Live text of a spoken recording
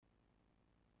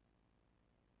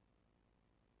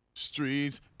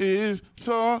Streets is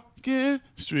talking.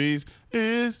 Streets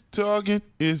is talking.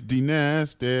 It's D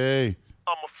Nasty.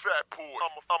 I'm a fat boy.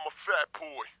 I'm a fat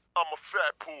boy. I'm a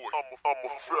fat boy. I'm a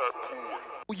fat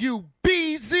boy. You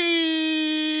BZ.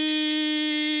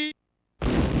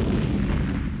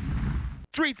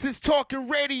 Streets is talking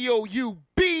radio. You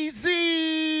BZ.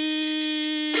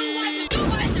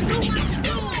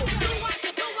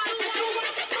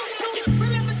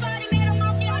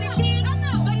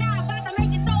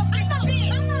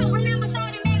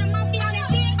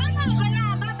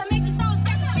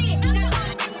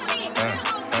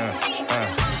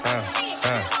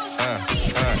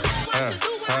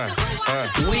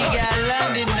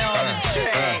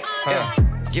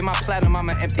 Get my platinum,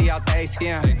 I'ma empty out the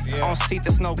ATM. On seat,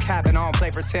 there's no cap and I don't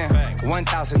play pretend.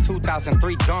 1,000, 2,000,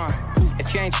 3 gone.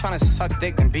 If you ain't tryna suck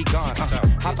dick, then be gone.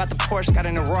 Hop out the Porsche, got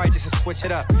in the Roy just to switch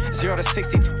it up. 0 to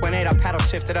 60, 2.8, I paddle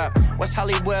shift it up. West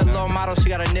Hollywood, little model, she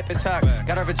got a nip and tuck.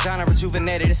 Got her vagina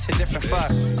rejuvenated, it's a different fuck.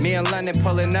 Me in London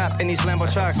pulling up in these Lambo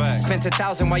trucks. Spent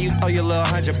 1,000 while you throw your little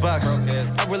 $100.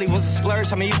 That really was a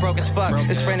splurge, I mean you broke as fuck.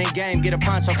 It's friend in game, get a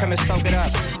poncho, come and soak it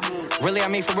up. Really, I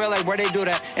mean for real, like where they do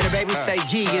that. And the babies say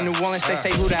G, in New Orleans they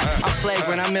say who that. I'm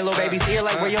flagrant, I'm in little baby's ear,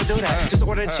 like where you do that. Just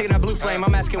order the chicken at Blue Flame,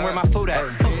 I'm asking where my food at.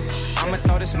 I'ma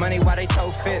throw this money while they throw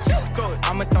fits.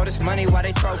 I'ma throw this money while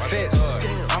they throw fits.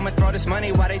 I'ma throw this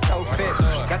money while they throw fits.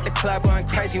 Got the club going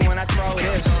crazy when I throw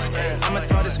this. I'ma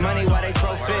throw this money while they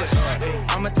throw fits.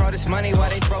 I'ma throw this money while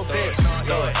they throw fits.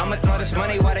 I'ma throw this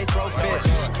money while they throw fits.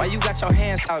 While you got your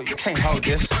hands out, you can't hold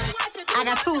this. I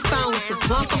got 2 phones,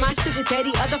 one for my sugar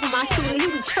daddy, other for my shooter.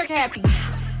 He the trick happy.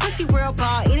 Pussy world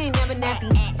ball, it ain't never nappy.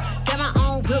 Got my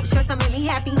own whip, shirts that make me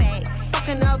happy.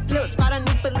 Fucking up flips, spot a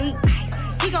new belief.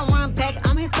 He gon' run back,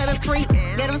 I'm his favorite freak.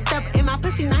 Let him step in my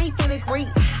pussy, now he feeling great.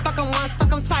 Fuck him once, fuck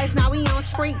him twice, now we on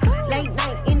street. Late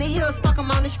night in the hills, fuck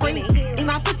him on the street. In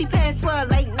my pussy past 12,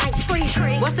 late night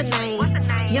treat. What's the name?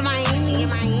 Yeah, Miami.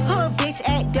 Hood bitch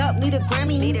act up, need a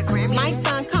Grammy. My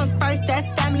son come first, that's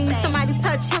family. Somebody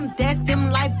touch him, that's them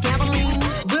life gambling.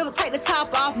 We'll take the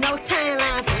top off, no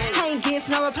timelines. I ain't gets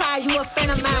no reply, you a fan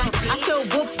of mine. I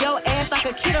should whoop your ass like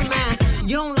a kid of mine.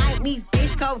 You don't like me,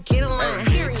 bitch, go get a line.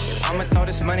 I'ma throw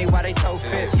this money while they throw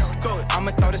fits.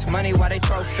 I'ma throw this money while they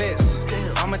throw fits.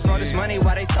 I'ma throw this money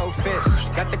while they throw fits.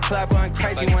 Got the club going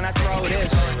crazy when I throw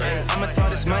this. I'ma throw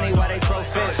this money while they throw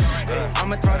fits.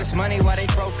 I'ma throw this money while they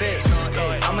throw fits.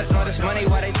 I'ma throw this money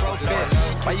while they throw fits.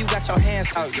 While you got your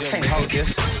hands out, you can't hold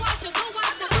this.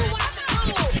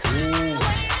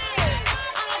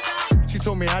 She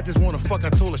told me I just wanna fuck, I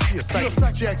told her she a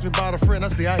psych. She asked me about a friend, I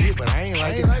say I hit, but I ain't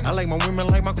like it. I like my women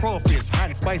like my crawfish, hot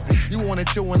and spicy. You wanna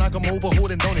chill when I come over, hold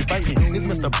and don't invite me. It's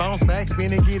Mr. Bounce Back,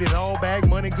 spin and get it all back.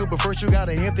 Money good, but first you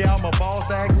gotta empty out my ball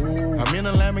sacks. I'm in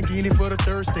a Lamborghini for the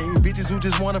third stage. Bitches who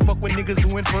just wanna fuck with niggas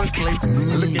who in first place.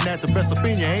 Looking at the best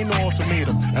opinion, ain't no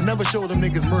ultimatum. I never showed them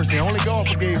niggas mercy, only God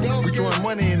forgave them. We throwing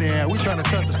money in the air, we tryna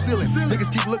touch the ceiling.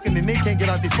 Niggas keep looking and they can't get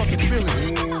out their fucking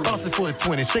feelings. Bounce it for the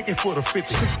 20, shake it for the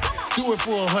 50. Do it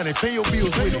for 100, pay your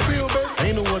bills with it.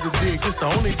 Ain't no other dig, this the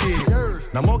only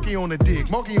dig. Now monkey on the dig,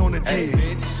 monkey on the dig.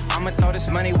 I'ma throw this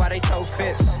money while they throw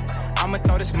fits. I'ma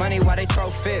throw this money while they throw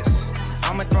fits.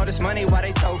 I'ma throw this money while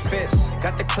they throw fits.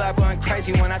 Got the club going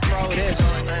crazy when I throw this.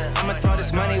 I'ma throw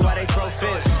this money while they throw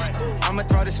fits. I'ma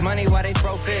throw this money while they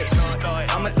throw fits.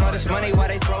 I'ma throw this money while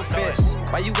they throw fits.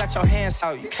 While you got your hands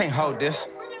out, you can't hold this.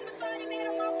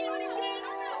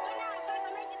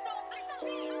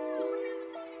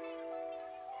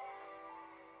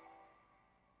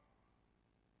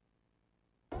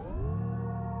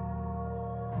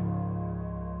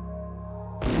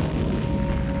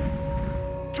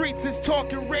 Streets is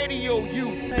talking radio, you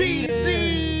BZ.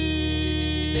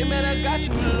 Hey man, I got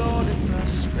you alone and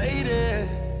frustrated.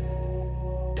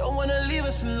 Don't wanna leave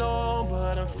us alone,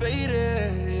 but I'm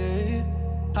faded.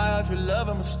 High off your love,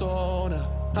 I'm a stoner.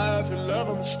 High off your love,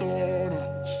 I'm a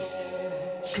stoner.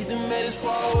 Keep the matters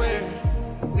far away.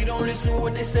 We don't listen to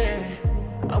what they say.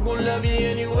 I'm gonna love you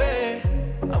anyway.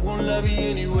 I'm gonna love you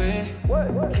anyway.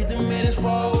 Keep the matters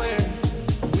far away.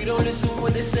 We don't listen to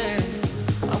what they say.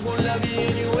 I'm gonna love you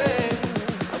anyway.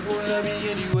 I'm gonna love you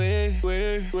anyway.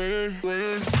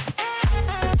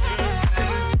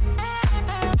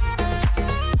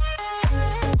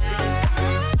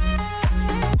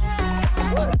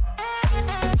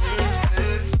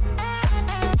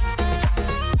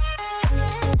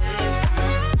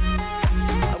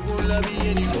 I'm gonna love you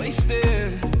anyway.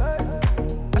 Wasted.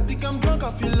 I think I'm drunk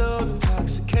off your love,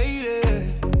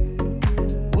 intoxicated.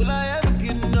 Will I ever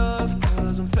get enough?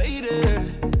 'Cause I'm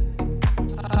faded.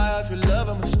 High off your love,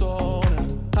 I'm a stoner.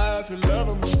 High off your love,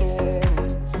 I'm a stoner.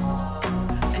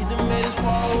 Keep the matters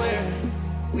far away.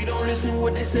 We don't listen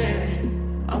what they say.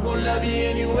 I'm gonna love you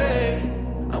anyway.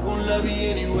 I'm gonna love you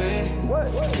anyway.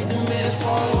 Keep the minutes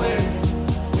far away.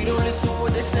 We don't listen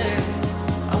what they say.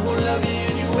 I'm gonna love you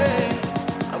anyway.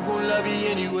 I'm gonna love you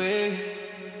anyway.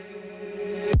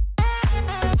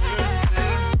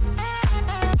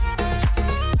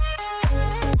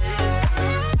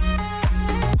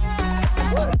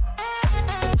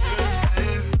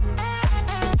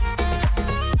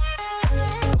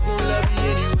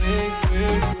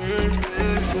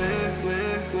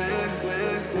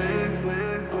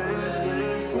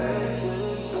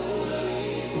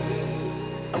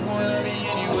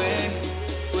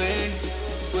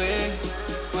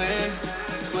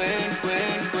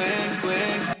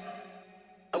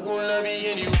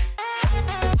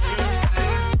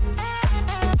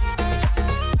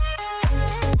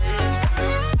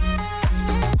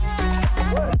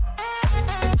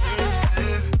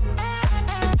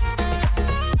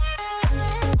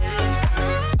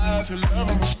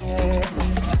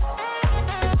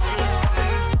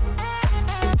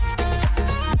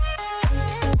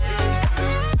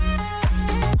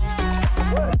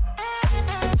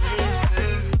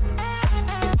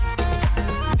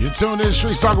 Tuned in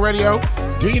Street Talk Radio.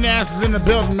 D-Nas is in the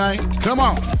building, man. Come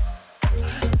on.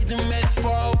 Get the men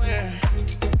far away.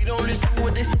 We don't listen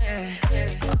what they say.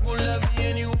 I'm gonna love you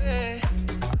anyway.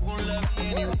 I'm gonna love you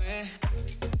anyway.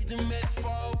 Get the men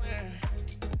far away.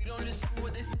 We don't listen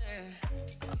what they say.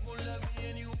 I'm gonna love you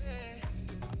anyway.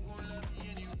 I'm gonna love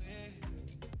you anyway.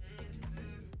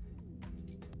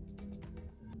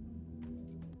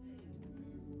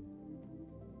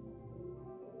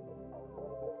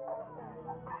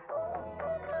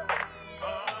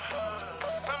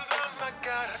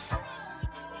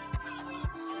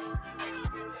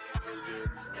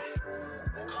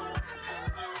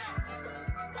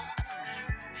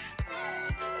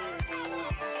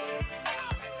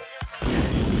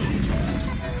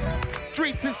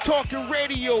 Streets is talking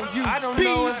radio, you I don't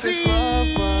know if it's love,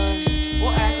 but we'll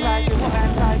act like it, we'll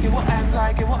act like it, we'll act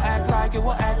like it, we'll act like it,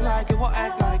 we'll act like it, we'll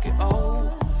act like it,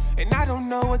 oh. And I don't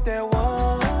know what that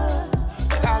was,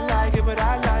 but I like it, but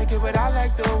I like it, but I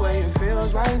like the way it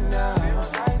feels right now.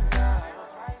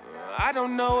 I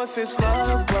don't know if it's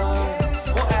love,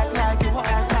 but we'll act like it, we'll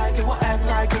act like it, we'll act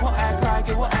like it, we'll act like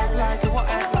it, we'll act like it, we'll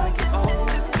act like it, oh.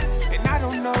 And I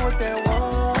don't know what that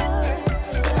was,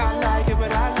 but I like it,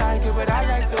 but I like it, but I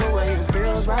like the way it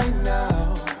feels right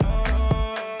now.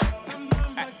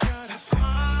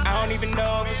 I don't even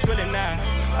know if it's really now.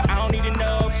 I don't even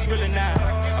know if it's really now.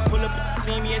 I pull up at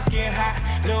the team, yeah, it's getting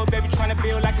hot. Little baby tryna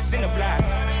build like a cinder block.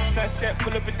 Sunset,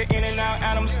 pull up at the in and out.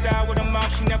 Animal style with a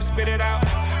mouth, she never spit it out.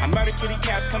 I murder kitty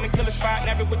cats, come and kill a spot.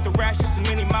 Never with the rash, just a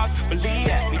mini mouse. Believe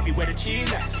that, we be where the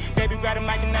cheese at. Baby grab the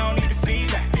mic and I don't need to feed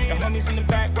that. The homies in the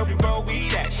back where we roll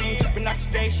weed at. She ain't tripping off the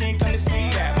stage, she ain't come to see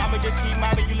that. Mama just keep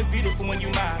mobbing, you look beautiful when you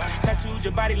mob. Tattooed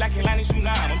your body like Helani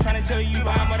Tsunami. I'm trying to tell you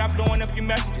behind what I'm blowing up your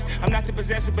messages. I'm not the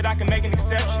possessor, but I can make an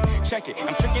exception. Check it,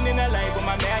 I'm tricking in LA with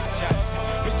my magic shots.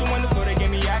 Mr. Wonderful, they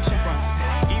give me action bronze.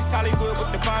 East Hollywood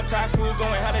with the bomb typhoon,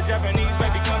 going hella Japanese,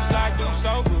 baby, come slide through.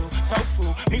 So rude, so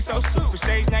fool, me so super.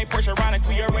 Stage name, Porsche, ironic,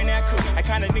 we are in that coupe. I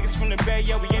kinda niggas from the Bay,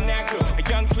 yeah, we in that group. A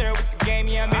young player with the game,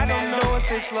 yeah, I'm in that. I don't know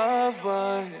if it's love,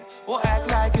 but we'll act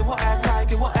like it, we'll act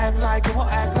like it, we'll act like it, we'll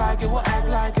act like it, we'll act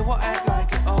like it, we'll act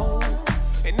like it, oh.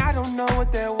 And I don't know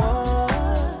what that was,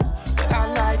 but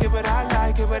I like it, but I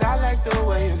like it, but I like the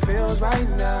way it feels right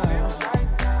now.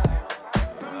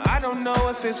 I don't know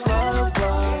if it's love,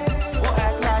 but we'll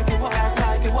act like it, we'll act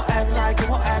like it, we'll act like it,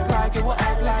 we'll act like it, we'll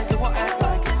act like it, we'll act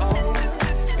like it, oh.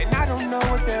 And I don't know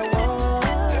what that was,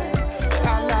 but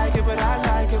I like it, but I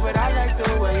like it, but I like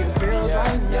the way it feels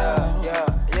right now.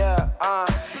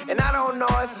 And I don't know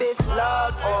if it's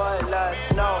love or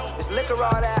lust, no. It's liquor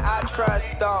all that I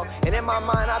trust, though. And in my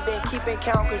mind, I've been keeping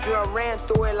count, cause you done ran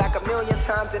through it like a million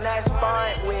times, and that's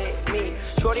fine with me.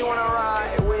 Shorty wanna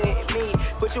ride with me.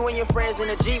 Put you and your friends in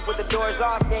a Jeep with the doors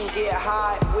off and get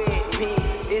high with me.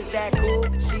 Is that cool?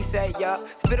 She said, yup.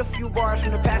 Spit a few bars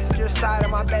from the passenger side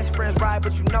of my best friend's ride,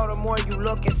 but you know the more you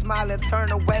look and smile and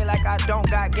turn away like I don't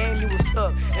got game, you was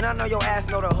took. And I know your ass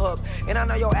know the hook. And I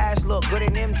know your ass look good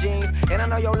in them jeans. And I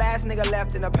know your last nigga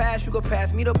left in the past. You could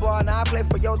pass me the ball, now I play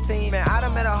for your team. And I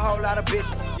done met a whole lot of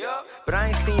bitches, but I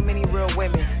ain't seen many real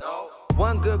women.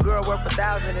 One good girl worth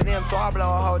 1,000 of them, so I'll blow a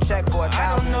whole check for 1,000.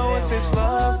 I don't know if it's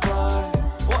love, but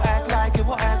we'll act like it,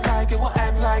 we'll act like it, we'll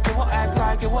act like it, we'll act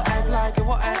like it, we'll act like it,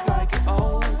 we'll act like it,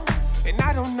 oh. And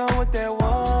I don't know what that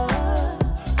was,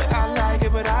 but I like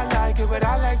it, but I like it, but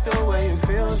I like the way it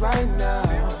feels right now.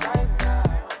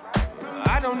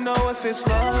 I don't know if it's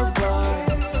love, but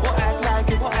we'll act like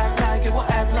it, we'll act like it, we'll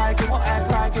act like it, we'll act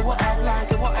like it, we'll act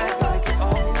like it, we'll act like it.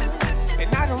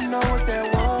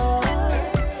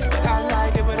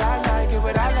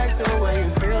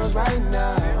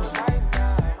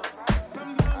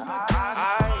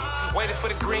 Waited for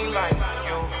the green light.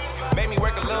 You made me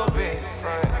work a little bit.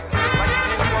 Like you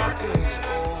didn't want this.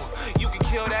 Ooh, you can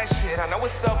kill that shit. I know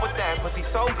what's up with that. Pussy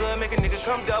so good, make a nigga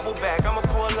come double back. I'ma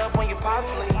pull up on your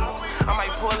pops leave. I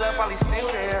might pull up while he's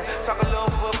still there. Talk a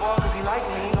little football cause he like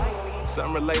me.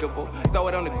 Something relatable, throw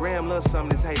it on the gram, little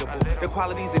something that's hateable. The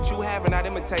qualities that you have are not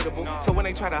imitatable. So when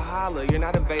they try to holler, you're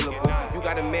not available. You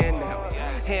got a man now,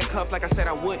 handcuffed like I said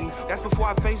I wouldn't. That's before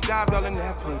I face dived all in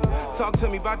that pudding. Talk to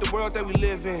me about the world that we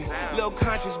live in. Little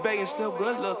conscious bay and still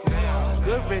good looking.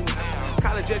 Good riddance,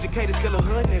 college educated, still a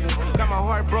hood nigga. Got my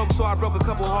heart broke, so I broke a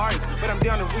couple hearts. But I'm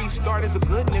down to restart as a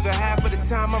good nigga. Half of the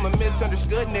time I'm a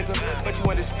misunderstood nigga. But you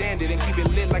understand it and keep it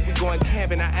lit like we going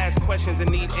camping. I ask questions and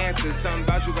need answers. Something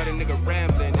about you got a nigga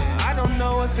rambling. I don't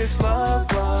know if it's love,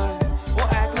 but we'll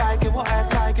act like it, we'll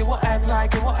act like it, we'll act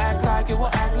like it, we'll act like it, we'll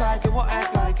act like it, we'll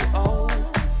act like it, oh.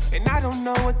 And I don't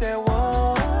know what that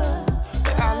was,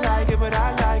 but I like it, but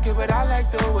I like it, but I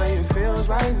like the way it feels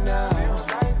right now.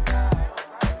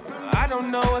 I don't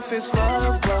know if it's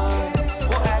love, but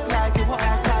we'll act like it, we'll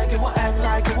act like it, we'll act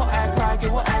like it, we'll act like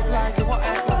it, we'll act like it, we'll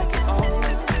act like it, oh.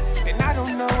 And I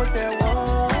don't know what that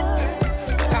was,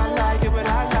 but I like it, but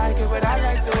I like it, but I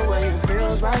like the way it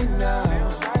feels right now.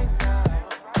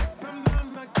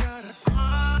 Sometimes I gotta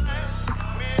smile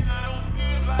when I don't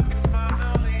feel like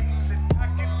smiling. And I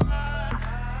can lie.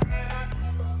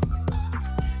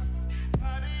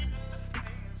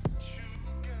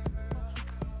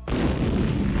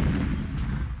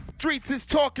 Streets is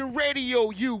talking radio,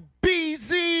 you BZ.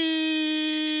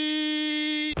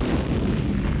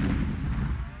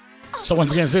 So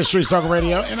once again, this is Streets Talking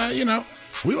Radio, and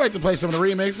we like to play some of the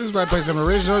remixes, we like to play some of the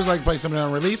originals, we like to play some of the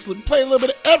unreleased, play a little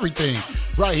bit of everything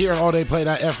right here on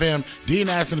alldayplay.fm. D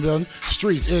Nass in the building.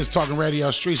 Streets is Talking Radio,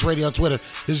 Streets Radio Twitter.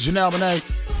 This is Janelle Monáe,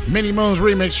 Mini Moons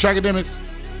remix, Trackademics.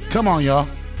 Come on, y'all.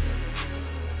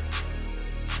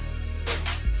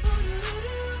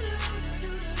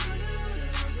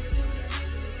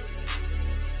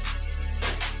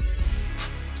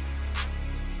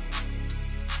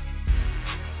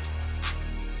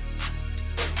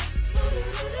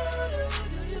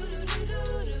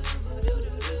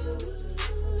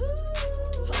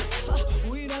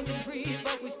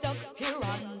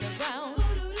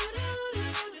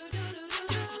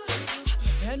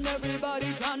 And everybody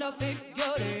tryna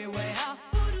figure their way out.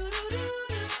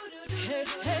 Hey,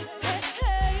 hey, hey,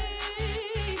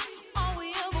 hey. All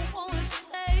we ever wanted to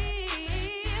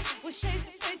say was shake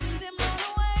the faces and run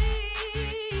away.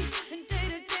 And day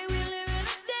to day we live in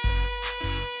a day.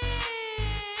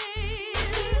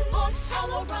 March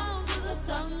all around till the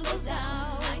sun goes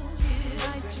down.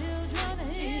 Like children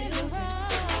hit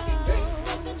around. Drinks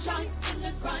for sunshine and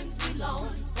let's grind we long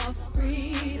for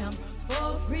freedom,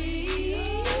 for freedom.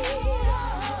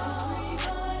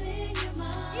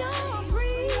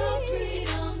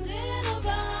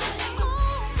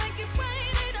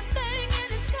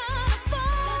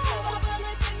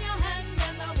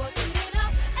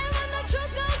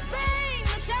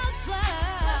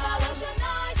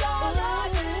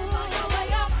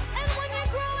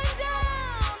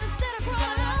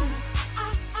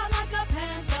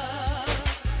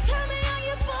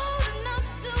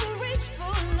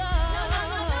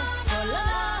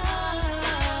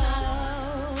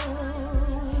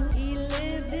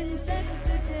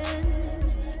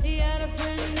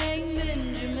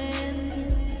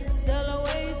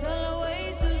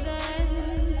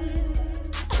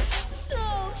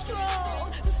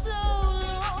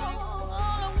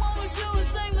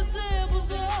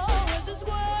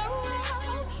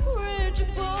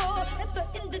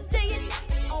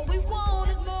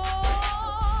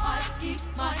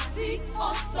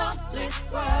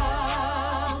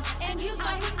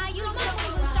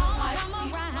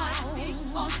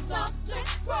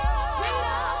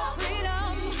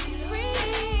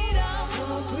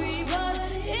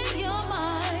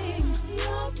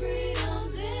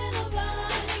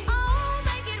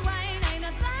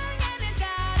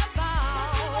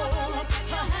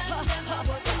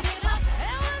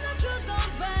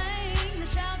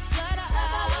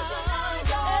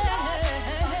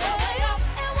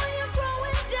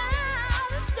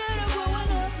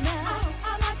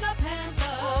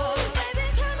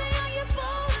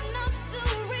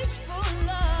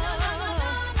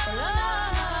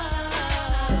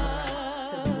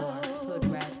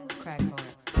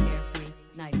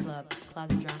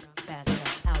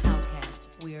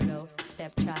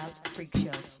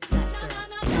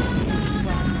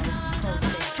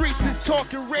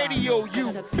 Talking radio,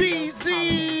 you BZ.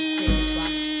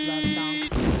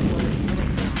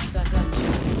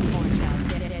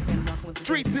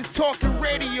 Streets is talking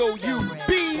radio, you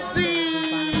BZ.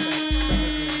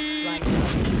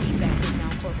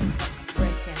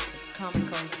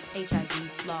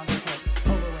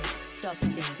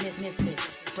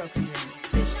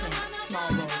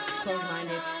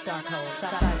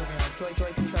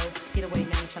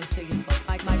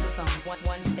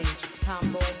 One stage,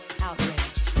 tomboy, outrage,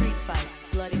 street fight,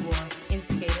 bloody war,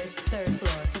 instigators, third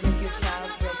floor, promiscuous crowd,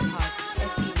 broken heart,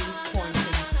 STD,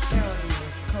 quarantine, heroin,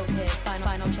 cokehead,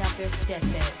 final chapter,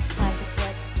 deathbed, plastic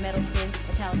sweat, metal skin,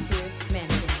 metallic tears,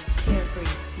 mannequin,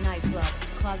 carefree, nightclub,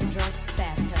 closet drunk,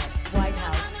 bathtub, White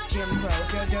House, Jim Crow,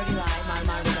 dirty lies,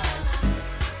 my regards.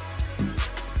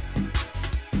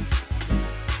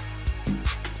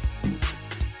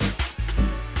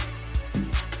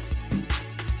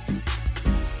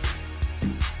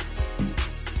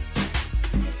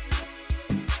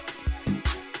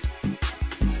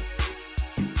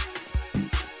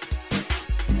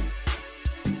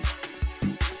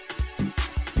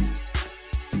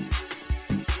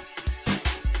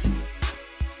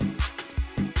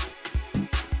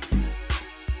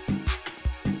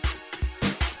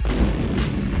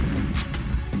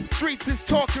 Streets is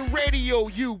talking radio,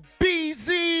 you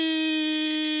BZ.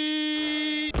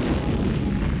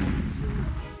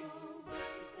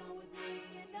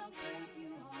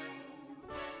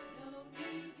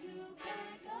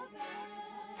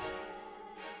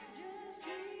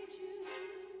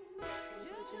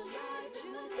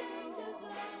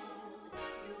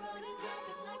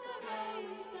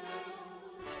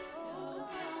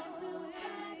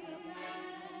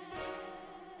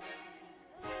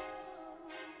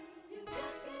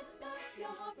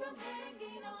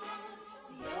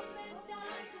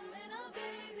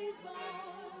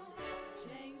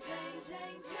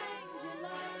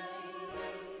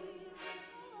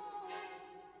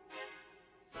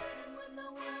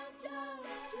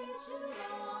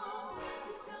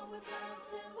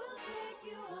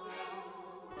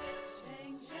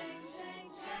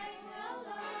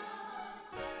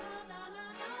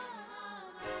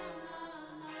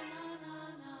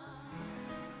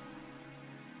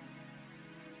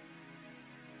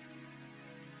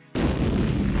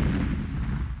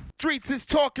 Streets is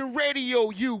talking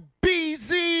radio, you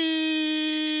BZ.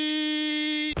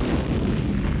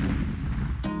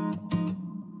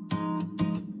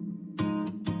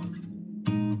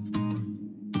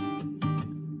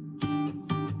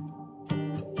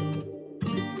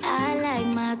 I like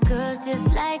my girls just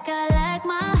like I like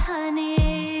my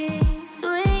honey.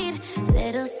 Sweet,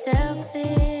 little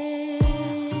selfish.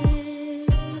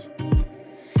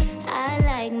 I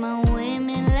like my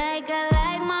women like I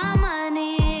like my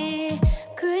money.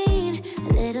 Green,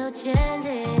 little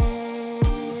jealous.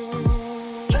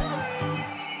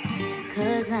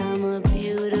 'Cause I'm a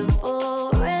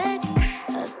beautiful wreck,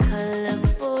 a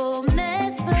colorful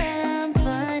mess, but I'm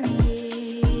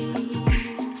funny.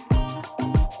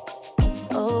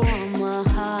 Oh, I'm a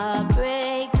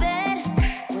heartbreak bed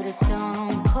with a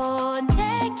stone cold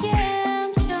neck, yeah,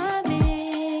 I'm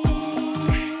charming.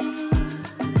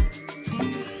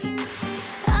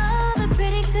 All the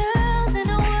pretty girls in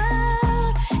the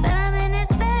world, but I'm in this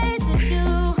space with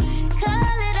you.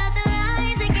 Colored out the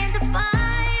lines, again to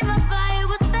find my fire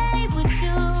was fade with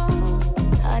you.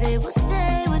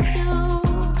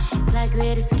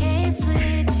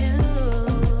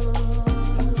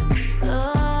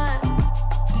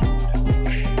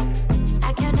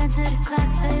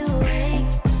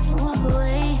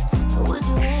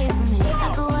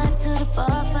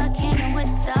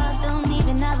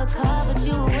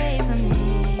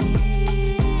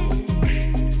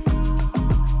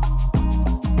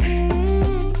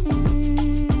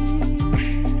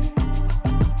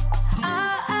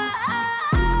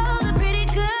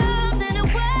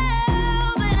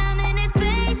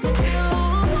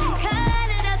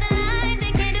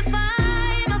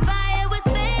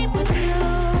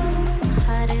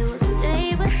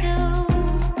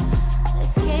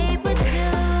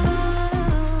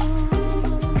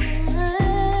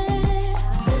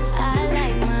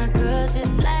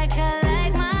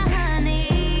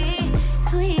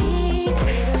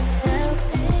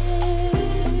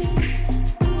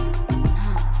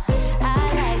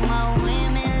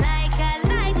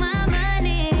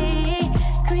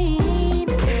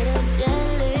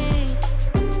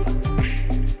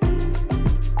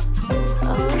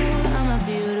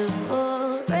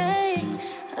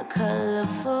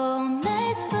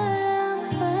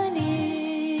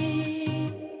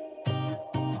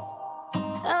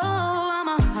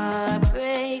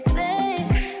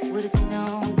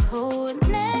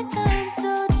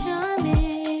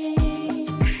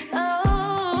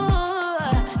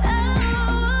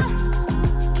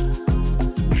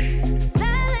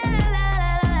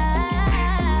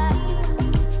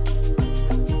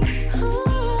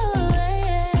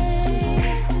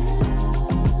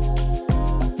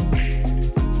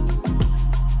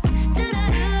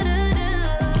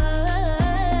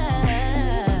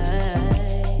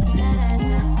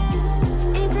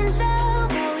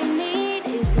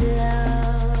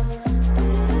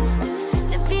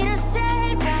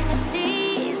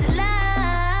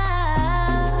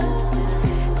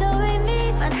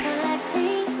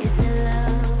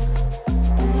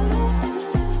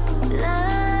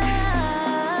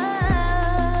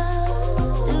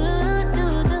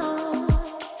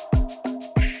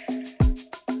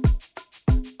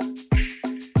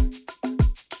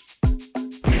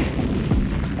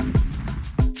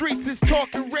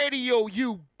 Radio,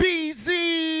 you BZ.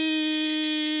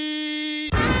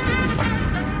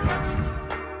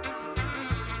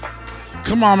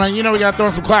 Come on, man. You know we got to throw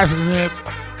in some classics in this.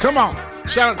 Come on.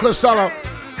 Shout out Cliff Solo.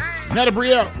 Netta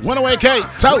Brielle.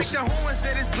 108K. Toast. I'm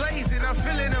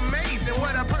feeling amazing.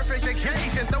 What a perfect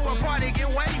occasion. Throw a party, get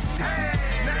wasted.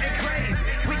 Nothing crazy.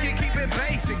 We can keep it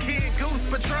basic. Kid Goose,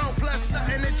 Patron, plus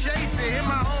something to chase it. Hit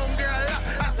my homegirl up.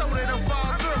 I told her to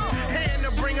fall through. Hand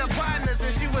to bring her partners,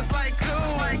 and she was like, cool.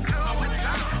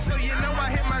 So you know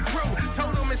I hit my crew.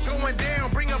 Told them it's going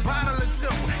down. Bring a bottle or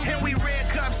two. And we red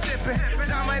cup sipping.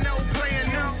 Domino playing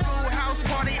new school house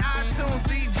party. iTunes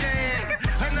DJing.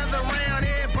 Another round,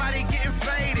 everybody getting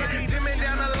faded. Dimming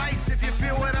down the lights if you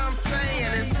feel what I'm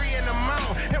saying. It's 3 in the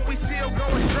morning and we still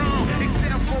going strong.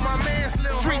 Except for my man's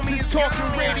little homie is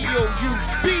Talking Radio, you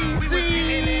BZ. We was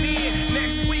getting it in.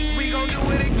 Next week we gon'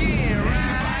 do it again,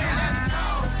 right? Let's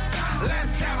toast.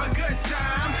 Let's have a good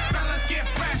time. Fellas get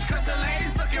fresh cause the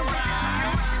ladies looking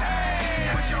right.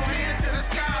 Hey, put your hand to the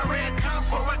sky. Red cup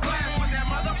or a glass with that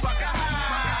motherfucker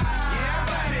high. Yeah,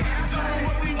 buddy, doing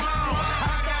what we want.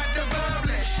 I got the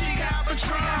bubbly, she got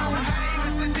Patron. Hey,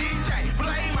 Mr. DJ,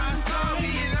 play my song.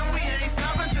 You know we ain't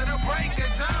stopping till the break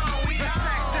of dawn. We the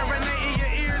sax serenading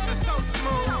your ears are so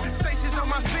smooth. Stacy's on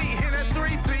my feet in a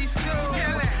 3-piece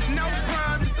suit. No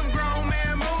crime, just some grown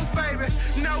man moves, baby.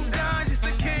 No done, just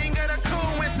the king of the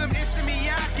cool. With some instant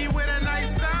Miyake with a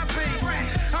nice timepiece.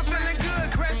 I'm feeling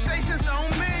good, Crest Station's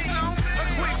on me. A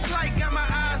quick flight, got my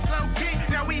eyes low key.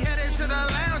 Now we headed to the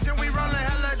lounge and we rolling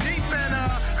hella deep and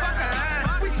fuck a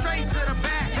line. We straight to the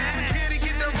back. Security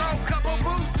get the rope, couple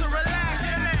boots to relax.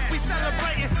 We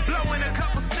celebrating, blowing a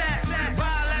couple stacks.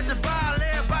 Ball at the ball,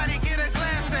 everybody get a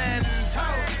glass and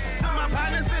toast. To my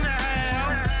partners in the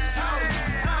house. Toast.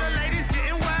 To the ladies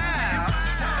getting wild.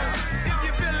 Toast. If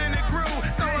you're feeling the groove,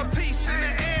 throw a piece in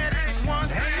the air. This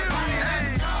one's for you.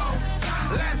 Let's toast.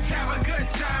 Let's have a good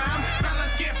time.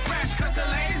 Fellas get fresh cause the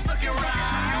ladies looking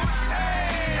right.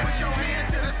 Hey, put your hand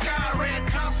to the sky. Red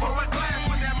cup or a glass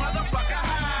with that motherfucker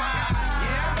high.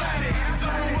 Yeah, buddy,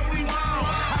 doing what we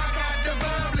want. I got the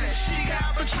bubbly, she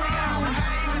got Patron.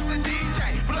 Hey, Mr. DJ,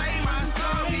 play my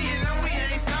song. You know we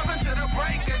ain't stopping till the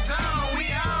break of dawn.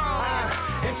 We on.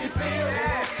 If you feel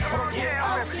that, or get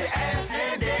off your ass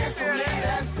and dance with me,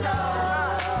 let's go.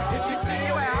 If you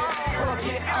feel that, or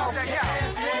get off your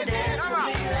ass and dance with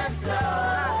me, let's go.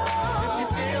 If you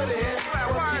feel this,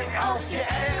 or get off your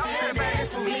ass and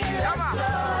dance with me, let's go.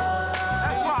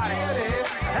 If you feel this,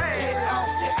 get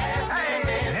off your ass and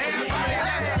dance with me,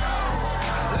 let's go.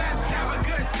 Let's have a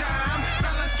good time.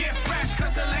 Fellas get fresh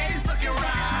cause the ladies looking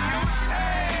right.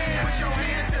 Hey, put your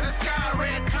hand to the sky.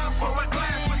 Red cup or a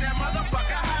glass with that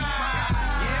motherfucker high.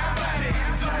 Yeah, buddy,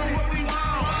 doing what we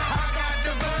want. I got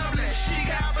the bubbly, she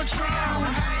got Patron.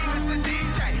 Hey, Mr.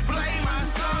 DJ, play my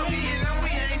song. You know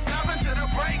we ain't stopping till the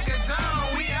break of dawn.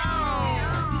 We on.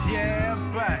 Yeah,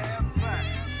 but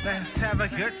let's have a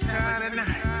good time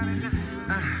tonight.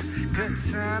 Good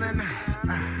time tonight.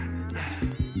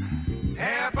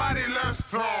 Everybody,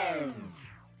 let's talk.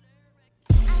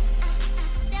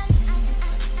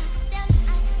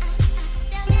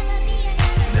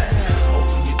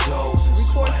 Open your doors and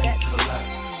swing to the left.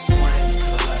 Swing to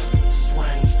the left.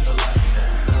 Swing to the left.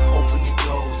 Open your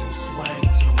doors and swing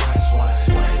to the right. Swing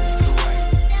to the right.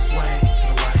 Swing to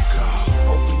the right.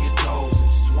 Open your doors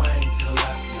and swing to the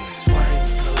left. Swing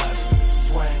to the left.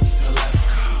 Swing to the left.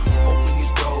 Open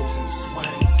your doors and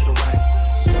swing to the right.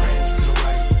 Swing to the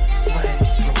right. Swing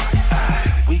to the right.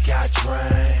 We got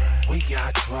drink. We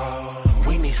got drugs.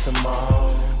 We need some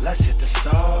more. Let's hit the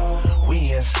store.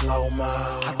 We in slow-mo.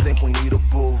 I think we need a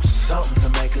boost. Something to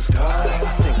make us go. I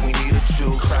think we need a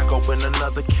juice. Crack open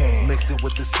another can. Mix it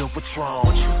with the Silvertron.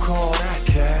 What you call that,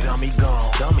 cat? Dummy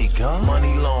gone. Dummy gone?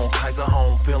 Money long. Kaiser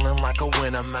home. Feeling like a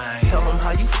winner, man. Tell them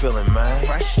how you feeling, man.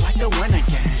 Fresh like the winter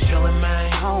game. Chillin',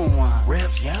 man. Home one.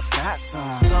 Rips. Yep, got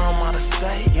some. Some out of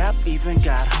state. Yep, even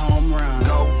got home run.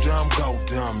 Go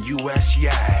dumb. US,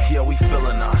 yeah. Yeah, we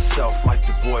feeling ourselves like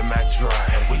the boy Mac Dre.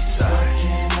 And we say, what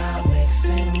can I mix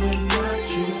in with my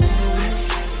juice?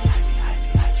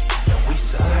 And we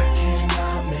say, what can I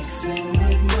mix in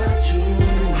with my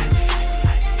juice?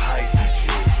 Hyphy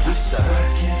juice. We say, what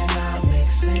can I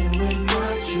mix in with my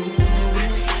juice?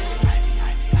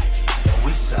 And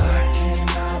we say, what can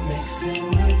I mix in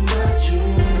with my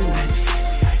juice?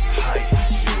 Hyphy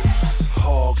juice.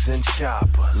 Hogs and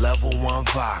chopper, level 1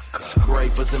 vodka,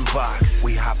 scrapers and box.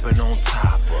 We hopping on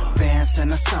top. Vans It's in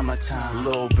the summertime. A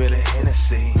little bit of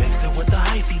Hennessy, Mix it with the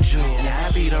hyphy juice. Yeah,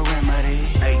 I be the remedy.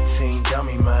 18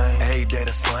 dummy, man. Every day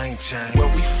the slang change. Where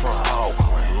we from?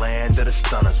 Oakland. Land of the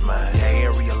stunners, man. Bay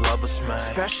Area lovers, man.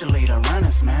 Especially the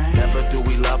runners, man. Never do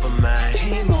we love them, man.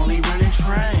 Team only running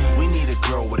train. We need a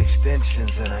girl with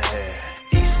extensions in her hair.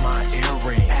 East my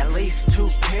earring. At least 2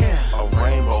 pair. A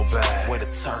rainbow bag with a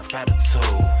turf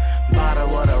attitude.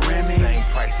 Bottle of the Remy. Same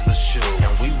price as a shoe.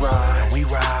 And we ride, and we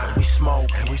ride, and we smoke,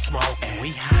 and we smoke, and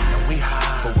we high, and we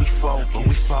high, but we focus, and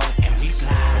we focus, and we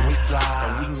fly, and we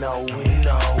fly, and we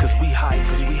know, cause we hype,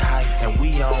 and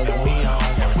we own, and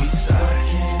we side.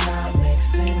 Cannot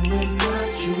mix in with my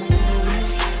juice.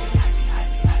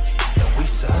 And we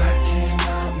side.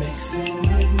 Cannot mix in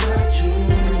with my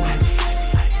juice.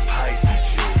 Hype and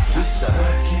juice. We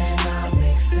side. Cannot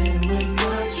mix in with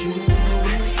my juice.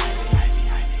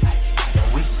 And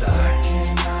we side.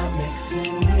 Cannot mix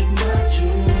in with my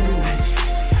juice.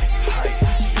 Hype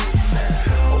and juice.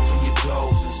 Now open your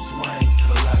doors and swing to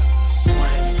the left,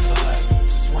 swing to the left,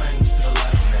 swing to the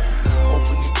left. Now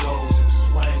open your doors and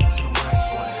swing to the right,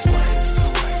 swing to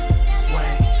the right,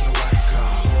 swing to the right. Go.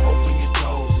 Open your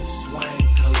doors and swing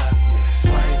to the left,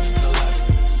 swing to the left,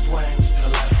 swing to the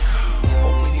left.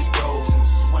 Open your doors and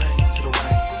swing to the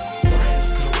right, swing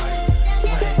to the right,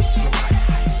 swing to the right.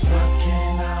 What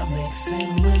can I mix in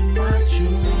with my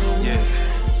juice? Yeah,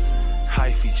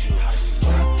 hyphy juice.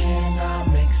 What can I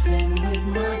mix in with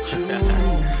my juice?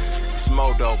 It's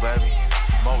Modo, baby.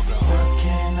 Modo. What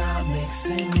can I mix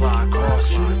in with Clyde my Cross,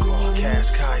 juice?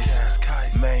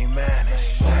 Cascais, main manish.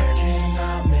 What can I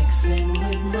mix in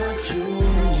with my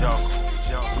juice? Joke.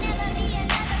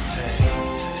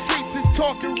 Streets is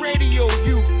talking radio,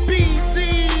 you BZ.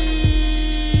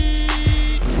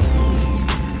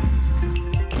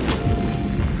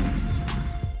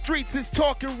 Streets is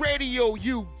talking radio,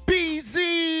 you BZ.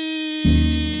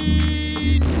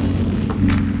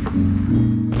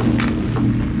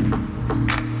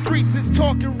 Streets is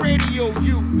talking radio,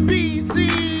 you BZ.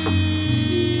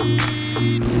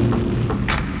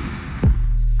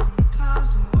 Sometimes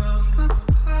the world looks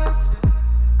perfect,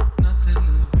 nothing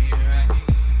will be right.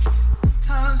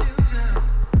 Sometimes you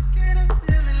just get a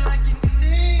feeling like you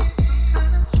need some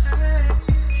kind of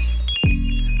change.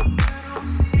 But on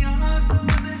the odds of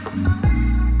this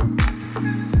time, nothing's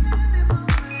gonna stand in my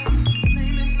way.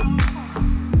 Blaming my heart,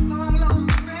 long, long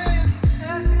friend, keeps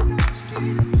having no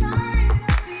street of light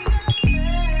at the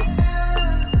end.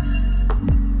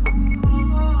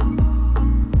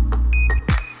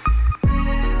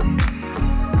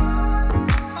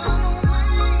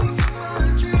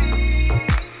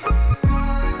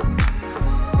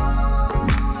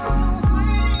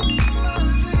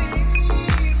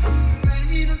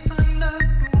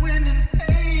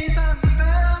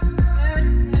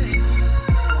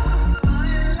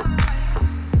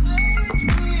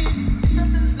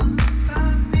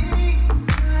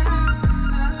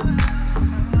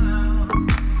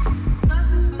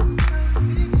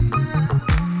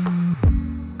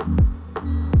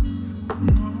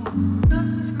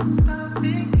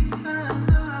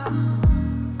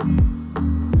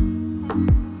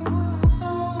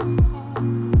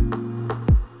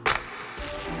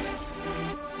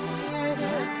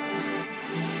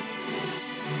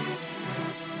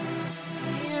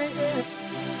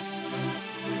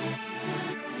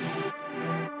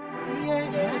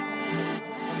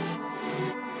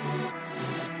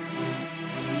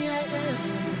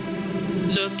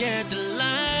 Look at the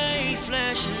light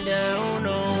flashing down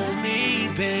on me,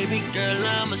 baby girl,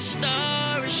 I'm a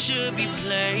star, it should be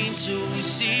plain to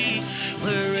see.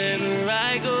 Wherever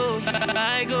I go,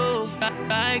 I go,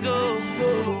 I go.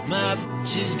 My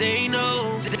bitches, they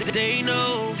know, they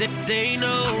know, they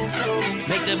know.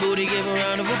 Make that booty give a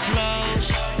round of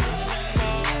applause.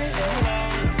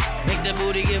 Make that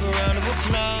booty give a round of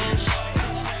applause.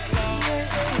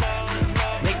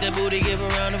 Make that booty give a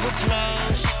round of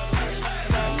applause.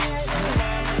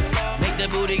 Make that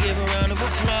booty give a round of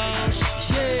applause.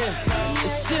 Yeah,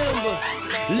 it's Simba.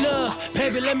 Look,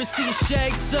 baby, let me see you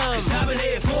shake some. Cause I've been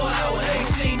here for an hour, ain't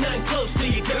seen nothing close to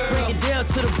you, girl. Bring it down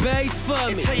to the base for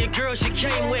me. And tell your girls you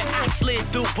came where I slid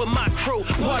through with my crew.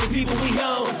 Party people we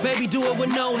on, baby, do it with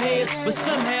no hands. But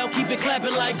somehow keep it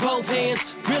clapping like both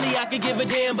hands. Really, I could give a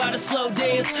damn about a slow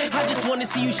dance. I just wanna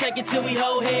see you shake it till we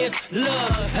hold hands.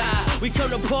 Look, we come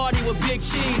to party with Big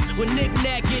Cheese. With Nick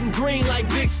Nack getting green like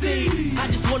Big Steve. I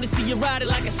just wanna see you ride it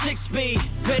like a 6-speed.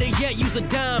 Better yet, use a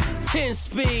dime,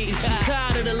 10-speed. She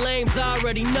tired of the lames, I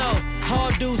already know.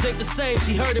 Hard dudes ain't the same,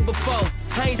 she heard it before.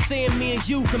 I ain't saying me and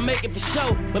you can make it for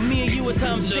sure, but me and you is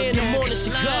how I'm saying the morning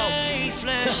should go.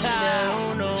 Flashing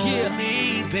down on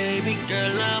me, baby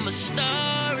girl, I'm a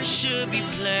star. story should be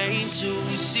plain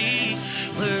to see.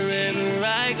 Wherever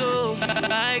I go,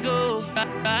 I go,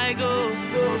 I go.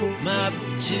 My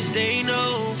bitches, they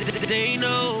know, they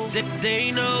know,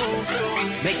 they know.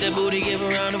 Make that booty give a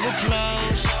round of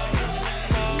applause.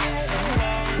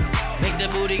 Make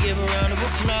that booty give a round of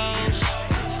applause.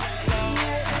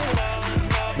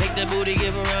 Make that booty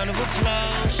give a round of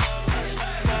applause.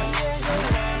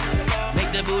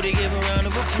 Make that booty give a round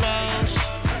of applause.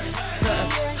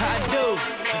 I do.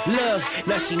 Look,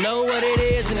 now she know what it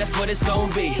is and that's what it's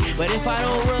gon' be. But if I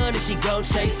don't run, then she gon'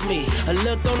 chase me. A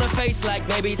look on her face like,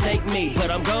 baby, take me. But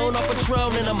I'm gone off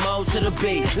Patron and I'm on to the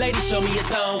beat. Lady, show me your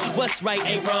thong. What's right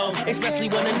ain't wrong. Especially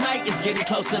when the night is getting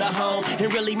closer to home.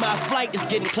 And really my flight is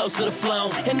getting closer to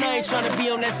flown. And I ain't tryna be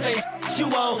on that same you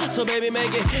on. So baby,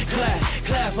 make it clap,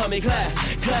 clap for me, clap,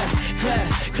 clap, clap,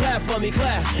 clap for me,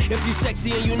 clap. If you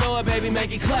sexy and you know it, baby,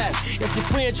 make it clap. If your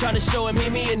friend tryna show it,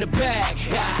 meet me in the back.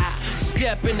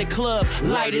 Step in the club,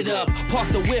 light it up. Park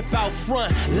the whip out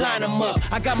front, line them up.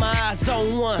 I got my eyes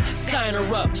on one, sign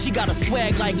her up. She got a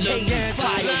swag like Katie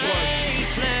Fireworks.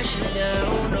 Flashing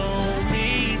down on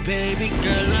me, baby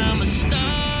girl, I'm a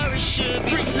star. It should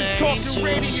be plain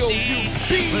to see.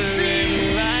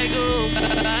 Wherever I go,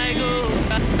 I go,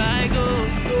 I go.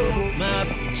 My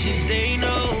bitches, they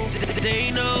know,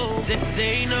 they know,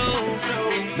 they know.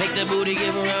 Make that booty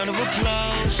give a round of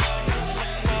applause.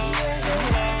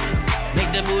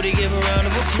 Make that booty give a round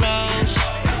of applause.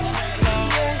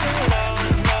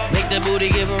 Make that booty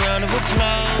give a round of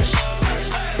applause.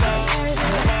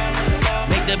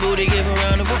 Make that booty give a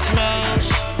round of applause.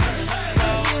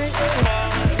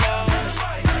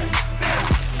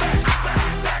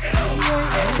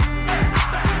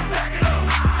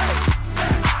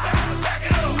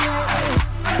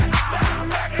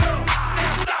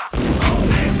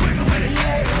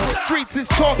 Streets is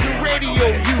talking radio,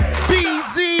 you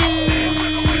busy.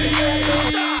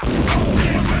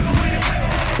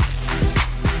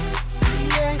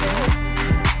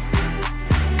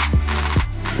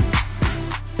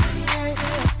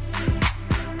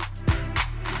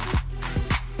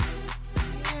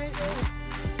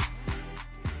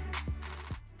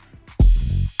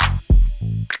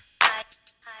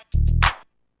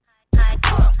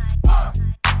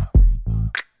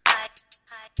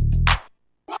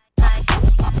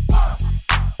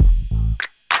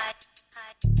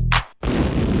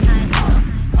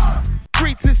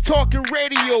 Talking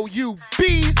radio, you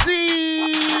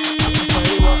busy.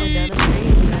 Walking down the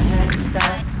street and I had to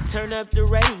stop. Turn up the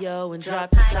radio and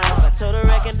drop the top. I told her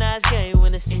recognize game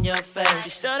when it's in your face. She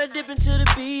started dipping to the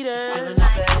beat and feeling the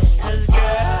bass. Cause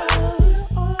girl,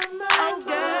 oh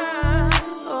girl,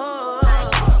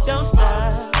 oh, don't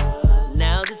stop.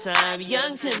 Now's the time,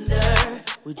 young tender.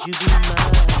 Would you be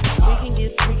mine? We can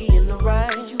get freaky in the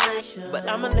right situation, but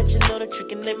I'ma let you know the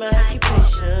trick and name my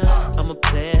occupation. I'm a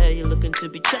player, you're looking to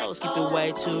be chose. Keep it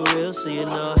way too real so you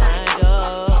know how it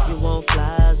goes. You want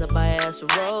flies, I buy ass a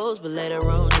rose, but later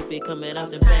on you be coming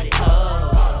out the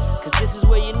pantyhose. Cause this is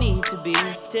where you need to be.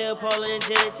 Tell Paula and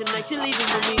Janet tonight you're leaving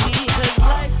with me. Cause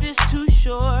life is too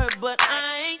short, but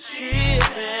I ain't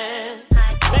tripping.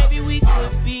 Baby, we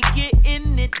could be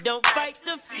getting it, don't fight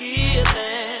the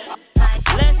feeling.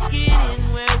 Let's get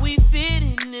in where we fit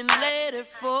in and later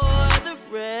for the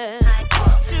rest.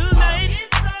 Tonight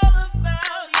it's all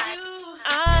about you.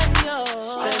 I'm your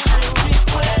special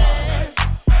request.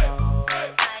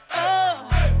 Oh,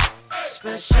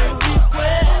 special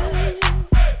request.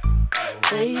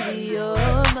 Baby,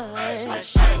 you're mine.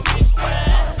 Special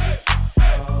request.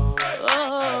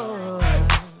 Oh,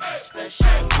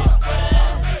 special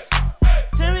request.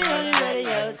 Tell me how you ready,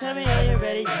 yo. Tell me how you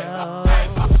ready, yo.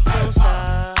 Don't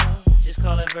stop, just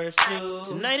call it verse 2.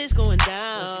 Tonight is going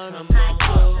down. Come on,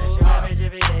 boo. That's your average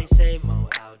every day, same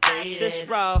old outdated. This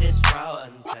raw,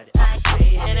 uncut it.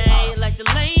 And it ain't like the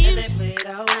lames, and they play it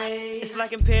out ways. It's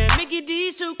like comparing Mickey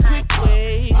D's to quick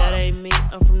ways. That ain't me,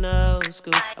 I'm from the old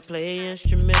school. I play an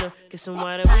instrumental, get some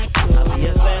water, we cool. I'll be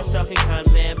a fast talking kind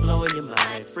of man, blowing your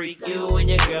mind. Freak you and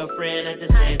your girlfriend at the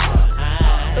same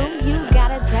time. Ooh, you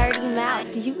got a dirty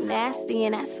mouth, you nasty,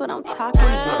 and that's what I'm talking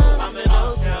about. I'm an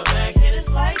old town back, and it's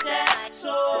like that.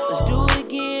 So let's do it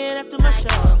again after my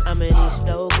show. I'm in East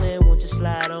Oakland, won't you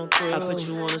slide on through? I put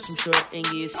you on some short and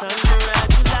give you something to ride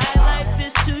tonight. Life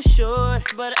is too short,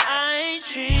 but I ain't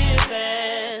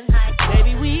tripping.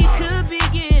 Baby, we could be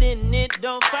getting it,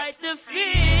 don't fight the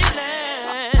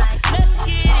feeling. Let's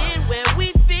get in where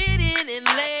we fit in and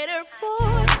later for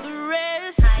the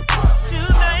rest.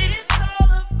 Tonight it's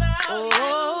all about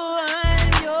oh,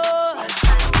 I'm yours.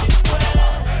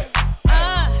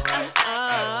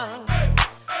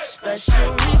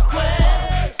 Special request. Special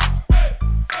request.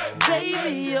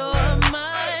 Baby, You're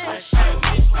my special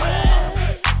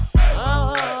request.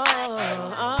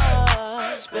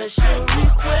 Special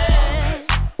request.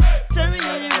 Turn me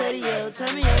on your radio.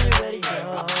 Turn me on your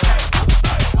radio.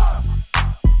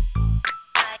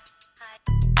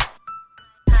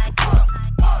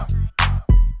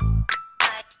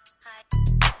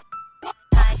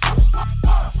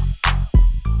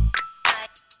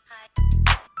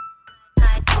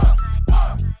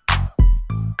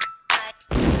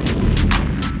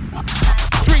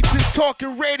 Streets is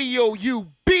talking radio, you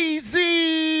BZ.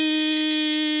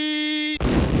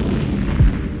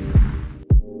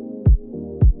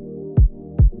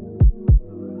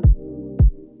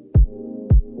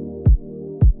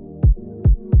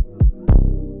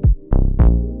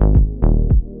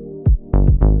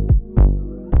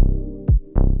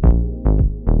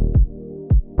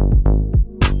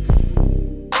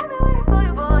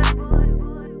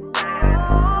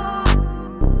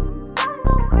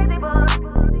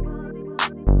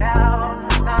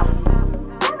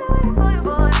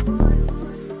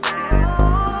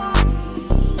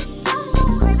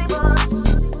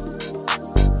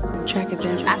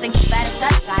 I think you better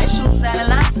touch, I shoot out of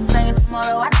line. Saying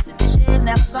tomorrow, I think this shit is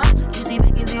never gone. Easy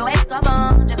make easy wake, come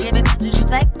on. Just give as much as you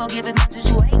take, forgive as much as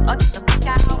you hate. Or get the fuck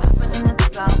out. I'm feeling the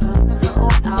draw, cooking for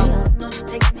old out. No, just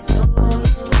taking it slow.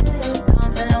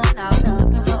 I'm feeling one out,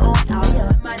 looking for old out.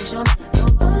 Somebody show me the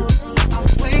door. I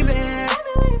was waving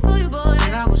for you, boy.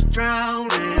 And I was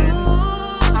drowning.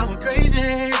 I went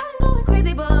crazy. Going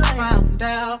crazy, boy. Found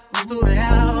out, was through the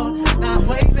hell. Now I'm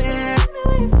waving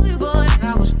for you, boy. And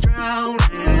I was drowning.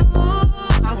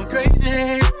 I went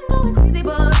crazy. Going crazy,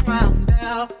 boy. Found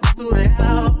out, was through the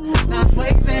hell. Now I'm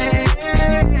waving.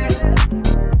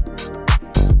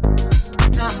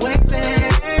 Now I'm waving.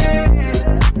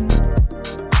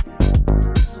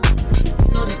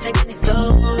 You know, just taking it slow.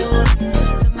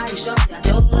 Somebody show me that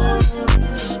door.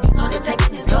 You know, just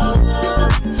taking it slow.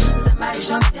 Somebody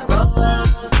show me that road.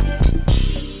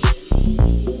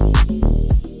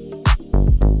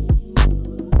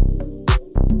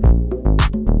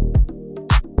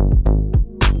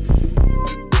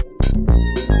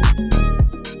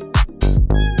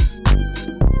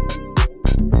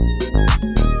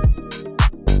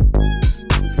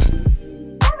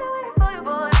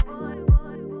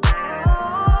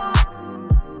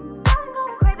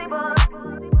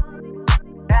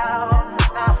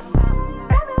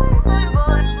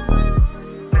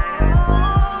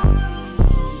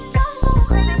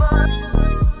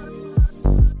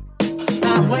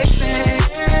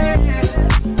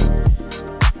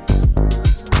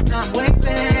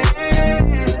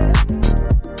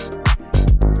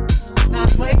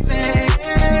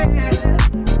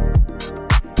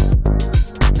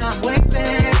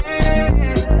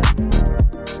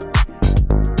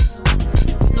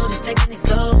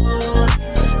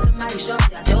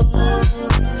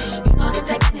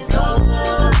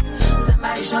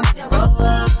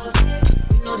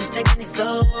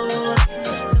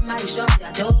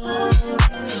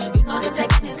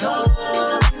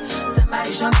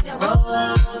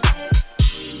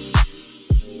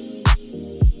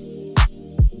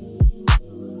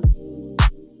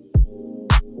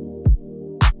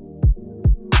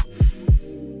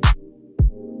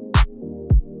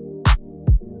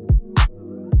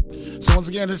 So once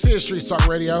again, this is Street Talk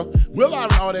Radio. We're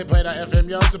live on All Day Play.fm.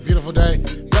 Yo, it's a beautiful day.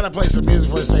 Gotta play some music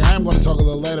for a second. I am going to talk a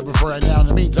little later, but for right now, in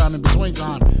the meantime, in between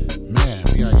time, man,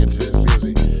 we gotta get into this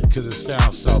music because it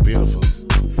sounds so beautiful.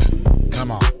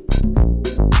 Come on.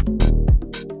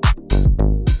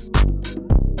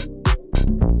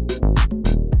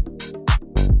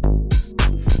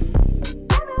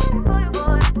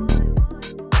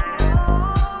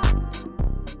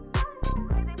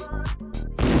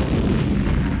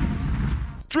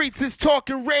 Streets is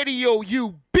talking radio,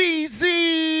 you BZ.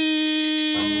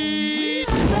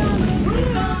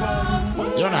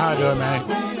 You know how I do it, man.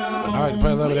 I like to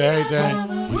play a little bit of everything.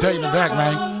 We're taking it back,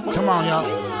 man. Come on, y'all.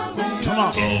 Come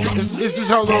on. It's this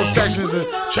whole little section is a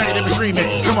track it in between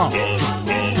mixes. Come on.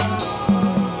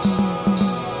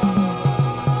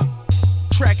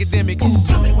 Trackademic.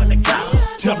 Tell me when to go.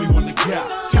 Tell me when to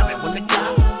go. Tell me when to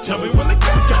go. Tell me when to go.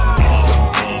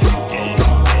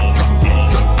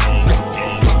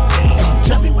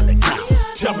 Tell me when to go.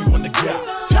 Tell me when to go.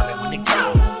 Tell me when to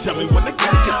go. Tell me when to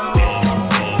go.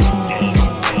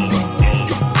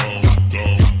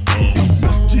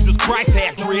 Jesus Christ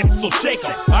had dreads, so shake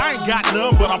 'em. I ain't got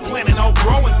none, but I'm planning on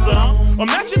growing some.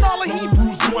 Imagine all the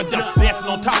Hebrews going down, dancing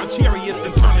on top of chariots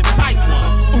and turning tight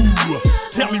ones. Ooh,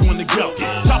 tell me when to go.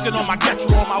 Talking on my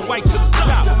getro on my way to the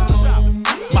stop.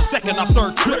 My second or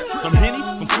third trip. Some Henny,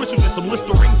 some Swishers, and some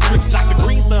Listerine strips. Dr.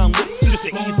 Green Thumb lips. Just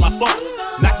just to ease my thoughts.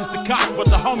 Not just the cops, but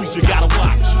the homies you gotta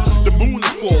watch. The moon is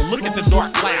full, look at the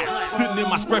dark cloud. Sitting in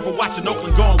my scraper watching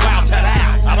Oakland going wild, ta-da.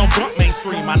 I don't bump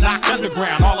mainstream, I knock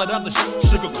underground. All that other shit,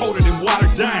 sugar-coated and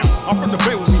watered down. I'm from the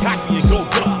Bay where we hyphy and go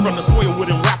dumb. From the soil where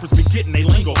them rappers be getting they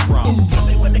lingo from. Tell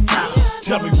me when to go.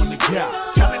 Tell me when to go.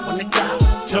 Tell me when to go.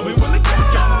 Tell me when to go.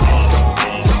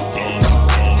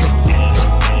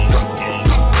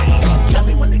 Tell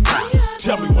me when to go.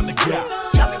 Tell me when to go.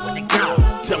 Tell me when to go.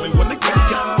 Tell me when to go.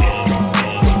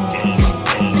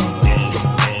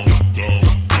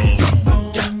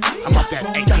 I'm off that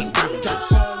 18 bourbon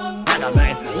juice. Ragga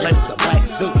man, lay with the black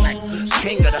suit.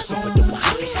 King of the super duper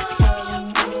happy.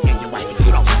 And your wife,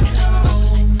 you don't want me like.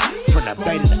 From the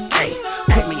Bay to the A,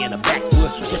 put me in the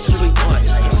backwoods with just a sweet one.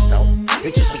 It's dope.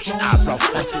 It's just some shit I wrote.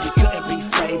 I said it couldn't be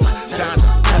saved. Shine,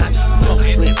 shine. Poker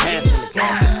slip past from the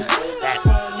gas. That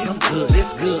it's good,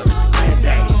 it's good.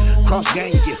 Granddaddy. Cross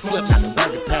game, you get flipped like a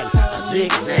burger patty. A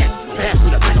zigzag. Pass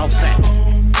me the big old fat.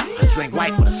 I drink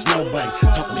white with a snow bunny.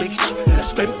 Talking big shit and a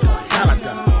scraper going. Hell I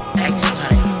done.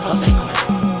 1800. Jose Coy.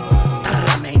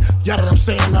 Y'all know what I'm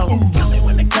saying, though? Tell me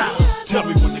when to go. Tell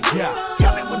me when to go.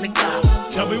 Tell me when to go.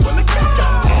 Tell me when to go.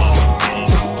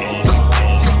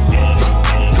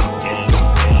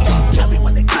 Tell me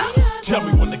when to go. Tell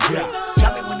me when to go.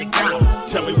 Tell me when to go.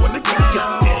 Tell me when to go.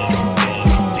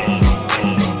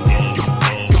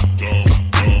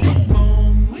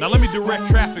 Now let me direct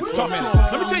traffic for a minute.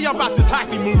 Let me tell y'all about this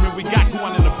hockey movement we got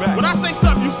going in the back. When I say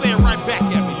something, you say it right back at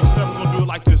me. You never gonna do it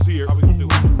like this here. How we gonna do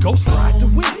it? Ghost ride the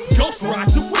whip. Ghost ride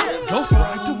the whip. Ghost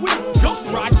ride the whip. Ghost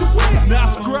ride the whip. Now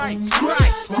scrape, scrape,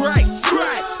 scrape,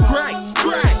 scrape, scrape,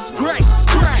 scrape, scrape,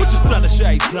 scrape. Put your stunner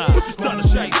shades on. Put your stunner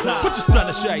shades on. Put your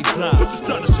stunner shades on. Put your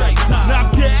stunner shades on. Now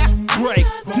gas, brake,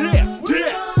 dip,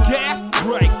 dip. Gas,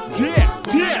 brake, dip,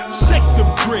 dip. Shake them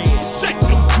dreads. Shake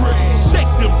them dreads.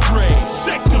 Shake them dreads.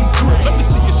 Shake them dreads. Let me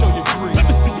see you show your green. Let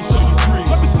me see you show your green.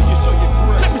 Let me see you show your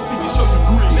green. Let me see you show your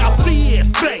green. Now this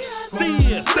face,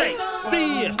 this face,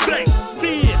 this face,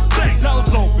 this face.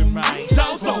 Doors open, man.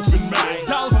 Doors open, man.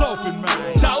 Doors open,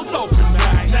 man. Doors open,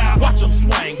 man. Now watch them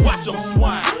swing. Watch them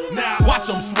swing. Now watch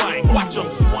them swing. Watch them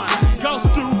swing. Go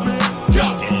stupid. Go.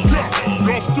 Go.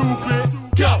 Go stupid.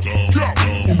 Go. Go.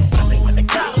 Tell me when to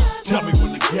go. Tell me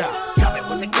when to go. Tell me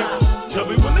when to go. Tell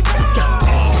me when to go.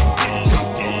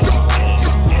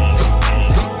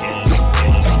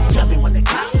 Tell me when to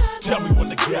go. Tell me when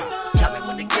to go. Tell me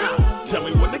when to go.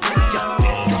 Tell me when to go.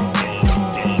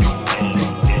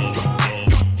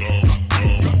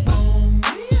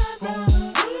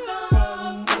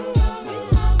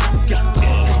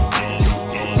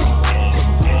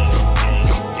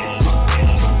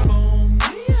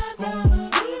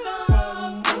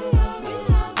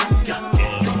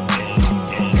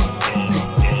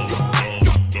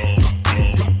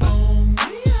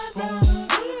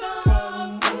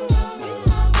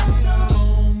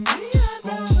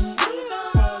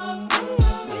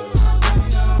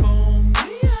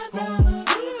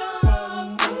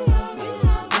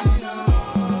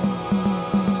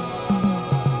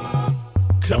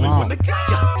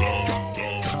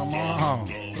 Come on.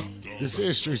 This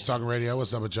is Streets Talking Radio.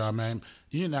 What's up with y'all, man?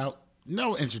 You know,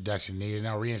 no introduction needed,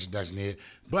 no reintroduction needed.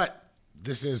 But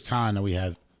this is time that we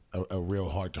have a real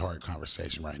heart-to-heart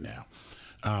conversation right now.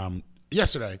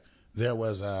 Yesterday, there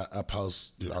was a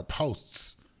post, or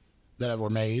posts that were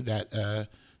made that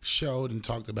showed and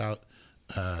talked about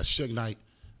Suge Knight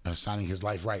signing his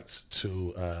life rights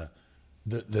to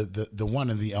the one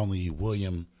and the only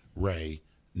William Ray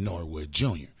Norwood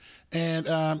Jr. And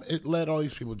it led all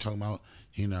these people talking about,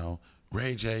 you know,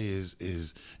 Ray J is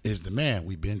the man.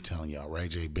 We've been telling y'all, Ray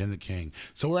J been the king.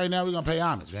 So right now we're gonna pay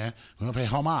homage, man. We're gonna pay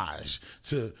homage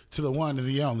to the one and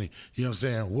the only, you know what I'm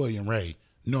saying, William Ray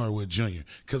Norwood Jr.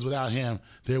 Because without him,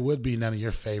 there would be none of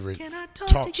your favorite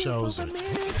talk shows or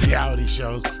reality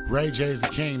shows. Ray J is the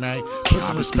king, man. Put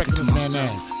some respect on this man's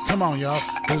name. Come on, y'all.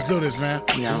 Let's do this, man.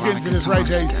 Let's get into this Ray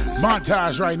J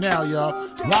montage right now, y'all.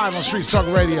 Live on Streets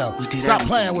Talking Radio. Stop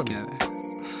playing with me.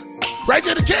 Ray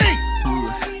J the king.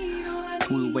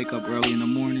 We would wake up early in the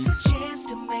morning, just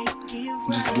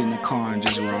get in the car and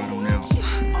just ride on out.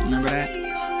 Remember that?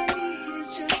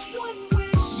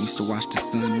 We used to watch the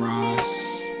sun rise.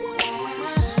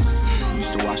 We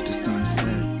used to watch the sun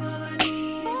set.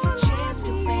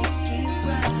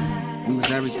 We was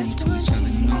everything to each other,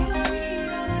 you know?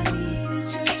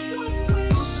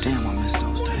 Damn, I miss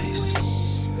those days.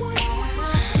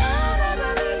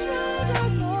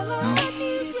 No?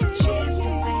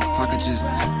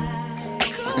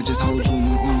 If I could just hold you in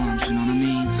my arms, you know what I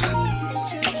mean?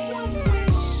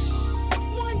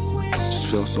 Just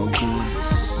feel so good.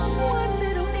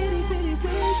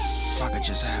 If I could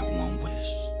just have one wish.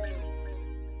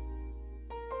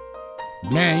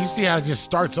 Man, you see how it just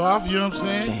starts off? You know what I'm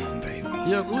saying? Damn, baby.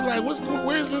 Yeah, we're like,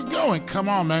 where's this going? Come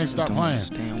on, man, stop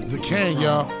playing. The king,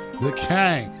 y'all. The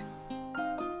king.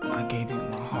 I gave you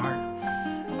my heart.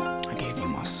 I gave you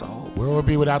my soul. Where would it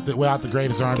be without the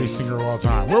greatest R&B singer of all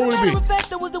time? Where would it be?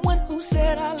 Fact, I was the one who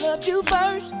said I loved you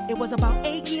first. It was about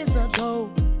 8 years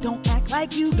ago. Don't act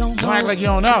like you don't know. Don't act like you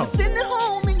don't know. I was sitting at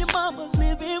home in your mama's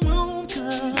living room,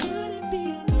 cause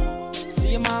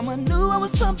see, your mama knew I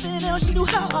was something else. She knew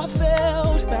how I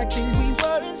felt. Back then we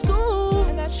were in school,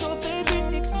 and that's your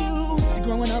favorite excuse. See,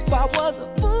 growing up I was a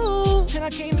fool, and I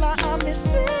can't lie, I'm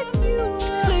missing you.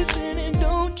 Listen and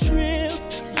don't trip.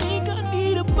 Think I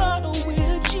need a bottle with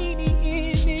a genie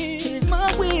in it. Here's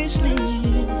my wish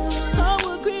list. I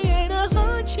will create a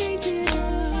heart changing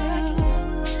up.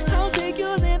 I'll take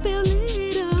yours and fill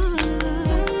it up.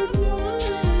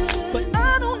 But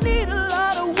I don't need a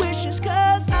lot of wishes,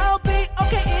 cause I'll be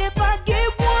okay if I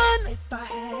get one. If I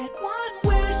had one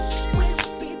wish, we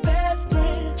would be best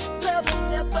friends. Love would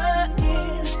never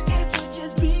end. It would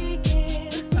just begin.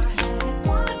 If I had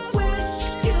one wish,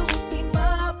 you would be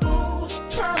my boo.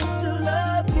 Promise to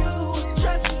love you.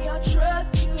 Trust me, I'll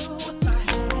trust you. If I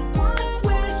had one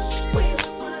wish, we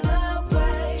would run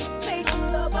away. Make you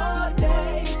love all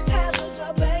day. Have us a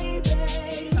baby.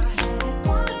 If I had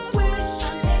one wish,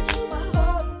 I'd make you my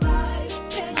whole life.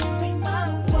 Can you be my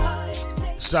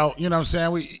wife? So, you know what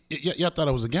I'm saying? Y'all thought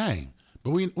it was a game,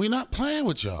 but we not playing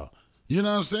with y'all. You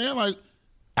know what I'm saying? Like,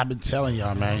 I've been telling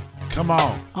y'all, man, come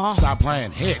on, stop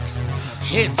playing hits.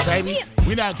 Hits, baby.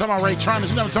 We not talking about Ray Charmers.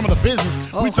 We not talking about the business.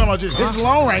 We talking about just hits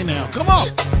alone right now. Come on.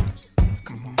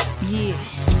 Yeah.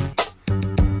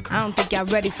 I don't think y'all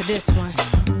ready for this one.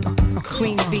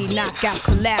 Queens Bee knockout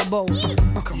collabo.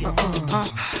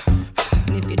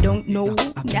 And if you don't know,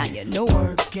 now you know.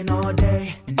 Working all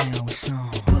day, and now it's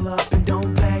on. Pull up and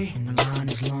don't pay, and the line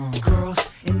is long. Girls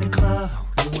in the club,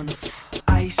 you wanna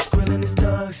ice, grilling his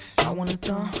thugs. I wanna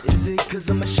thumb. Is it cause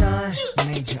I'm a shine?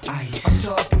 Major ice.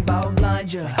 I'm talking about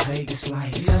blind ya, Vegas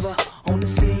lights. Never on the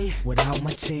scene without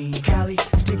my team. Cali,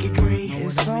 sticky green.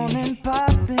 It's on and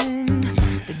poppin'.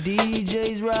 The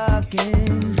DJ's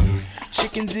rockin'.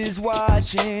 Chickens is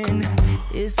watching.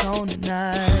 It's on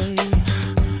tonight.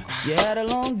 You had a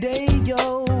long day,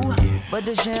 yo, but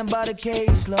the sham by the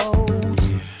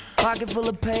caseloads. Pocket full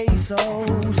of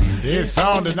pesos. It's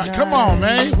on tonight. Come on,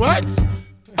 man. What?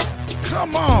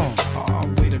 Come on.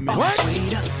 Oh, wait a minute. What?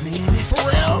 Wait a minute. For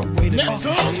real? Wait a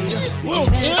Neptunes? minute. Lil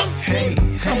Kim? Hey,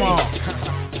 come on.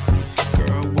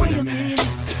 Girl, wait a minute.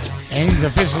 And he's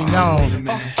officially known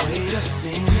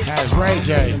as Ray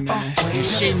J. And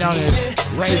she known as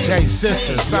Ray J's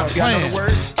sister. Stop playing.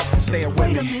 Say it,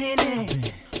 wait a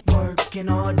minute. Working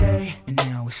all day, and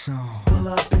now it's on. Pull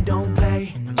up and don't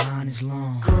pay, and the line is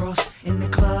long. Girls in the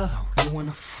club, you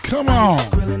wanna come on.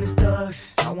 Grilling his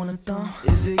thugs, I wanna thumb.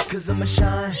 Is it cause I'm a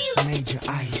shine? Major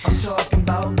ice. I'm talking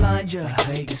about blind ya,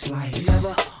 Vegas lights.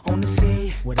 Never on the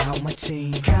scene without my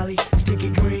team. Cali,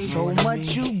 sticky green. So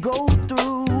much you go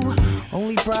through,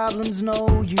 only problems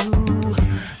know you.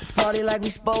 Let's party like we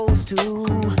supposed to.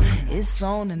 It's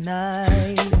on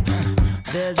tonight.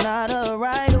 There's not a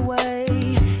right away.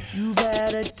 You've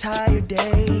had a tired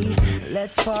day.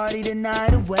 Let's party the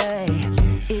night away.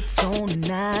 It's on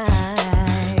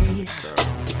tonight.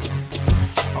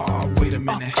 Oh, wait a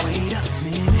minute. Wait a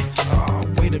minute. Oh,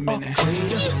 wait a minute.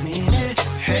 Wait a minute.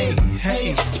 Hey,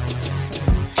 hey.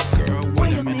 Girl,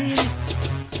 wait a minute.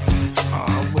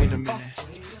 Oh, wait a minute.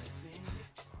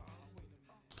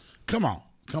 Come on.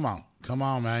 Come on. Come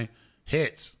on, man.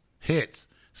 Hits. Hits.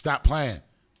 Stop playing.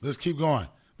 Let's keep going.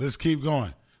 Let's keep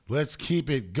going. Let's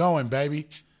keep it going, baby.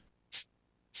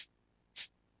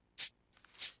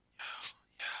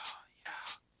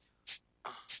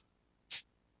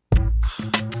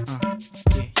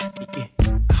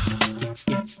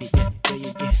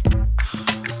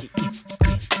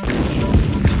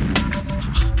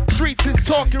 Streets is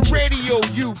talking radio,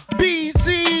 you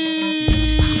BZ.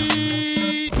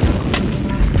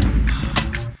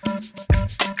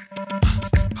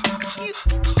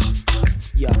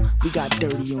 Yo, we got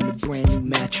dirty on the brand new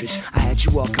mattress. I had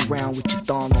you walking around with your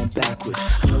thong on backwards.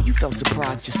 I know you felt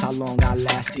surprised just how long I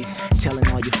lasted. Telling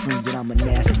all your friends that I'm a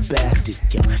nasty bastard.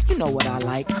 Yo, you know what I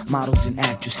like, models and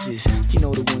actresses. You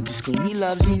know the ones that scream, he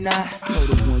loves me not. You know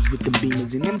the ones with them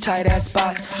beamers and them tight ass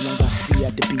spots. The ones I see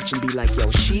at the beach and be like, yo,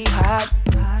 she hot.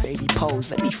 Baby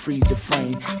pose, let me freeze the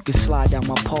frame. You can slide down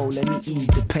my pole, let me ease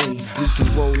the pain. We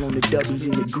can roll on the W's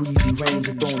in the greasy range,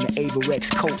 or on the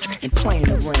Averex coats and play in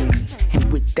the rain.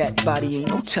 And with that body, ain't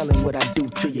no telling what I do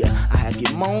to you. I have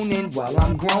you moaning while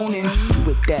I'm groaning.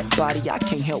 With that body, I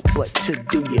can't help but to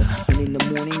do you. And in the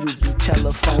morning, you'll be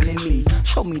telephoning me.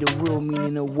 Show me the real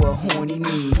meaning of what horny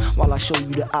means, while I show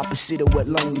you the opposite of what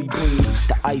lonely brings.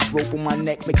 The ice rope on my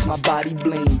neck makes my body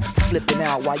bling. Flipping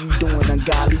out while you doing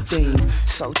ungodly things.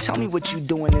 So tell me what you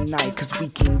doing tonight, cause we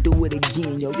can do it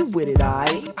again. Yo, you with it,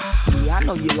 aight? Yeah, I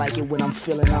know you like it when I'm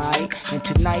feeling aight. And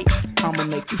tonight, I'ma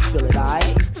make you feel it,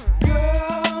 aight?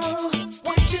 Girl,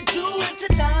 what you doing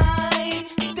tonight?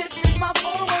 This is my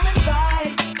formal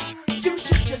invite. You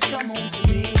should just come home to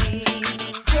me.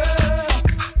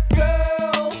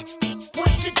 Girl,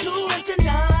 what you doing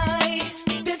tonight?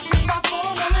 This is my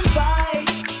formal invite.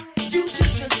 You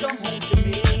should just come home to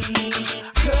me.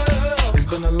 Girl. It's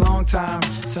been a long time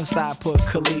since I put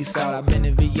Khalees out. I've been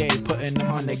in VA putting them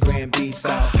 100-grand beats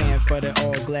out. Paying for the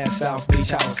all-glass South Beach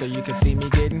house so you can see me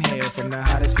getting hair from the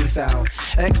hottest piece out.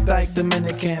 Ex-dyke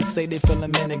Dominicans say they feel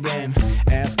them in again.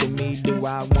 Asking me, do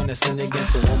I want to sin again?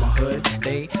 So on my hood,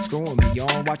 they screwing me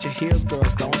on. Watch your heels,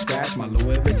 girls, don't scratch my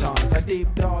Louis Vuittons. I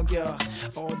deep dog, yeah,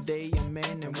 all day I'm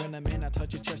in. And when I'm in, I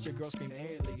touch your chest, your girl scream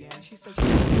alien. She said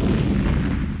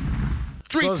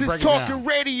Streets is talking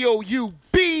radio, you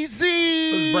BZ.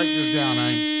 Let's break this down,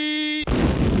 eh?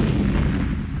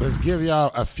 Let's give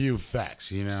y'all a few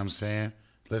facts, you know what I'm saying?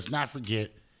 Let's not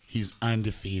forget he's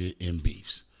undefeated in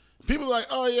beefs. People are like,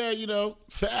 oh yeah, you know,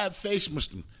 Fab faced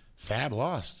Muslim. Fab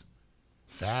lost.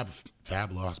 Fab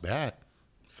lost bad.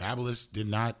 Fabulous did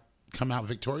not come out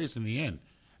victorious in the end.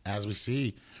 As we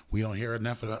see, we don't hear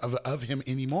enough of him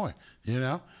anymore, you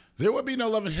know? There would be no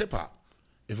love in hip-hop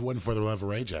if it wasn't for the love of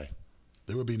Ray J.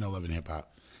 There would be no love in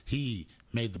hip-hop. He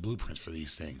made the blueprints for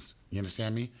these things. You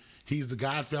understand me? He's the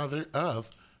godfather of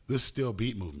the still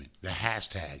beat movement, the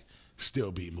hashtag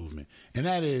still beat movement. And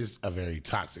that is a very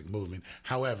toxic movement.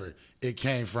 However, it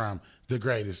came from the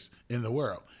greatest in the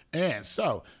world. And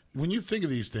so when you think of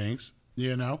these things,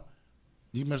 you know,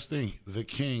 you must think the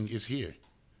king is here.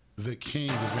 The king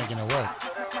is making it work.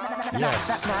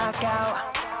 Yes.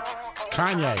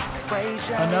 Kanye,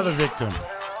 another victim.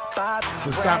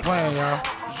 Let's stop playing, y'all.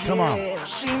 Come on.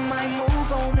 She might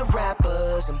move on to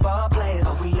rappers and ball players,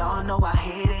 but we all know I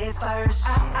hit it first.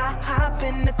 I hop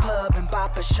in the club and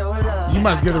bop a show love. You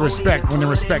must give the respect when the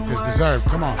respect is deserved.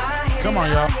 Come on. Come on,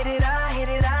 y'all. I hit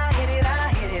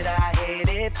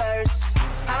it first.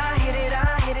 I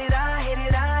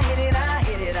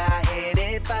hit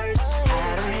it first. I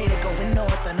had a hit going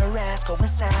north and the rest going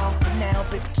south, but now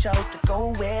baby chose to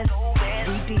go west.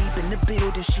 We deep in the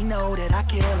building, she know that I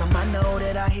kill him. I know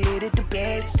that I hit it the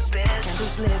best.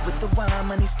 Candles lit with the wine,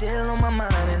 money still on my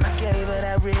mind, and I gave her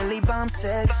that really bomb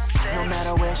sex. No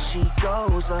matter where she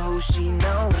goes or who she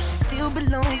knows, she still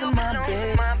belongs in my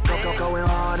bed. Going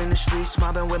hard in the streets,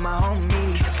 mobbing with my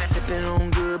homies, sipping on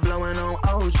good, blowing on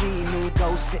OG. New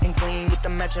ghost sitting clean with the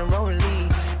matching rollie.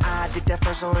 I did that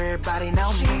first, so everybody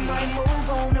know me. She might move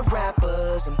on to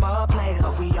rappers and ball players,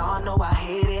 but we all know I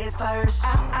hit it first.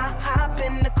 I hop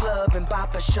in the club and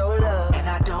bop a show love, and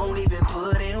I don't even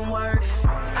put in work.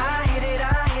 I hit it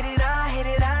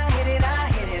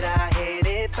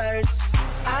first.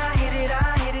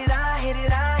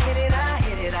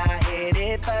 I hit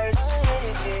it first.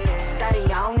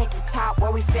 Study on at the top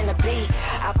where we finna be.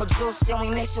 Apple juice and we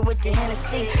mix it with the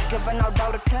Hennessy. Give her no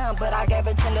dough to come, but I gave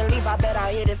her 10 to leave. I bet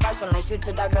I hit it first unless you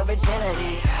took that girl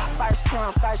virginity. First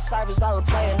come, first service, all the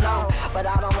player know. But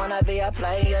I don't wanna be a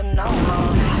player no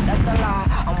more. That's a lie,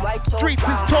 I'm way too Streets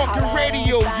fly. is talking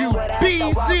radio, you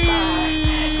BZ.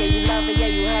 Yeah, you love her, yeah,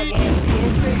 you hug her and you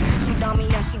kiss her. She done me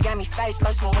up, she got me face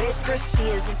like some whiskers. She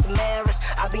is into marriage,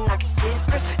 I be knocking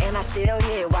sisters. And I still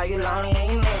here while you lonely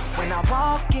and you miss. When I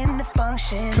walk in the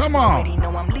function, come on. already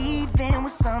know I'm leaving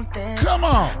with something. Come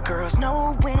on. Girls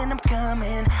know when I'm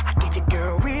coming. I give your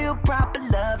girl real proper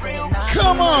loving.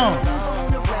 Come on.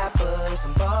 On the rappers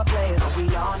and ball players, but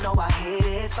we all know I hit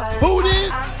it first. Who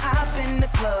did? I hop in the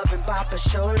club and bop a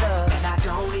show love, and I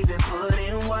don't even put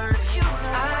in work.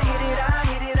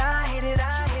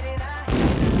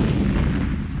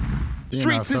 You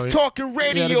Streets know, so is talking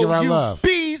radio, you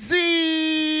BZ.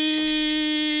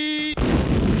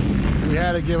 We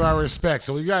had to give our respect.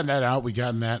 So we've gotten that out. We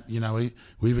gotten that, you know,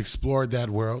 we've explored that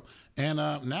world. And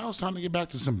now it's time to get back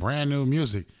to some brand new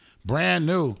music. Brand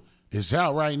new. It's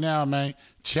out right now, man.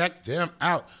 Check them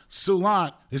out.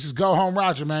 Sulan, this is Go Home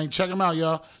Roger, man. Check them out,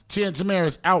 y'all. Tia and Tamara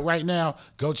is out right now.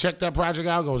 Go check that project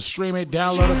out. Go stream it,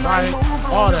 download it, buy it,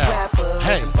 all that.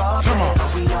 Hey, come on.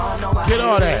 Get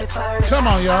all that. Come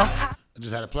on, y'all.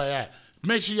 just had to play that.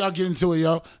 Make sure y'all get into it,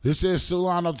 yo. This is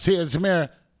Solano Tia Tamara.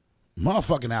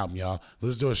 Motherfucking album, y'all.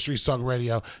 Let's do a Street Talk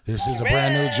Radio. This is a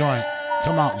brand new joint.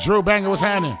 Come on. Drew Banger, what's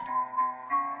happening?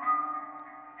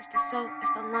 It's the soap,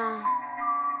 it's the line.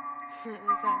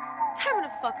 It's like, turn the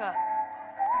fuck up.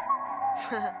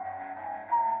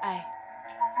 Ay.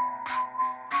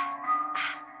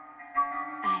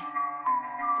 Ay.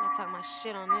 Gonna talk my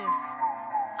shit on this.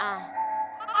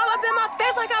 All up in my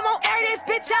face like I'm on air this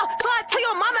bitch out. So I to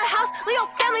your mama house, leave your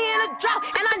family in a drought.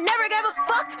 And I never gave a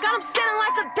fuck, got him standing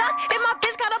like a duck. If my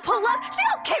bitch gotta pull up, she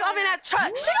gon' kick off in that truck.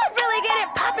 She gon' really get it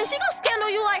poppin', she gon' stand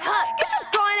on you like Huck. Get this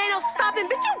going, ain't no stopping,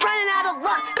 bitch, you running out of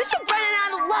luck. Bitch, you running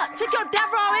out of luck. Took your dad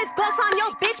for all his bucks on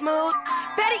your bitch mood.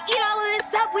 Better eat all of this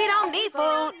up, we don't need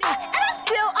food. And I'm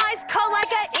still ice cold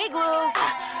like an igloo.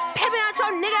 Pimpin' out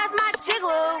your nigga, that's my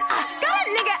jiggler. Got a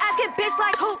nigga asking bitch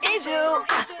like, who is you?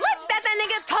 Look that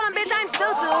nigga told him, bitch, I'm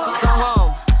Susu. Go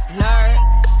home, nerd,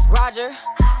 Roger.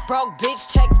 Broke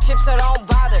bitch, check the chip, so don't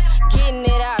bother getting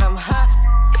it out him, huh?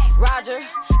 Roger,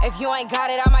 if you ain't got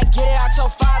it, I might get it out your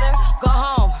father. Go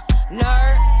home,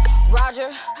 nerd, Roger.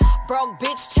 Broke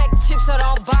bitch, check the chip, so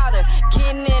don't bother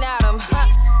getting it out him, huh?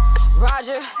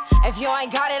 Roger, if you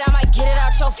ain't got it, I might get it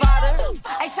out your father.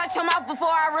 Hey, shut your mouth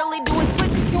before I really do a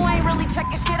switch, cause you ain't really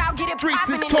checking shit. I'll get it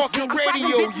poppin' in this bitch.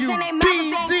 Slapping bitches in they mouth,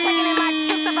 they ain't checking in my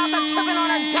chips. About to trippin' on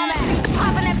her dumb ass. She's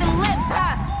popping at them lips,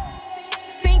 huh?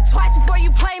 Think twice before you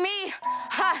play me,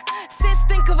 huh? Sis,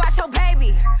 think about your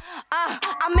baby.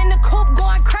 I'm in the coop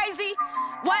going crazy.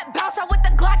 What? Bounce out with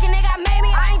the Glock and they got made me.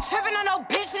 I ain't trippin' on no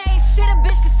bitch, and ain't shit a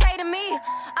bitch can say to me.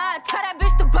 Tell that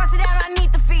bitch to bust it out, I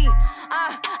need the fee.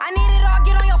 I need it all,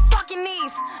 get on your fucking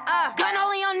knees. Gun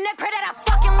only on neck, pray that I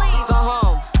fucking leave. Go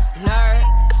home, nerd,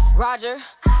 Roger.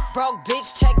 Broke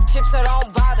bitch, check the chip, so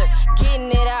don't bother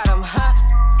getting it out him, huh?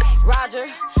 Roger,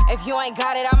 if you ain't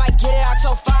got it, I might get it out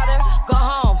your father. Go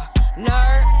home,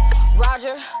 nerd,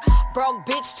 Roger. Broke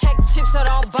bitch, check the chip, so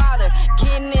don't bother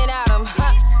getting it out him,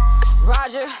 huh?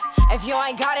 Roger, if you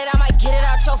ain't got it, I might get it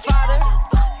out your father.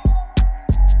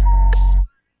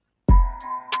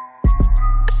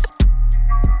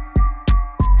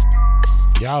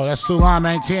 Yo, that's Sulan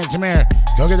 19 Tamara.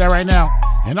 Go get that right now.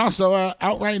 And also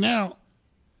out right now,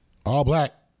 All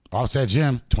Black, Offset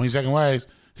Jim, 22nd Ways.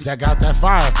 Is that got that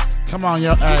fire? Come on,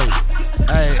 yo. Hey,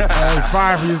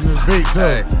 fire for using this beat, too.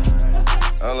 Hey,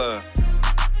 hold up.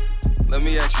 Let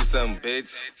me ask you something,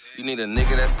 bitch. You need a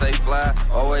nigga that stay fly,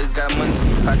 always got money.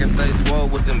 I can stay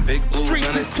swole with them big blue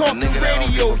hundreds. A nigga that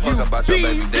don't give a fuck about your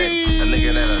baby daddy. A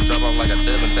nigga that'll drop off like a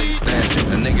dub until you stash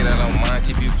it. A nigga that don't mind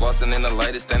keep you flossing in the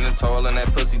latest, standing tall in that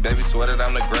pussy, baby, swear that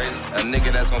I'm the greatest. A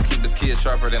nigga that's gonna keep his kids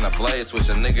sharper than a blade switch.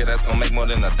 A nigga that's gonna make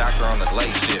more than a doctor on the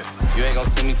late shift. You ain't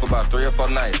gonna see me for about 3 or 4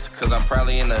 nights, cause I'm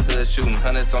probably in the hood shooting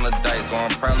hundreds on the dice, or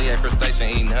I'm probably at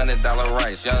Crustacean eating $100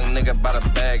 rice. Young nigga bought a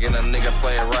bag and a nigga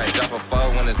play it right. Drop a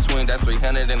 4 when it's twin, that's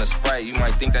 300 in a Sprite. You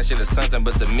might think that shit is something,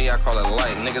 but to me I call it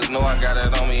light. Niggas know I got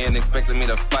it on me and expecting me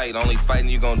to fight. Only fighting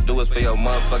you gon' do is for your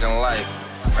motherfucking life.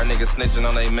 Our niggas snitching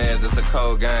on they mans, it's a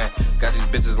cold game. Got these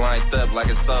bitches lined up like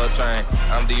a Soul Train.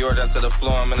 I'm Dior down to the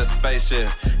floor, I'm in a spaceship.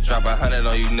 Drop 100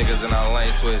 on you niggas and I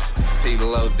lane switch.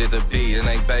 P-Low did the beat, it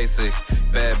ain't basic.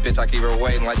 Bad bitch, I keep her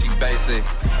waiting like she basic.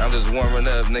 I'm just warming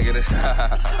up, nigga.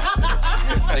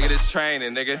 Nigga, this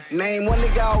training, nigga. Name one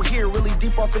nigga out here really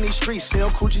deep off in these streets. Sell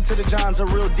coochie to the Johns, a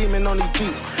real demon on these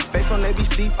beats. Based on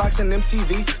ABC, Fox, and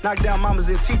MTV. Knock down mamas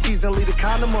and TTs and leave a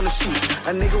condom on the sheet.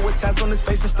 A nigga with tats on his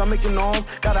face and stomach and arms.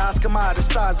 Got an Oscar Mayer the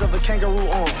size of a kangaroo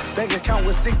arm. Bank account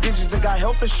with 6 digits and got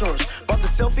health insurance. Bought the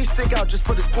selfie stick out just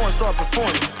for this porn star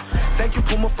performance. Thank you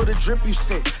Puma for the drip you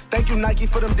sent. Thank you Nike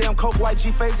for them damn Coke White G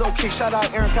Fazo kick. Shout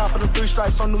out Aaron Cobb for them 3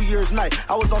 stripes on New Year's night.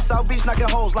 I was on South Beach knocking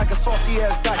holes like a saucy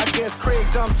ass dyke. I guess Craig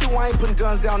dumb too. I ain't putting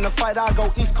guns down to fight. I go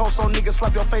East Coast so niggas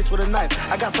slap your face with a knife.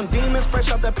 I got some demons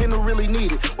fresh out that pen who really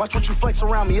need it. Watch what you flex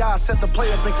around me. I set the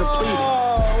play up and complete it.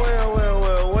 Oh well.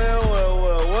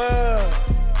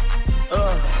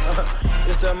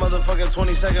 It's that motherfucking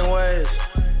 22nd Ways.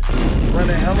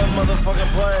 Running hella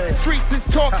motherfucking plays. Streets is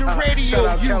talking radio. Shout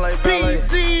out Calais Ballet.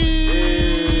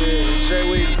 Yeah, Jay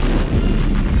Weed.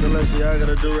 Delicious, I got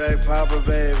a do-rag popper,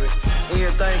 baby.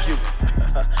 Ian, thank you.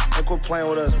 And quit playing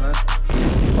with us, man.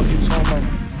 Fuck you talking about.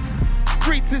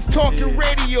 Streets is talking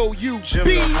radio, you Jim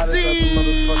the hottest out the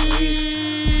motherfucking east.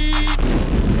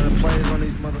 Running plays on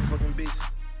these motherfucking beats.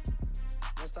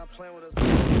 Let's stop playing with us.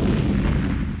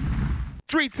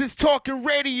 Streets is talking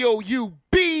radio, you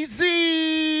BZ.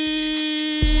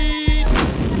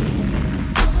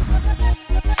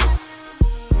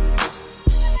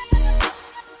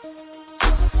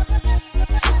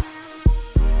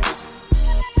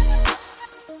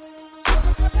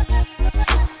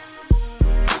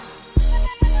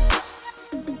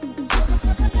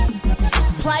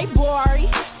 playboy,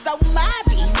 so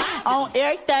mommy. On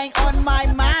everything on my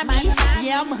mommy.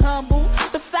 Yeah, I'm humble,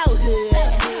 but so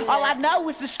hood. All I know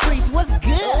is the streets, what's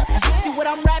good? See what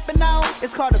I'm rapping on?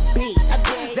 It's called a beat.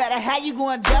 That'll have you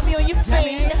going dummy on your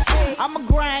feet. I'm a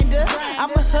grinder,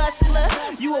 I'm a hustler.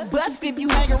 You a bust if you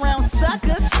hang around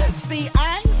suckers. See,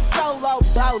 I'm solo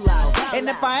bolo. And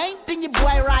if I ain't, then your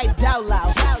boy right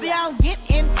dolo. See, I don't get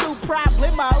into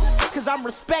problemos, cause I'm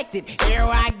respected. Here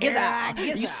I get.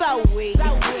 You so weak.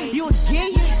 You a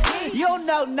geek. You don't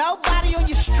know nobody on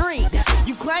your street.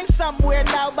 You claim somewhere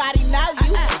nobody know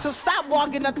you. So stop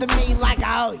walking up to me like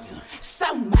I owe you.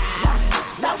 Somebody,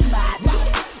 somebody,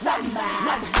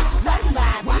 somebody,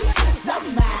 somebody,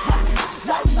 somebody,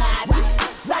 somebody,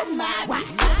 somebody,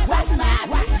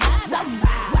 somebody,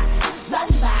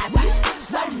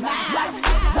 somebody,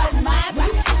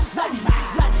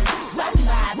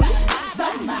 somebody,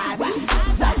 somebody,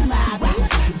 somebody.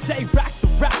 J Rock the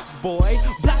rock boy,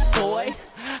 black boy,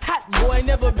 hot boy,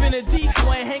 never been a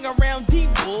decoy, hang around deep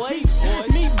boys,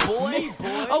 me boy,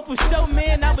 open show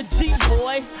man, I'm a G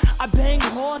boy, I bang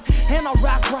hard and I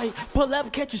rock right, pull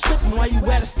up, catch you slipping while you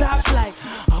at a stoplight,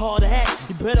 hard to act,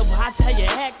 you better watch how you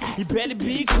act, you better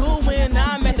be cool when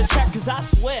I'm at the track, cause I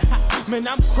swear, man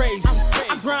I'm crazy,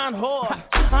 I grind hard,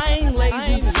 I ain't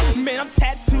lazy, man I'm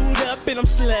tattooed up and I'm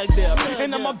slugged up,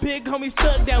 and I'm a big homie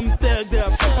stuck down, thugged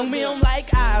up, and we don't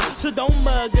like eyes, so don't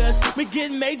mug us, we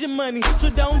get major money, so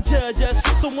don't judge us,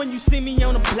 so when you see me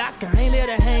on the block, I ain't there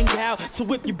to hang out, so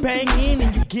if you bang in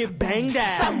and you get banged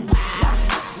out. Somebody,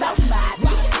 somebody,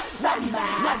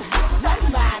 somebody,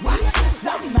 somebody,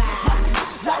 somebody,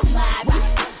 somebody,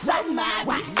 somebody,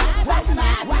 somebody,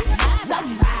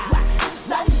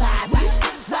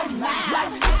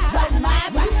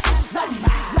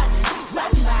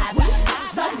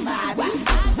 somebody,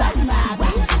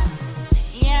 somebody.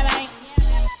 Yeah, man.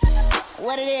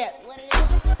 What it is?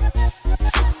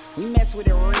 We mess with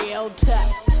it real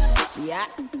tough. Yeah.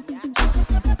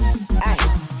 Hey,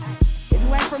 if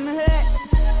you ain't from the hood,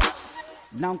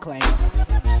 don't claim it.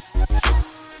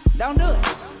 Don't do it,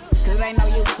 cause it ain't no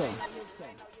use to it.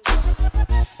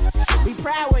 Be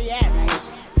proud where you at, man.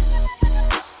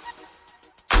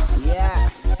 Yeah.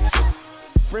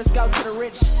 Frisco to the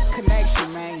rich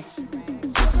connection, man.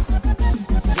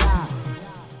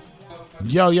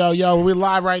 Yo, we're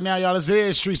live right now, y'all. This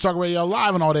is Street Talk Radio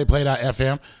live on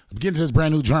alldayplay.fm. I'm getting to this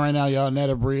brand new joint right now, y'all.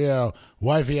 Netta Brielle,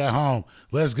 wifey at home.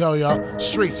 Let's go, y'all.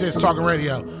 Streets is Talking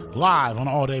Radio live on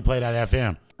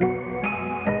alldayplay.fm.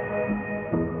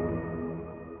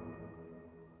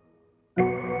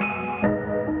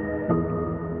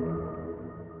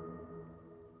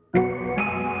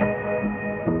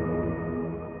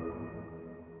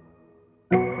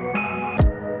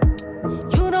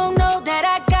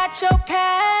 Your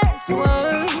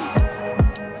password.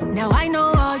 Now I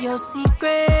know all your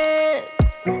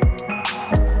secrets. Oh,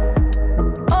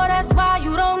 that's why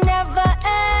you don't never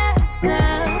answer.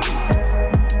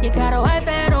 You got a wife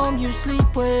at home you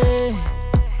sleep with.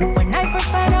 When I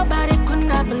first found out about it, could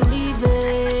not believe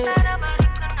it.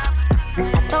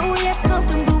 I thought we had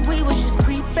something, but we was just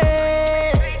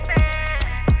creeping.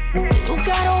 You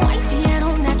got a wifey at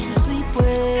home that you sleep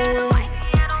with.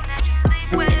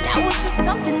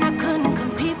 Something I couldn't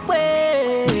compete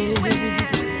with.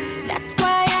 That's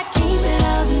why I keep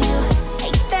loving you.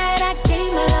 Hate that I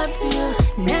gave my love to you.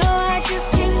 Now I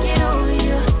just can't get over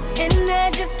you, and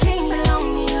I just can't belong to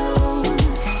you.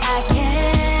 I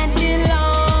can't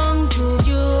belong to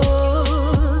you.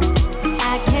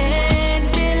 I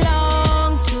can't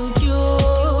belong to you.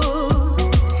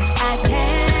 I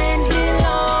can't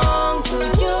belong to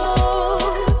you.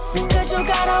 'Cause you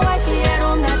got a wifey at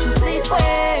home that you sleep with.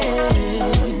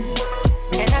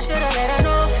 Should've let her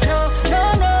know,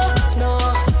 no.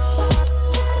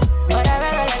 But I'd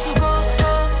rather let you go.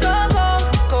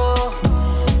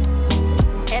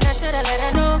 And I should've let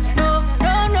her know,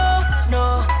 no.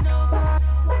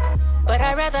 But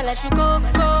I'd rather let you go.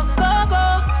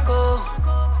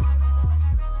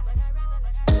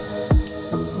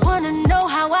 Wanna know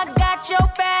how I got your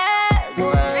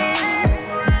password?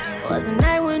 Was a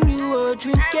night when you were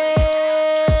drinking.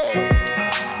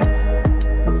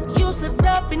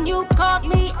 You called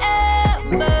me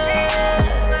Amber,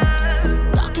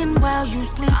 talking while you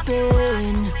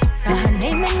sleeping. Saw her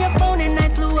name in your phone and I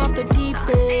flew off the deep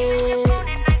end.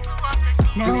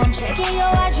 Now I'm checking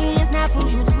your IG and Snap who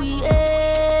you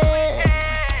tweeting.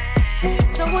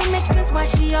 So it makes sense why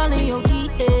she all in your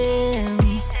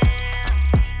DM.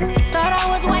 Thought I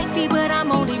was wifey, but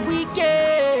I'm only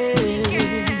weekend.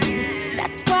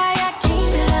 That's why I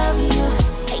keep loving you.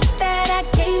 Hate that I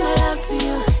gave my love to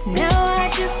you. Now I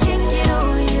just can't get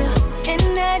over you,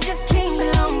 and I just can't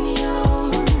belong.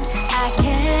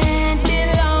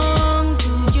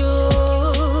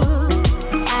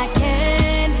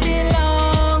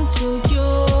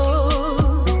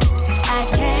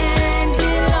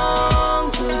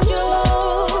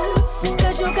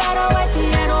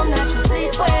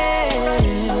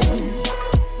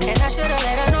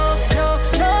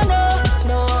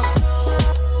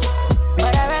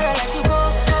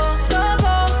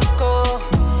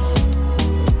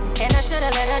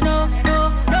 no, no,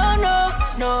 no, no,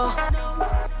 no.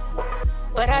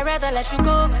 But I'd rather let you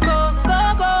go, go,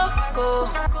 go, go, go.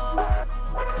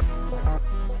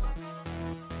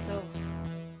 So,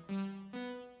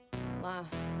 wow.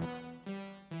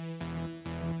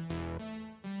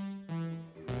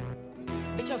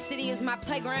 Bitch, your city is my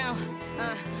playground.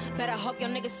 Better hope your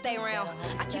niggas stay around.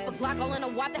 I keep a Glock all in a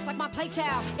wop, that's like my play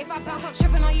child. If I bounce, I'm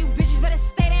tripping on you bitches, better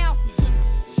stay down.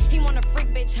 He want a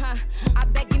freak bitch, huh? I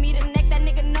bet give me the neck, that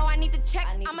nigga know I need to check.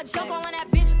 I'ma dunk all in that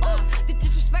bitch, the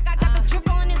disrespect, I got the drip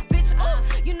all in this bitch,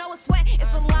 you know it's wet, it's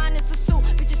the line, it's the suit.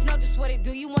 Bitches know just what it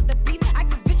do, you want the beef?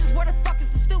 Ask these bitches, where the fuck is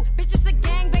the stew? Bitches the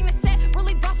gang, bang the set,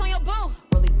 really boss on your boo.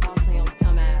 Really boss on your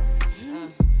dumb ass.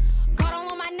 Got all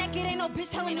on my neck, it ain't no bitch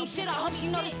telling me shit. I hope she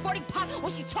know this 40 pop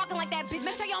when she talking like that bitch.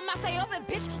 Make sure your mouth stay open,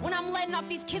 bitch. When I'm letting off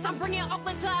these kids, I'm bringing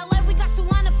Oakland to LA. We got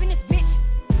Sulan up in this bitch.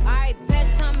 Alright, bet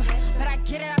some, but I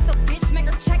get it out the bitch, make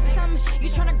her check some. You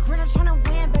tryna grin or tryna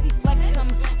win, baby, flex some.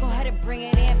 Go ahead and bring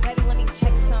it in, baby, let me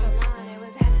check some.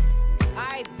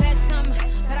 Alright, bet some,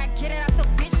 but I get it out the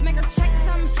bitch, make her check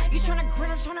some. You tryna grin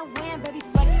or tryna win, baby,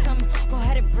 flex some. Go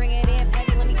ahead and bring it in,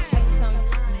 baby, let me check some.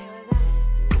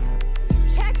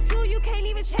 Check Sue, you can't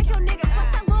even check your nigga.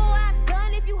 Flex that little ass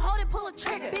gun if you hold it, pull a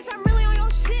trigger. Bitch, I'm really on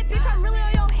your shit, bitch, I'm really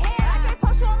on your head. I can't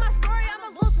post you on my story,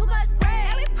 I'ma lose too much bread.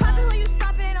 And we poppin' when you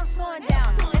stoppin', ain't no slowing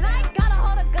down. And I ain't gotta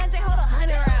hold a gun, just hold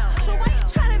 100 rounds. So why you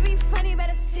tryna be funny,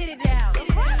 better sit it down.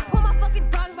 Before I pull my fucking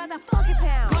dogs by that fucking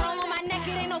pound. Got all on my neck,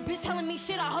 it ain't no bitch telling me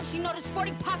shit. I hope she know this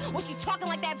 40 pop when she talking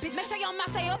like that bitch. Make sure your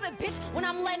mouth stay open, bitch. When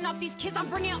I'm letting off these kids, I'm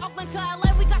bringing Oakland to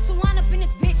LA. We got Sulan up in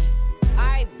this bitch.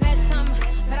 Alright, bet some,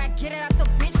 but I get it out the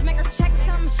bitch, make her check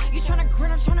some. You tryna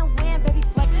grin or tryna win, baby,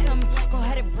 flex some. Go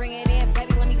ahead and bring it in,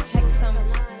 baby, let me check some.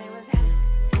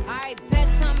 Alright, bet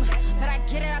some, but I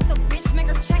get it out the bitch, make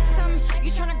her check some.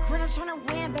 You tryna grin or tryna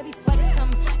win, baby, flex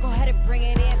some. Go ahead and bring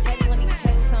it in, baby, let me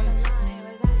check some.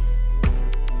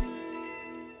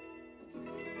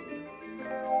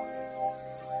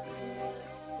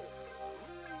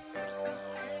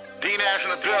 D-Nash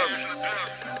in the building.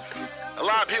 A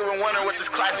lot of people been wondering what this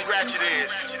classy ratchet is.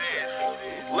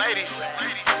 Ladies,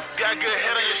 you got good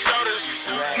head on your shoulders,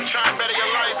 you trying to better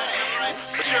your life,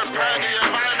 but you're a product of your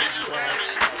environment.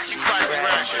 You classy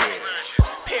ratchet.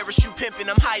 Parachute pimping,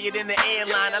 I'm higher than the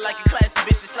airline. I like a classy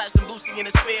bitch that slaps some boosie in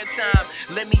her spare time.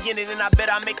 Let me in it and I bet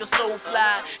I make her soul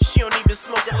fly. She don't even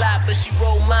smoke a lot, but she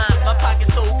roll mine. My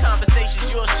pockets hold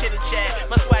conversations, yours chitter chat.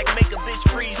 My swag make a bitch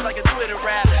freeze like a Twitter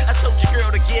rap. I told your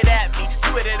girl to get at me,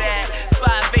 Twitter that.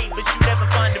 5'8", but you never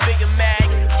find a bigger mag.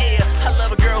 Yeah, I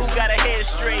love a girl who got her hair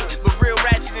straight, but real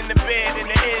ratchet in the bed and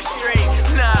the hair straight.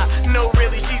 Nah, no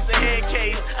really, she's a head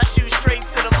case. I shoot straight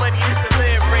to the money, it's a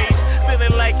lead race.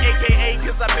 Feeling like AKA,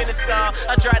 cause I've been a star.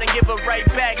 I try to give her right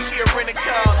back, she a rent a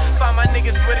car. Find my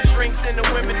niggas with the drinks and the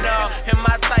women all. And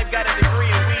my type got a degree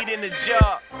of weed in the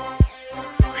jar.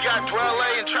 We got Dwell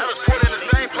A and Travis Porter in the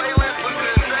same playlist,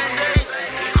 listening the same day.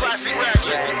 Classy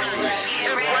ratchet.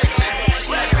 Embrace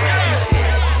it. Let's go.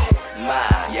 My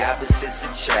opposites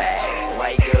attract.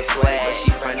 White girl swag, she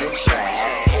from the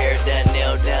track. Hair done,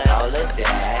 nail done, all of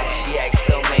that. She acts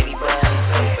so many, but she's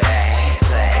so bad. She's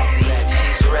classy,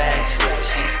 she's ratchet.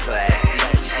 She's classy,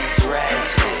 she's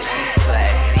ratchet. She's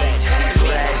classy, she's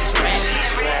ratchet.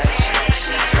 She's ratchet,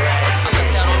 she's ratchet. I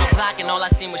looked out on the block and all I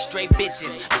seen was straight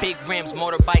bitches. Big rims,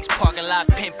 motorbikes, parking lot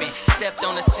pimping. Stepped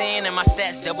on the scene and my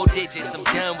stats double digits. I'm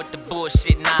done with the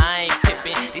bullshit, nah I ain't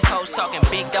pimping. These hoes talking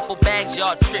big duffel bags,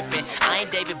 y'all tripping. I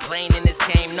ain't David Blaine in this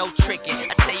game, no tricking.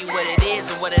 I tell you what it is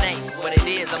and what it ain't. What it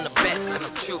is, I'm the best, I'm the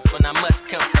truth and I must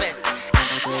confess.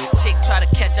 Chick try to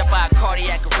catch up by a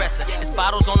cardiac arrestor. It's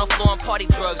bottles on the floor and party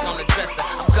drugs on the dresser.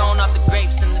 I'm going off the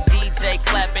grapes and the DJ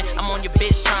clapping. I'm on your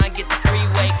bitch trying to get the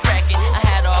three-way cracking. I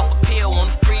had her off a pill on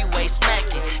the freeway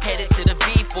smacking. Headed to the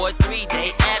V for a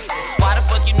 3-day absence. Why the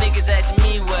fuck you niggas asking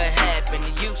me what happened?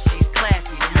 To you she's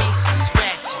classy, to me she's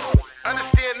ratchet.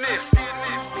 Understand this.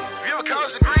 If you have a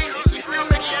college degree, you still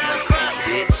make your ass clap.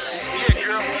 Bitch. Yeah,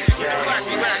 girl. You're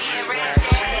classy ratchet.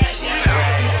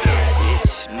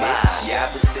 My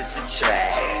opposites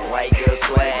attract. White girl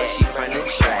swag, she from the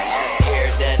track. Hair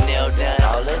done, nail done,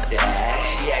 all of that.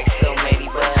 She acts so many,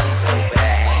 but she's so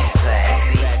bad. She's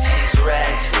classy, she's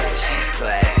ratchet. She's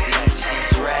classy,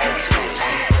 she's ratchet.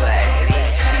 She's classy,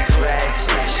 she's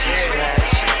ratchet. She's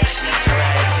ratchet, she's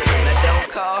ratchet. Now don't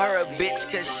call her a bitch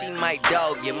cause she might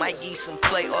dog you. Might give some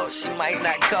play or she might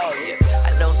not call you.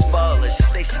 I don't spoil her, she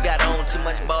say she got on too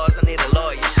much balls. I need a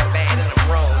lawyer, she bad and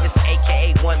I'm wrong. This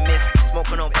AKA one miss.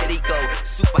 Smoking on Perico,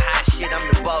 super hot shit, I'm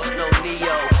the boss, no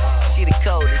Neo. She the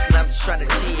coldest and I'm just tryna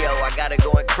Geo. I got her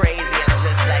going crazy, I'm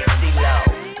just like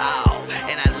CeeLo. Oh,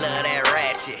 and I love that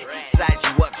ratchet. Size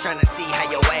you up, tryna see how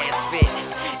your ass fit,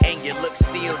 and your look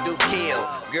still do kill.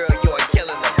 Girl, you're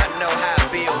killing them. I know how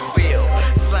Bill feel.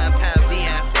 Slime time,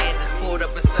 Deion Sanders pulled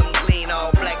up in some clean,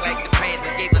 all black like the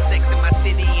Panthers. Gave her sex in my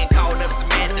city and called up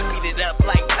Samantha. Beat it up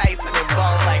like Tyson and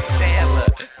ball like Chandler.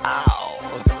 Oh.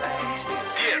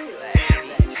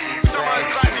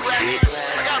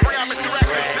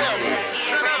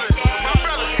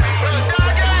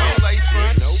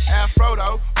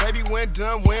 Baby went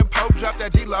dumb when Pope dropped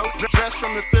that D-Lo. Dressed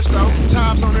from the thrift store,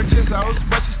 times on her tizzos,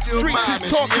 but she still mine,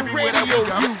 and she everywhere that we go.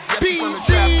 Yeah, she from the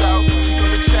trap though, she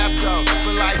from the trap though.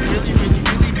 But like really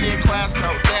be in class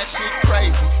though. That shit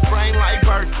crazy, brain like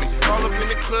Berkeley. Roll up in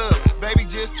the club, baby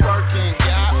just twerking.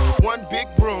 Yeah, one big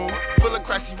room full of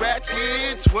classy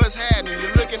ratchets. What's happening?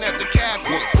 You're looking at the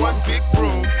cabinets. One big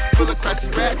room full of classy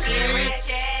ratchets.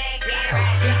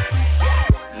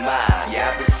 Your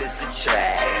opposites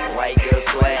attract. White girl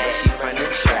swag, she from the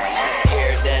track.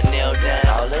 Hair done, nail done,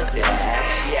 all of that.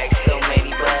 She acts so many,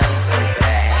 but she's so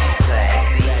bad. She's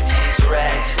classy, she's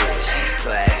ratchet. She's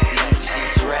classy,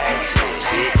 she's ratchet.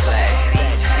 She's classy,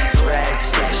 she's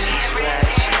ratchet. She's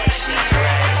ratchet, she's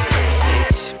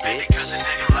ratchet. Baby, cause a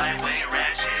nigga lightweight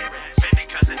ratchet. Baby,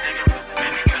 cause a nigga,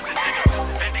 baby, cause a nigga,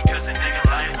 baby, cause a nigga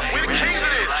lightweight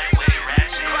ratchet. Lightweight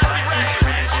ratchet, lightweight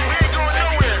ratchet. We ain't going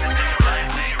nowhere.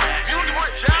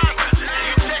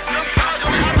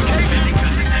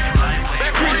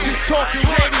 Talking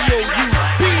radio, you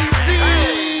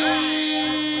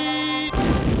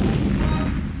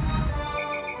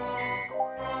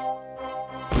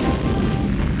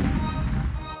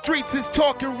Streets is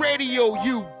talking radio,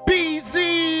 you BZ.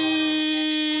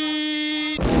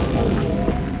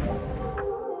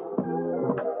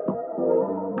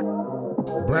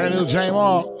 Brand new James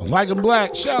All, Like 'em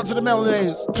Black. Shout out to the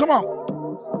Melodies. Come on.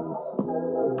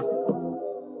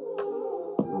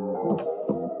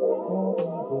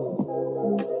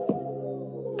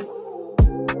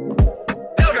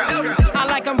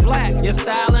 Your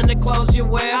style and the clothes you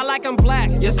wear, I like 'em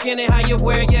black. Your skinny, how you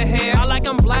wear your hair, I like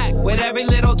 'em black. With every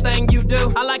little thing you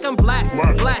do, I like 'em black.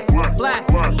 Black, black, black,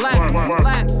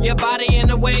 black. Your body and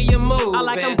the way you move, I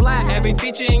like 'em black. Every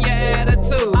feature in your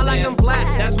attitude, I like 'em black.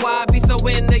 That's why I be so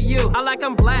into you, I like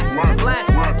 'em black. Black,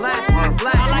 black, black.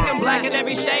 I like 'em black in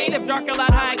every shade. If darker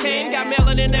light how I came, got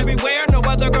melanin everywhere. No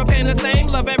other girl can the same.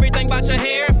 Love everything about your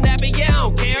hair. If nappy, yeah, I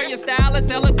don't care. Your style is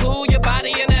hella cool. Your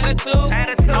body and attitude.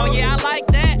 Oh yeah, I like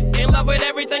that. In love with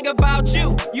everything about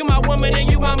you. You my woman and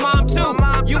you my mom too.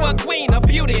 You a queen, a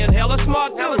beauty, and hella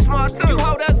smart too. You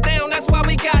hold us down, that's why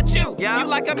we got you. You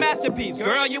like a masterpiece,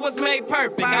 girl, you was made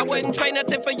perfect. I wouldn't trade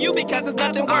nothing for you because it's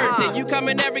nothing worth it. You come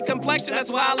in every complexion,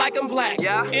 that's why I like 'em black.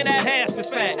 And that ass is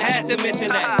fat, I had to mention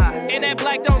that. And that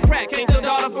black don't crack, ain't your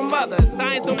daughter from mother.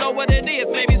 Science don't know what it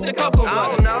is, maybe it's the cocoa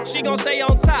butter. She gon' stay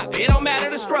on top, it don't matter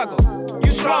the struggle.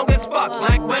 You strong as fuck,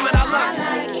 black women, I love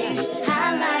you.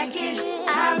 I like it, I like it.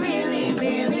 I really,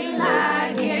 really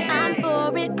like it. I'm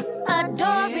for it,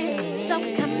 adore it. So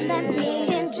come let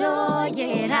me enjoy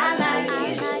it. I like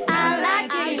it, I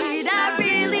like it. I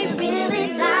really,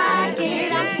 really like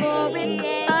it. I'm for it,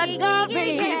 adore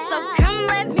it. So come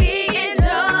let me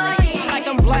enjoy it. I like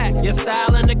 'em black, your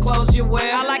style and the clothes you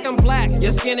wear. I like 'em black,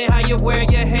 your skinny, how you wear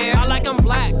your hair. I like 'em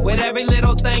black, with every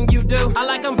little thing you do. I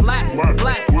like 'em black,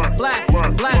 black, black,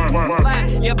 black, black.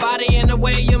 Your body and the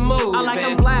way you move. I like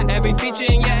 'em black, every feature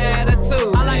in your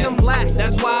attitude. I like 'em black,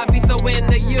 that's why I be so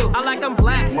into you. I like 'em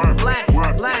black, black,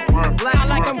 black, black. I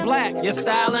like 'em black, your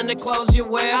style and the clothes you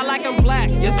wear. I like 'em black,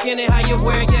 your skinny, how you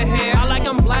wear your hair. I like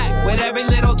 'em black, with every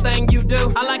little thing you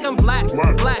do. I like 'em black,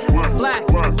 black, black,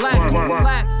 black,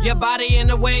 black. Your body and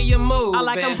the way you move. I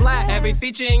like 'em black, every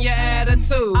feature in your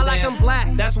attitude. I like 'em black,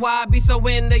 that's why I be so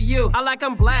into you. I like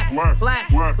 'em black, black,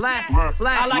 black, black.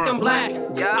 I like 'em black.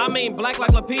 I mean black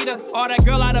like Lapita, or that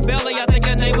girl out of Belly. I think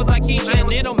her name was Akeisha,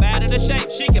 and it don't matter the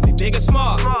shape. She can be big or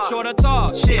small, short or tall.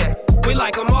 Shit, we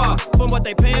like 'em all. From what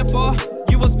they paying for,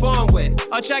 you was born with.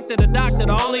 A check to the doctor,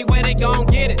 the only way they gon'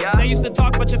 get it. They used to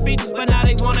talk about your features, but now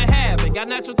they wanna have it. Got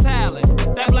natural talent,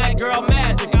 that black girl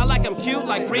magic. I like 'em cute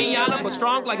like Rihanna, but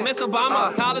strong like Miss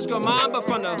Obama. A college girl mom, but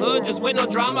from the hood, just with no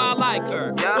drama. I like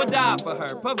her, would die for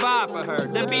her, provide for her.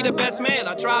 To be the best man,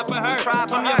 I try for her.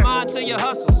 From your mind to your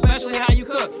hustle, especially how you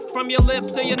cook. From your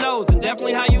lips to your nose, and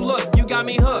definitely how you look. You got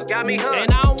me hooked,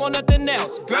 and I don't want nothing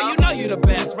else. Girl, you know you the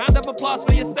best. Round up applause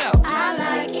for yourself. I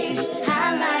like it,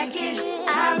 I like it.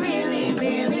 I really,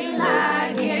 really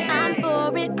like it. I'm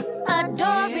for it,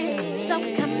 adore it. So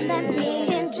come let me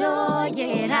enjoy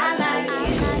it. I like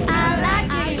it, I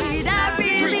like it. I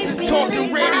really, really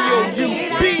talking radio, you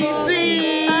BZ.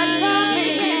 Adore it.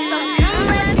 So come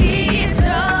let me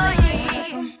enjoy it.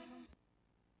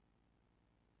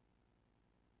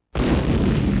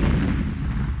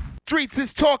 Streets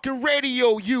is talking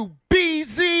radio, you BZ.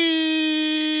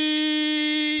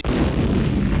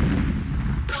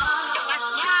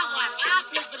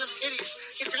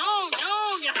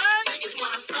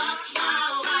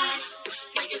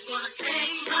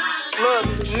 Look,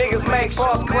 niggas make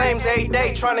false claims every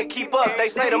day trying to keep up. They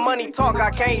say the money talk,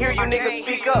 I can't hear you niggas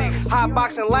speak up. Hot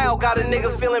boxing loud, got a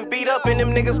nigga feeling beat up. And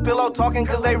them niggas pillow talking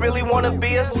cause they really wanna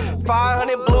be us.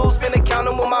 500 blues, finna count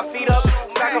them with my feet up.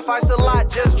 Sacrificed a lot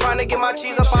just trying to get my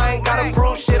cheese up. I ain't gotta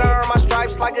prove shit, I earn my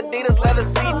stripes like Adidas. Leather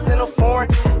seats in a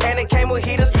foreign, and it came with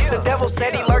heaters. The devil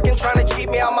steady lurking, trying to cheat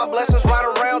me out my blessings. Right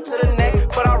around to the neck,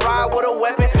 but I ride with a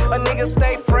weapon. A nigga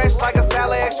stay fresh like a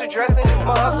salad, extra dressing.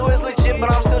 My hustle is legit,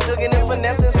 but I'm still jugging and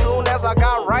finessing. Soon as I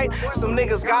got right, some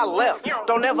niggas got left.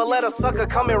 Don't ever let a sucker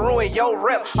come and ruin your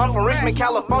rep. I'm from Richmond,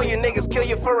 California, niggas kill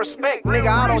you for respect. Nigga,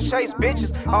 I don't chase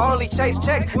bitches, I only chase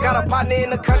checks. Got a partner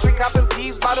in the country, copping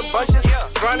peas by the bunches.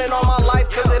 Grinding all my life,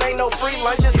 cause it ain't no free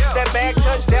lunches. That bag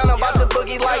touchdown, I'm about to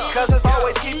boogie like cousins.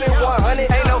 Always keep it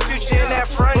 100, ain't no future in that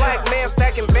front. Black man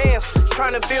stacking bands,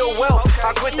 trying to build wealth.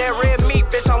 I quit that red meat,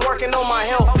 bitch, I'm working on my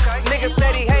health. Niggas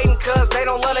steady hating cause they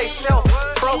don't love they self.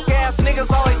 Broke ass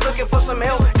niggas always looking for some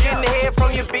help. Getting head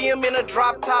from your BM in a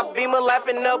drop top Beamer,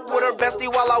 lapping up with her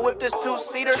bestie while I whip this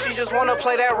two-seater. She just wanna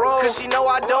play that role, cause she know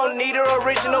I don't need her.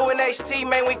 Original in HT,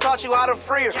 man, we taught you how to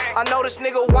free her. I know this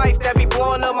nigga wife that be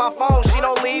blowing up my phone. She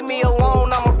don't leave me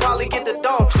alone, I'ma probably get the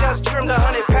dome. Just trimmed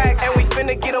 100 packs, and we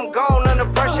finna get them gone. Under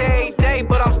pressure every day,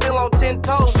 but I'm still on 10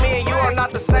 toes. Me and you are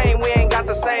not the same, we ain't got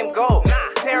the same goal.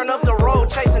 Tearing up the road,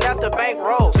 chasing after bank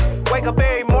rolls. Wake up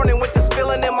every morning with this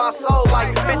feeling in my soul.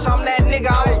 Like, bitch, I'm that nigga,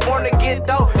 I was born to get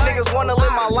dope. Niggas wanna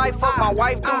live my life up, my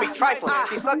wife do me trifling.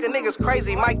 These sucker niggas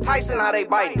crazy, Mike Tyson, how they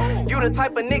bite it. You the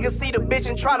type of nigga see the bitch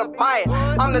and try to buy it.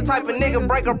 I'm the type of nigga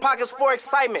break her pockets for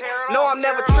excitement. No, I'm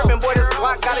never tripping, boy, this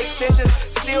Glock got extensions.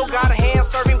 Still got a hand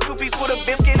serving 2-piece with a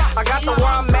biscuit. I got to where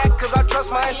I'm at, cause I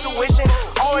trust my intuition.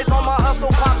 Always on my hustle,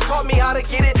 pops taught me how to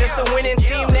get it. This the winning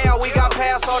team now, we got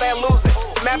past all that losing.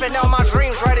 Mapping out my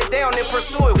dreams, write it down and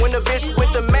pursue it. When the bitch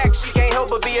with the Mac, she can't help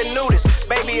but be a nudist.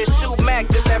 Baby, it's ShootMac,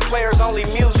 this that players only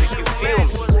music, you feel me?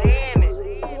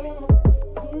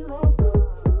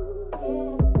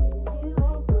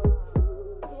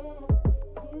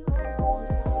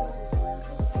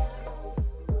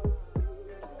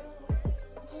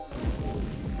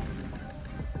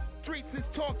 Streets is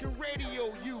talking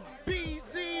radio, you BZ.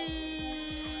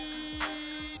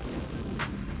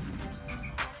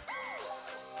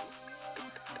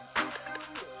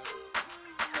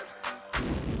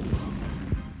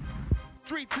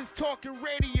 Streets is talking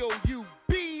radio, you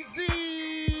BZ.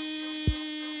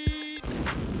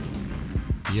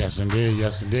 Yes, indeed.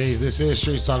 Yes, indeed. This is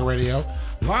Streets Talk Radio.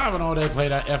 Live on All Day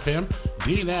Play.fm.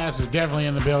 D-Nas is definitely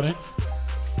in the building.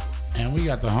 And we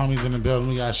got the homies in the building.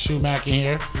 We got ShootMac in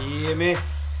here. Yeah, man.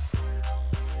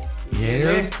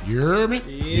 Yeah, you heard me?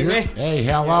 Yeah, man. Hey,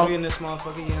 hello. Yeah, we in this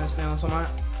motherfucker, you understand what I'm talking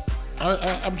about?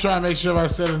 I'm trying to make sure if I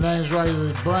said the names right.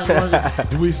 Is it Buns?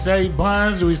 Do we say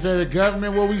Buns? Do we say the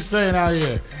government? What we saying out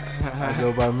here? I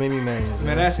go by many names.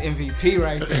 Man, that's MVP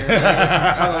right there.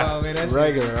 Man. That's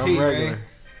regular. MVP, I'm regular. Man.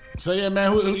 So yeah,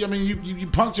 man. I mean, you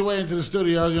punked your way into the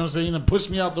studio. You know what I'm saying? You done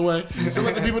pushed me out the way. So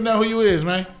let the people know who you is,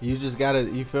 man. You just gotta,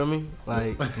 you feel me?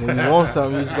 Like when you want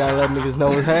something, you just gotta let niggas know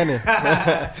what's happening.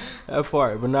 That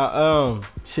part. But now,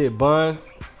 shit, Buns,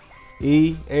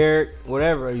 E, Eric,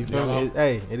 whatever. You feel me?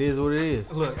 Hey, it is what it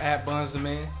is. Look, at Buns the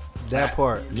man. That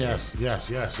part. Yes.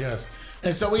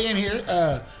 And so we in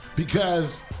here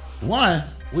because one,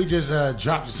 we just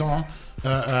dropped a song.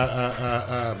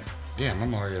 Damn,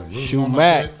 I'm already losing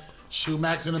my shit.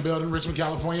 ShootMac's in the building, Richmond,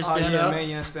 California. Stand up. Man,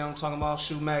 you understand what I'm talking about?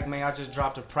 ShootMac, man. I just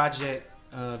dropped a project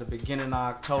the beginning of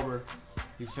October.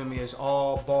 You feel me? It's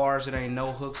all bars. It ain't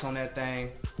no hooks on that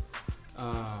thing.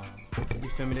 You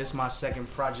feel me? This is my second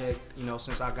project, you know,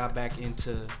 since I got back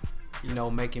into, you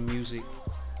know, making music.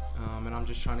 And I'm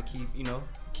just trying to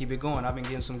keep it going. I've been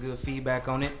getting some good feedback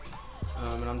on it.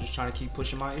 And I'm just trying to keep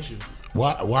pushing my issue.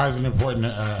 Why is it important?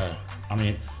 I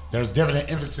mean, there's definitely an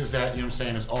emphasis that, you know what I'm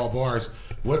saying, is all bars.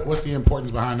 What's the importance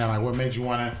behind that? Like, what made you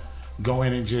want to go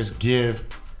in and just give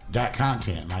that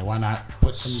content? Like, why not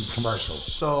put some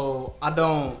commercials? So, I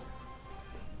don't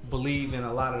believe in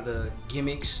a lot of the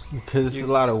gimmicks. Because it's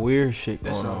a lot of weird shit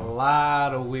going on. There's a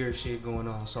lot of weird shit going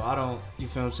on. So, I don't, you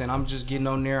feel what I'm saying? I'm just getting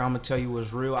on there. I'm going to tell you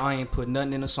what's real. I ain't put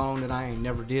nothing in a song that I ain't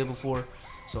never did before.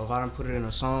 So, if I done put it in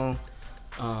a song,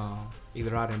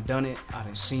 either I done it, I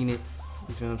done seen it.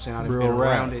 You feel what I'm saying? I done been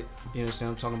around it. You understand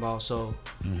what I'm talking about? So,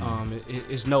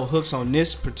 it's no hooks on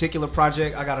this particular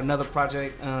project. I got another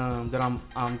project that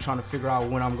I'm trying to figure out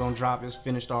when I'm gonna drop. It's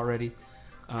finished already.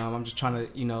 I'm just trying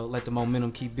to, let the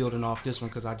momentum keep building off this one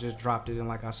because I just dropped it, and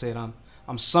like I said,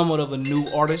 I'm somewhat of a new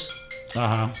artist.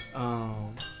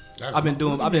 I've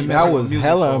been messing with music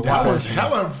hella for a while. That was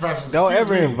hella impressive. Don't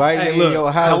ever invite me in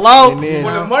your house. Hello, and then,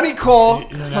 when the money call,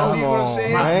 you know what I'm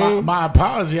saying? My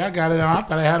apology. I got it on. I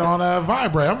thought I had on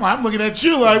vibrate. I'm looking at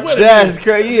you like, what? That's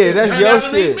crazy. Yeah, that's Turned your out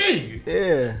to be shit. Me.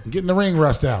 Yeah, getting the ring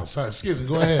rust out. So excuse me.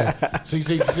 Go ahead. So you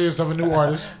see yourself a new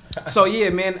artist. So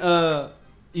yeah, man.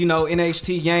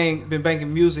 NHT Yang been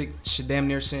banking music shit damn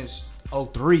near since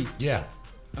 03. Yeah.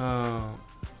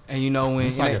 And when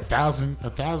it's like 1,000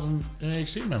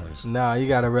 NHT members. Nah, you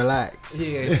gotta relax.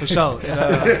 Yeah, for sure.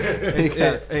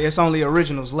 It's only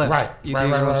originals left. Right. You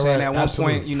dig what I'm saying? At one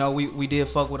Absolutely. point, we did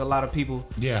fuck with a lot of people.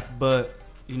 Yeah. But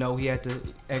we had to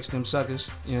X them suckers.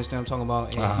 You understand what I'm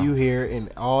talking about? And You hear in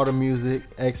all the music,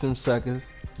 X them suckers.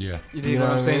 Yeah. You dig what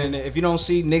I'm saying? And if you don't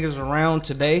see niggas around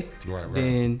today, right.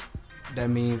 then that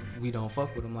means we don't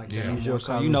fuck with them like that Use anymore. your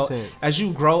So common sense. as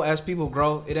you grow, as people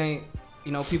grow, it ain't.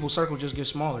 People's circle just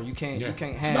gets smaller. You can't have.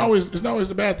 It's not always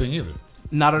the bad thing either.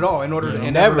 Not at all. In order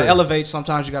to elevate,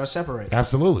 sometimes you got to separate.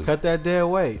 Absolutely. Cut that dead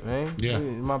weight, man. Yeah.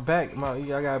 My back, I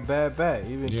got a bad back.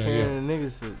 You've been carrying the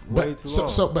niggas for way too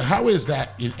long. But how is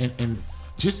that in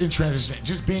just in transition,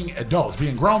 just being adults,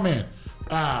 being grown men,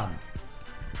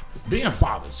 being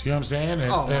fathers? You know what I'm saying?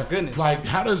 Oh my goodness! Like,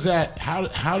 how does that?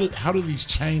 How do these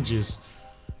changes?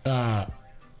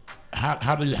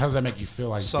 How does that make you feel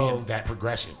like being that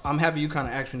progression? I'm happy you kind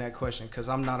of asked me that question because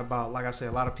I'm not about, like I said,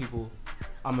 a lot of people,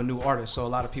 I'm a new artist, so a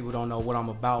lot of people don't know what I'm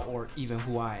about or even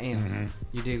who I am. Mm-hmm.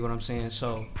 You dig what I'm saying?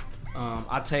 So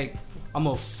I'm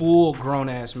a full grown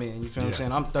ass man. You feel what I'm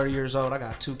saying? I'm 30 years old. I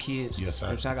got 2 kids. Yes, sir. You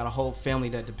know what I'm saying? I got a whole family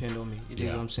that depend on me. You dig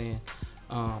what I'm saying?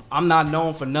 I'm not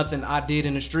known for nothing I did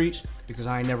in the streets because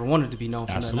I ain't never wanted to be known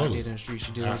for nothing I did in the streets.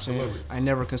 You dig what I'm saying? I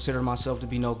never considered myself to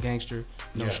be no gangster,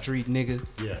 no street nigga.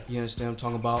 Yeah. You understand what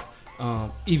I'm talking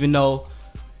about? Even though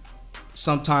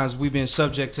sometimes we've been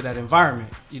subject to that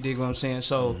environment. You dig what I'm saying?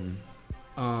 So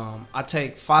I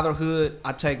take fatherhood,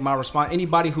 I take my response.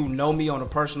 Anybody who know me on a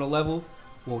personal level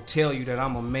will tell you that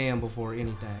I'm a man before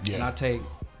anything. Yeah. And I take,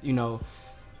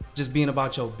 just being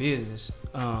about your business,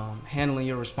 handling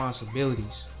your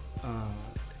responsibilities,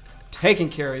 taking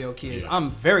care of your kids.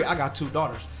 Yeah. I got 2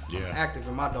 daughters. Yeah. I'm active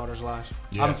in my daughter's lives.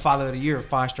 Yeah. I'm father of the year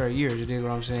 5 straight years. You dig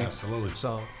what I'm saying? Absolutely.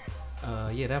 So,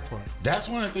 that part. That's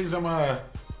one of the things we're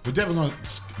definitely gonna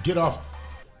get off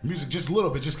music just a little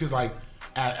bit, just because like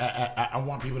I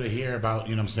want people to hear about,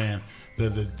 you know what I'm saying,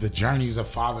 the journeys of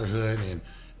fatherhood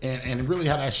and really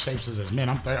how that shapes us as men.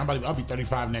 I'll be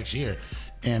 35 next year,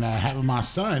 and having my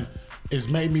son has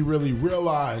made me really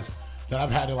realize that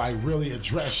I've had to like really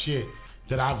address shit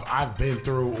that I've been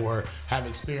through or have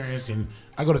experienced. And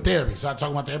I go to therapy, so I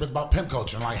talk about therapy about pimp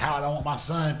culture and like how I don't want my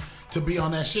son to be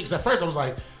on that shit. Because at first I was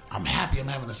like, I'm happy I'm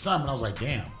having a son, but I was like,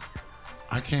 damn,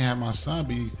 I can't have my son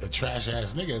be a trash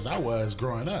ass nigga as I was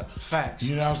growing up. Facts.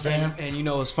 You know what I'm saying? And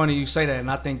it's funny you say that, and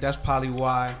I think that's probably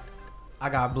why I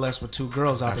got blessed with 2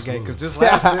 girls out the gate. Because this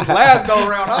last go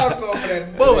around, I was going for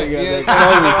that boy.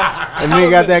 And then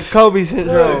got that Kobe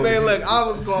syndrome. Look, I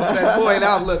was going for that boy.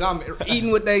 Now look, I'm eating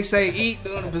what they say eat,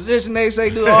 doing the position they say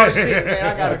do, all the shit. Man,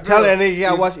 I got to tell that nigga you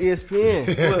gotta watch ESPN.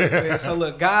 Look, man, so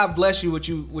look, God bless you what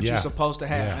you're supposed to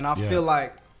have, and I feel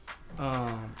like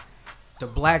the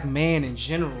black man in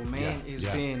general, man, is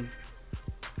been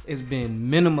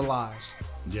minimalized.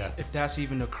 Yeah. If that's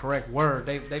even the correct word,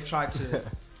 they've tried to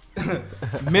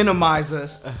minimize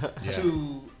us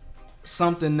to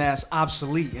something that's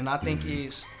obsolete, and I think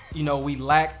is we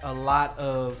lack a lot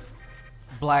of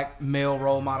black male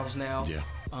role models now.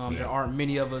 There aren't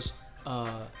many of us.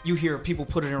 You hear people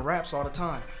put it in raps all the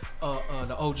time.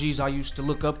 The OGs I used to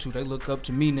look up to, they look up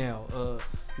to me now.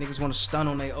 Niggas want to stun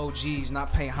on their OGs,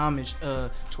 not pay homage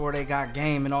to where they got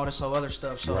game and all this other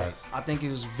stuff. So I think it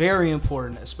is very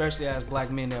important, especially as black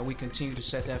men, that we continue to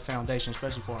set that foundation,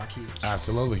 especially for our kids.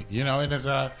 Absolutely. And it's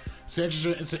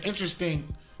an interesting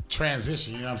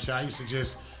transition. You know what I'm saying? I used to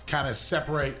just kind of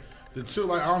separate the two,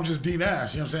 like, I'm just D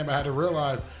Nash. You know what I'm saying? But I had to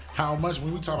realize how much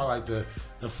when we talk about like the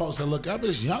folks that look up,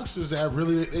 it's youngsters that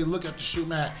really they look at the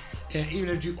ShootMac, and even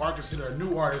if you are considered a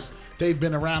new artist, they've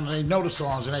been around and they know the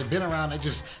songs and they've been around. They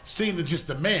just seen the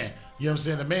man. You know what I'm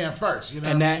saying? The man first. You know.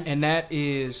 And that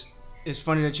is, it's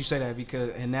funny that you say that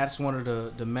and that's one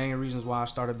of the main reasons why I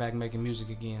started back making music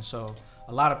again. So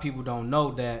a lot of people don't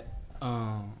know that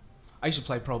I used to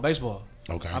play pro baseball.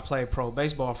 Okay. I played pro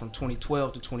baseball from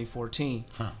 2012 to 2014.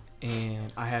 Huh.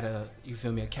 And I had a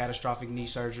catastrophic knee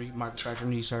surgery, microfracture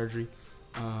knee surgery.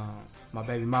 My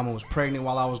baby mama was pregnant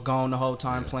while I was gone the whole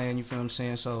time playing, you feel what I'm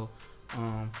saying? So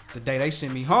the day they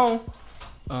sent me home,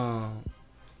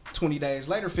 20 days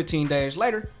later, 15 days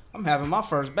later, I'm having my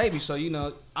first baby. So, you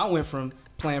know, I went from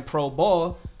playing pro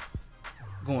ball,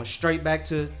 going straight back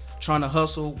to trying to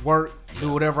hustle, work,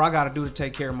 do whatever I got to do to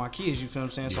take care of my kids. You feel what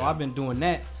I'm saying? So I've been doing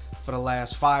that for the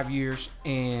last 5 years.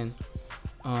 And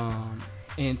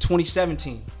in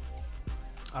 2017,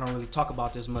 I don't really talk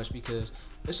about this much because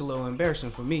it's a little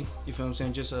embarrassing for me. You feel what I'm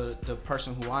saying? Just the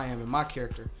person who I am and my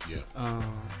character. Yeah.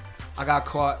 I got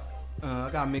caught. I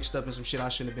got mixed up in some shit I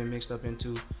shouldn't have been mixed up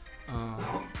into.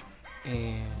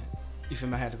 And you feel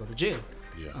me? I had to go to jail.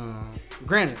 Yeah.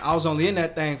 Granted, I was only in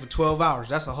that thing for 12 hours.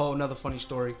 That's a whole nother funny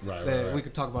story right. we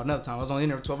could talk about another time. I was only in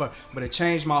there for 12 hours. But it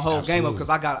changed my whole game up because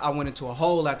I went into a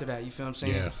hole after that. You feel what I'm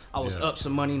saying? Yeah. I was up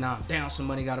some money, now I'm down some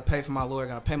money. Got to pay for my lawyer,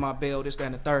 got to pay my bail, this, that,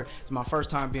 and the third. It's my first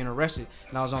time being arrested.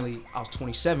 And I was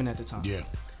 27 at the time. Yeah.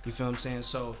 You feel what I'm saying?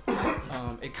 So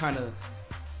it kind of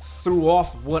threw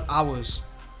off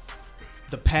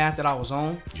the path that I was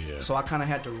on. Yeah. So I kind of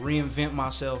had to reinvent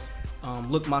myself,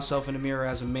 look myself in the mirror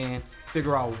as a man,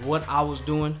 figure out what I was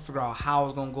doing, figure out how I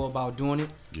was gonna go about doing it,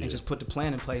 and just put the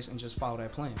plan in place and just follow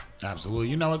that plan. Absolutely.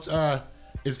 You know, it's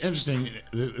interesting.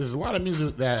 There's a lot of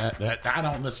music that I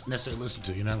don't necessarily listen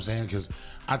to. You know what I'm saying? Because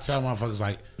I tell motherfuckers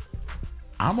like,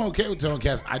 I'm okay with telling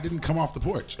cats I didn't come off the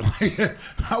porch.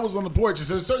 I was on the porch, and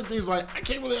so there's certain things like I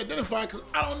can't really identify because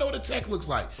I don't know what a tech looks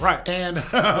like. Right. And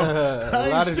a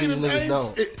lot of these niggas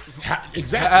don't.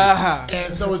 Exactly.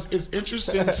 And so it's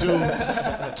interesting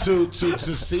to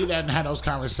see that and have those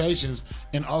conversations,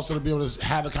 and also to be able to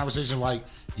have the conversation like,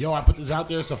 yo, I put this out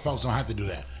there so folks don't have to do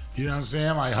that. You know what I'm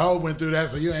saying? Like Hov went through that,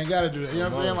 so you ain't got to do that. You know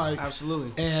what I'm saying? Like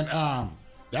absolutely. And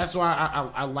that's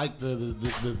why I like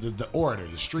the order,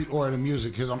 the street order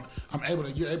music, because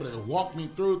you're able to walk me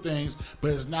through things,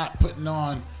 but it's not putting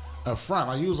on a front.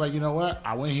 Like you was like, you know what?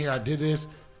 I went here, I did this.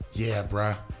 Yeah,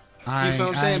 bruh. You feel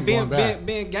what I'm saying?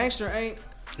 Being gangster ain't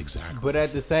exactly. But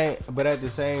at the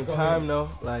same time though,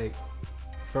 like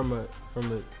from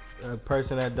a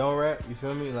person that don't rap, you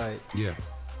feel me? Like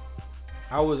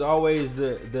I was always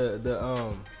the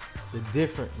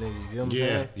different nigga. You know what I'm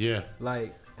saying? Yeah.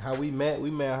 Like. How we met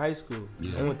in high school.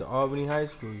 Yeah. I went to Albany High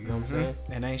School. You know what I'm saying?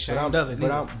 And I ain't ashamed of it.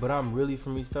 But I'm really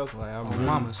from East Oakland. Like I'm really,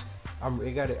 mamas.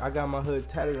 I got my hood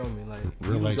tatted on me. Like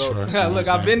Real Lakeshore. Look,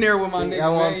 I've been there with my nigga.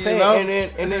 That's what I'm saying. You know?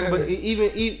 And then, but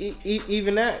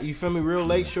even that, you feel me? Real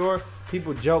Lakeshore.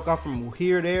 People joke I'm from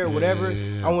here, there, whatever.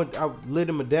 Yeah. I lived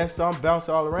in Modesto. I'm bounced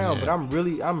all around, but I'm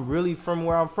really from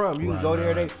where I'm from. You can go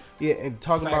there, and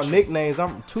talking about nicknames.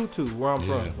 I'm Tutu, where I'm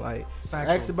from. Like,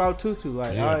 ask about Tutu.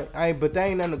 Like, I ain't, but that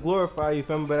ain't nothing to glorify. You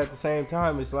feel me? But at the same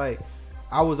time, it's like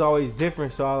I was always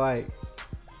different, so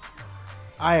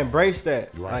I embrace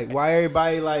that. Right. Like, why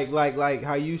everybody like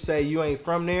how you say you ain't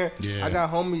from there. Yeah. I got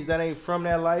homies that ain't from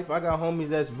that life. I got homies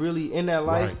that's really in that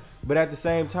life. Right. But at the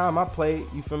same time, I played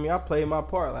my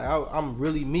part. Like I'm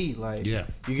really me. Like, yeah.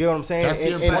 You get what I'm saying? That's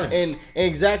the importance. And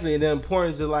exactly, and the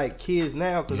importance of like kids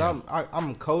now, because I'm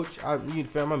a coach. You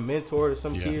feel me? I'm a mentor to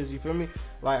some kids. You feel me?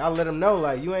 Like I let them know,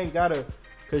 like you ain't gotta,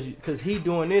 cause he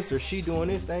doing this or she doing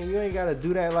this thing. You ain't gotta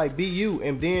do that. Like be you.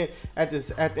 And then at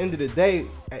the end of the day,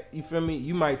 you feel me?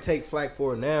 You might take flack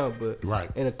for it now, but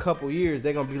in a couple years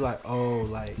they're gonna be like, oh,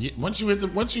 like once you hit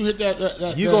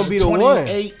that you gonna be the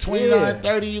 28, 29,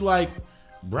 30. You like,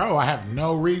 bro, I have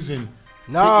no reason.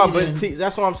 Nah, but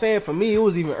that's what I'm saying. For me, it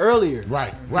was even earlier.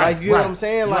 Right. Like you know what I'm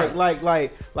saying? Like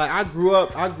I grew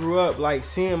up like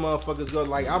seeing motherfuckers go.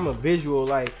 Like I'm a visual.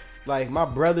 Like my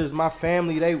brothers, my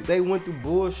family, they went through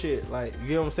bullshit. Like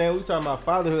you know what I'm saying? We talking about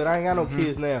fatherhood. I ain't got no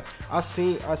kids now. I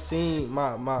seen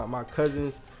my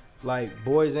cousins, like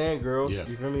boys and girls. Yeah.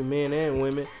 You feel me? Men and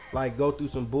women, like go through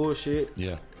some bullshit.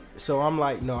 Yeah. So I'm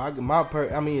like, no,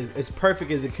 I mean, it's perfect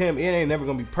as it can be. It ain't never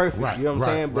gonna be perfect. Right, You know what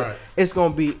I'm saying? But it's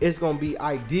gonna be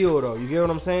ideal though. You get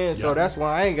what I'm saying? So that's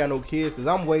why I ain't got no kids, because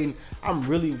I'm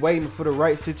really waiting for the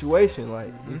right situation.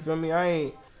 Like you feel me?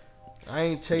 I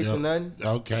ain't chasing nothing.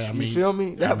 Okay, I mean, you feel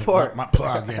me? That part. My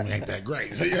plug game ain't that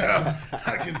great. So yeah,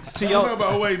 I don't know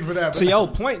about waiting for that. To your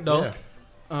point though,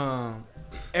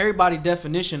 everybody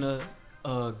definition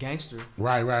of gangster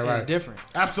is different.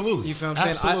 Absolutely. You feel what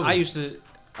I'm saying? I used to.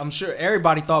 I'm sure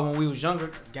everybody thought when we was younger,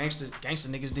 gangster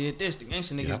niggas did this, the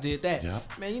gangster niggas did that.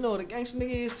 Yep. Man, you know what a gangster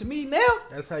nigga is to me now?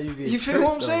 That's how you get. You feel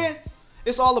what I'm saying?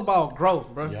 It's all about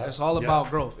growth, bro. Yep. It's all about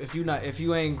growth. If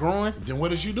you ain't growing, then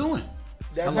what is you doing?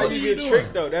 That's how you get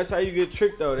tricked though. That's how you get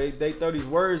tricked though. They throw these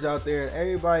words out there, and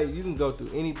everybody, you can go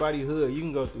through anybody's hood. You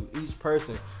can go through each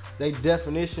person. They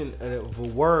definition of a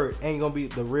word ain't gonna be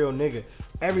the real nigga.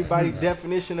 Everybody's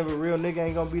definition of a real nigga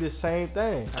ain't gonna be the same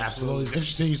thing. Absolutely. It's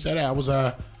interesting you said that. I was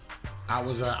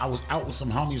out with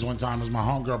some homies one time. It was my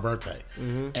homegirl birthday,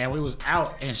 and we was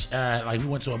out and we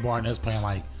went to a bar and they was playing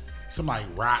like some like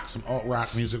rock, some alt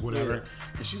rock music, whatever. Yeah.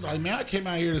 And she's like, man, I came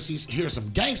out here to hear some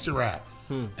gangster rap.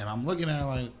 And I'm looking at her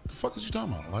like, the fuck is you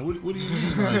talking about? Like, what do you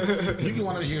mean? Like, you can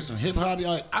want to hear some hip hop.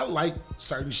 Like, I like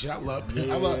certain shit. I love pimp.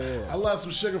 I love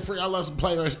some Sugar Free. I love some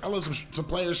player. I love some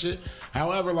player shit.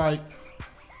 However, like,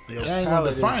 it ain't gonna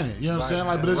define it. You know what I'm saying?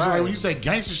 Like, but it's just like when you say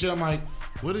gangster shit, I'm like,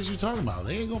 what is you talking about?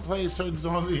 They ain't gonna play certain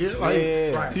songs in here. Like,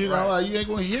 you know, like you ain't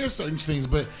gonna hear certain things.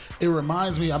 But it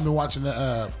reminds me. I've been watching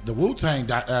the Wu-Tang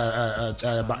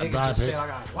biopic.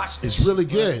 It's really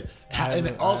good. And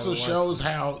it also shows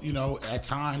how, you know, at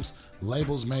times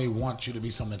labels may want you to be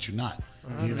something that you're not.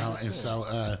 You know, and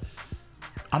so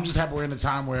I'm just happy we're in a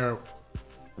time where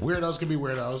weirdos can be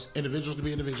weirdos, individuals can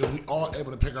be individuals. We all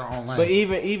able to pick our own lane. But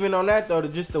even on that though,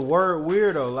 just the word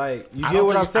weirdo, like you get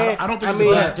what I'm saying. I don't think it's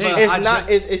a bad thing.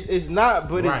 It's not,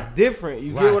 but it's different.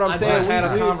 You get what I'm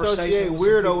saying? We associate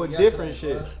weirdo with different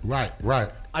shit. Right.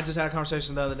 I just had a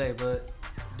conversation the other day, but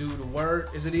dude, the word,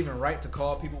 is it even right to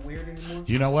call people weird anymore?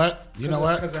 You know what?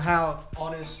 Because of how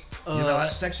all this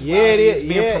sexuality it is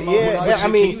being promoted. Yeah. I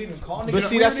mean, can you even call but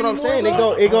see, that's what I'm saying.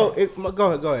 Go ahead. I'm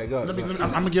gonna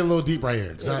get a little deep right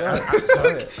here.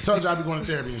 I told you I'd be going to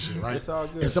therapy and shit, right? It's all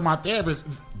good. And so my therapist,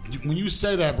 when you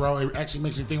say that, bro, it actually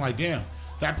makes me think like, damn,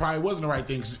 that probably wasn't the right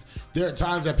thing. 'Cause there are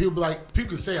times that people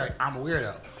can say like, I'm a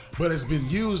weirdo, but it's been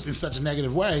used in such a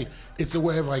negative way. It's a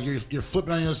way of like you're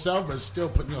flipping on yourself, but still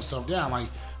putting yourself down. Like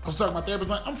I was talking to my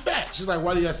therapist, like, I'm fat. She's like,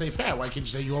 why do you say fat? Why can't you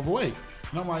say you overweight?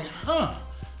 And I'm like, huh.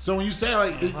 So when you say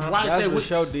like, why I say weird?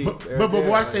 But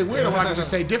why say weird? Why not just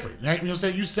say different? Right? You know what I'm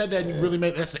saying? You said that and you really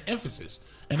made that's the emphasis,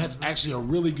 and that's actually a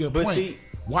really good point. See,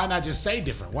 why not just say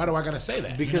different? Why do I gotta say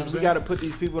that? Because we got to put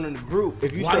these people in the group.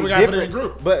 If you why say do we gotta different, put it in a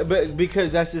group? But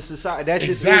because that's just society. That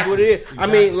just is what it is. Exactly. I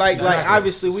mean, like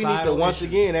obviously we need to once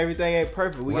again, everything ain't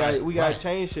perfect. We got to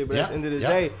change shit. But at the end of the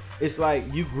day, it's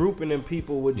like you grouping them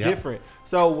people with different.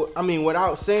 So I mean,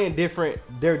 without saying different,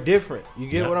 they're different. You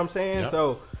get what I'm saying?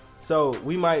 So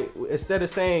we might, instead of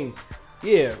saying,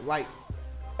 like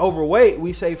overweight,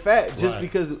 we say fat just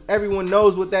because everyone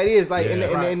knows what that is. Like,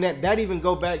 and that even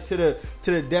go back to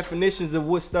the definitions of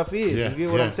what stuff is. You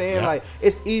get what I'm saying? Like,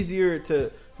 it's easier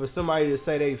for somebody to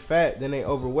say they fat than they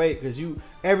overweight because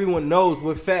everyone knows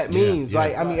what fat means.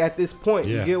 Like, I mean, at this point,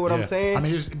 you get what I'm saying? I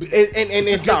mean,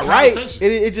 it's not right.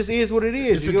 It just is what it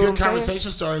is. It's a good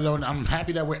conversation started, though, and I'm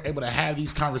happy that we're able to have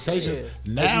these conversations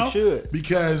now.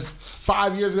 Because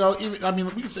 5 years ago, we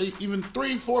can say even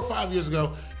 3, 4, 5 years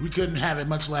ago, we couldn't have it,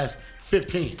 much less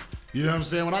 15. You know what I'm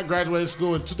saying? When I graduated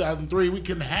school in 2003, we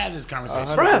couldn't have this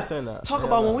conversation. Bruh, talk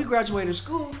about when we graduated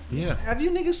school. Yeah. Have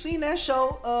you niggas seen that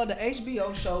show? The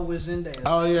HBO show with Zendaya.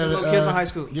 Oh, yeah. The little kids in high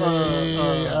school.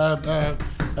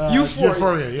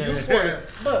 Euphoria.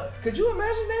 But could you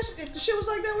imagine that if the shit was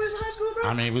like that when we was in high school, bro?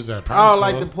 I mean, it was that I don't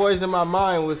like to poison my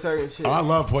mind with certain shit. Oh, I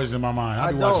love poisoning my mind.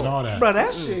 I be watching all that. Bro,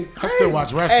 that shit crazy. I still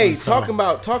watch wrestling. Hey, talking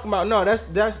about no,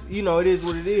 that's you know, it is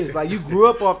what it is. Like, you grew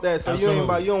up off that, so you don't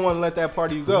want to let that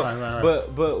part of you go. Right.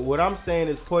 But what I'm saying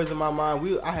is poison my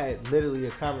mind. I had literally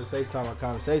a conversation, I had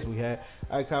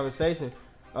a conversation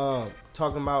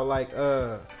talking about like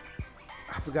I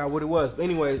forgot what it was. But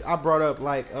anyways, I brought up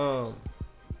like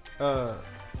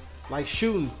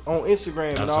shootings on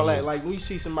Instagram and all that. Like when you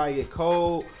see somebody get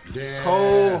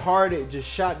cold-hearted, just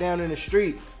shot down in the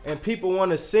street, and people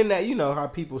want to send that. You know how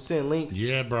people send links.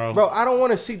 Yeah, bro. Bro, I don't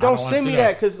want to see. Don't send me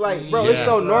that because, like, bro, it's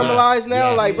so normalized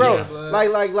now. Like, bro,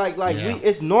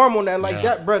 it's normal now. Like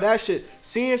that, bro. That shit.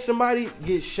 Seeing somebody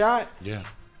get shot. Yeah.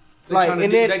 Like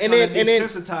and then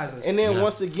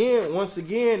once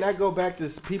again, that go back to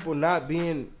people not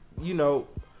being,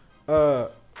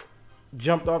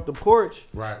 jumped off the porch.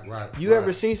 Right. You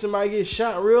ever seen somebody get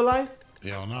shot in real life?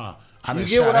 Hell no. You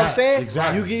get what I'm saying?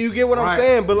 Exactly. You get what I'm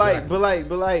saying? But like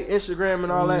Instagram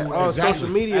and all that, social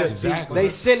media, they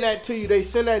send that to you.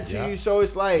 You. So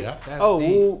it's like,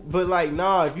 but like,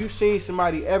 nah. If you seen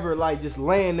somebody ever like just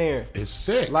laying there, it's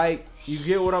sick. Like, you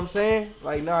get what I'm saying?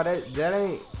 Like, nah, that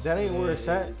ain't where it's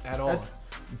at all. That's,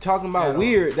 talking about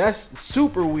weird. That's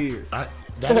super weird. But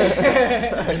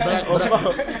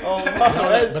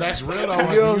that's real though.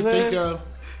 Like,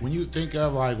 when you think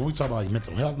of like when we talk about like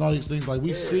mental health and all these things, like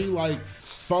we see like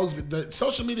folks, the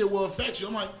social media will affect you.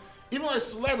 I'm like, even like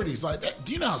celebrities, like that,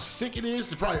 do you know how sick it is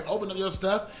to probably open up your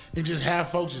stuff and just have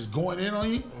folks just going in on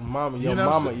you?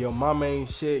 Your mama ain't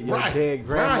shit. Your dead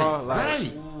grandma,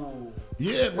 right.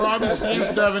 Yeah, bro, I be saying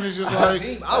stuff and it's just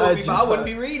like I wouldn't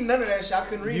be reading none of that shit. I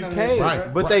couldn't read none of that shit.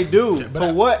 Right, but they do.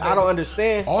 For what? I don't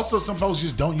understand. Also, some folks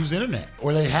just don't use internet,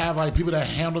 or they have like people that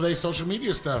handle their social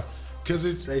media stuff. because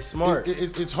it's they smart.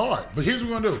 It's hard. But here's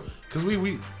what we're gonna do, because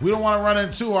we don't want to run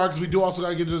in too hard, because we do also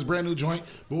gotta get to this brand new joint.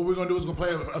 But what we're gonna do is play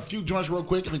a few joints real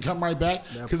quick and then come right back,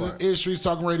 because this is Streets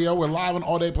Talking Radio. We're live on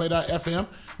alldayplay.fm.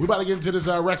 We about to get into this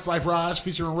Rex Life Raj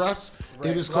featuring Russ.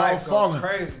 It is called Falling.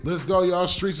 Crazy. Let's go, y'all.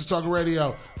 Streets is Talking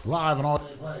Radio live on All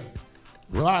Day Play.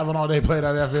 We're live on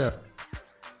alldayplay.fm.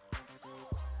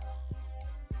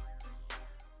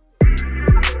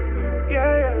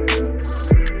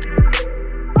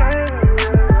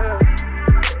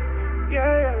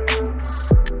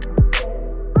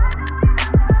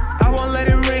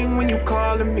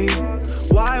 Me.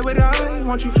 Why would I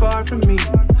want you far from me?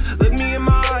 Look me in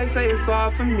my eyes, say it's all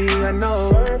for me. I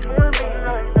know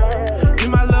you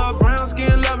my little brown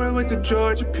skin lover with the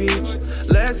Georgia peach.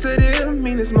 Less of them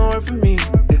mean it's more for me.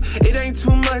 It ain't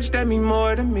too much, that mean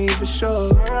more to me for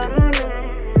sure.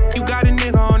 You got a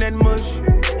nigga on that mush.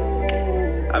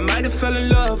 I might have fell in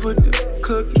love with the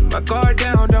cookie. My guard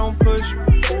down, don't push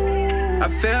me. I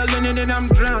fell in it and I'm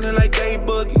drowning like they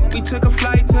boogie. We took a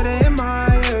flight to the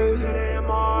MIA.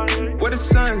 Where the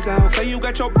sun's out, say you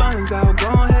got your buns out. Go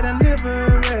ahead and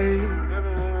liberate.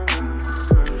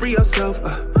 Free yourself,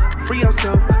 free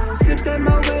yourself. Sip that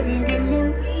Mo baby and get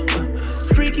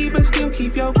loose. Freaky but still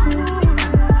keep your cool.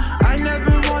 I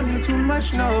never wanted too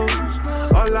much, no.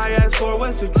 All I asked for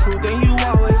was the truth, and you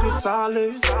always was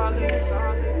solid.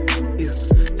 Yeah.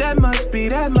 That must be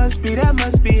acknowledged.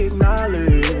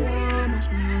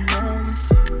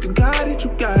 You got it,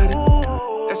 you got it.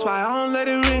 That's why I don't let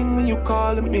it ring when you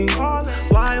calling me.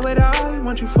 Why would I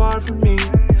want you far from me?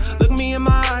 Look me in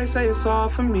my eyes, say it's all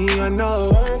for me. I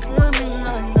know.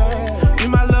 You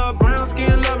my little brown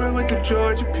skin lover with the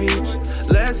Georgia peach.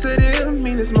 Less of them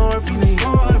mean it's more for me.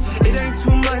 It ain't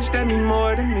too much, that mean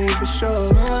more to me for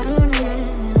sure.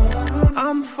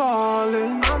 I'm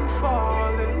falling. I'm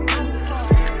falling.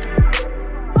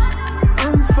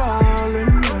 I'm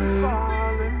falling.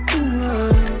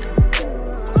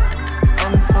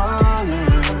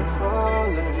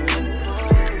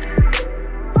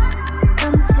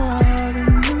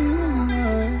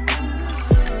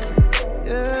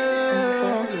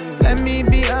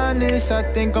 I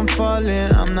think I'm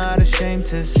falling, I'm not ashamed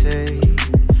to say.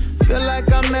 Feel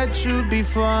like I met you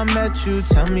before I met you.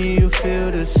 Tell me you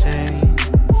feel the same.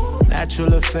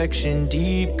 Natural affection,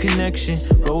 deep connection.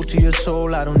 Roll to your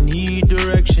soul, I don't need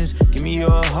directions. Give me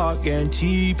your heart,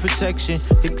 guaranteed protection.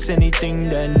 Fix anything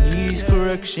that needs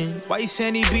correction. White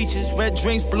sandy beaches, red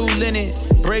drinks, blue linen.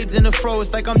 Braids in the fro,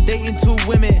 it's like I'm dating two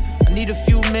women. I need a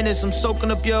few minutes, I'm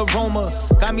soaking up your aroma.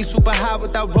 Got me super high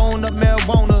without rolling up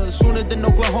marijuana. Sooner than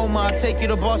Oklahoma, I'll take you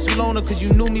to Barcelona. Cause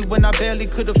you knew me when I barely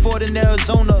could afford in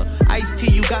Arizona. Iced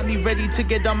tea, you got me ready to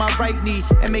get on my right knee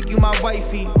and make you my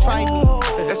wifey. Try me.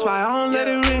 That's why I don't let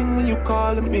it ring when you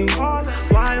calling me.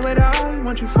 Why would I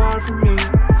want you far from me?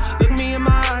 Look me in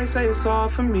my eyes, say it's all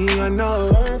for me. I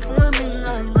know.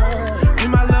 You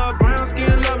my little brown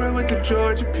skin lover with the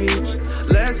Georgia peach.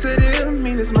 Less of them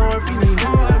mean it's more for me.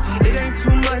 It ain't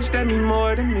too much, that mean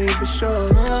more to me for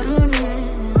sure.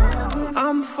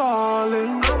 I'm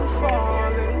falling. I'm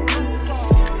falling.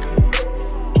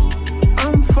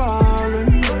 I'm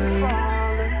falling.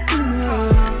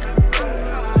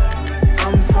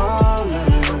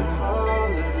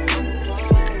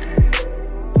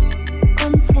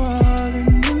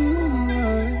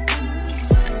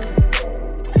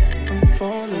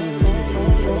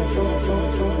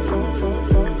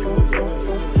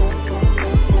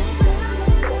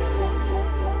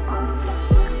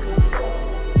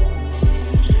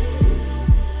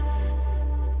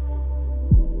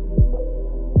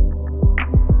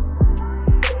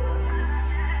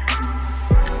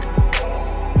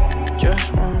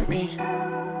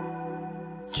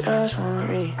 Just want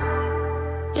me.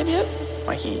 Yep, yep.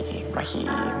 My he.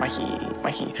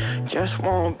 Just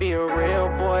wanna be a real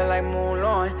boy like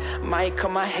Mulan. Might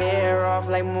cut my hair off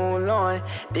like Mulan.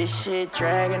 This shit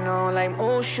dragging on like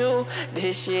Mushu.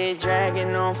 This shit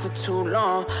dragging on for too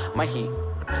long. My he.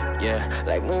 Yeah,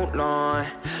 like Mulan.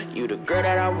 You the girl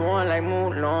that I want like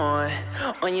Mulan.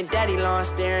 On your daddy lawn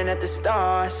staring at the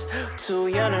stars. Too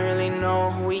young to really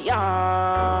know who we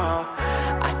are.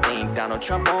 I think Donald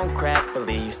Trump on crack.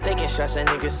 Believes taking shots at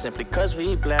niggas simply cause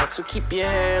we black. So keep your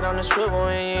head on the swivel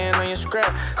and your hand on your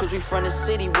scrap. Cause we from the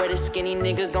city where the skinny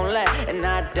niggas don't lack. And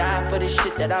I die for the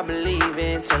shit that I believe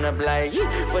in. Turn up like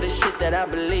for the shit that I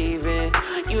believe in.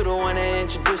 You the one that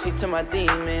introduced me to my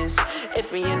demons.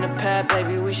 If we in the path,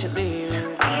 baby, we should leave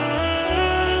it.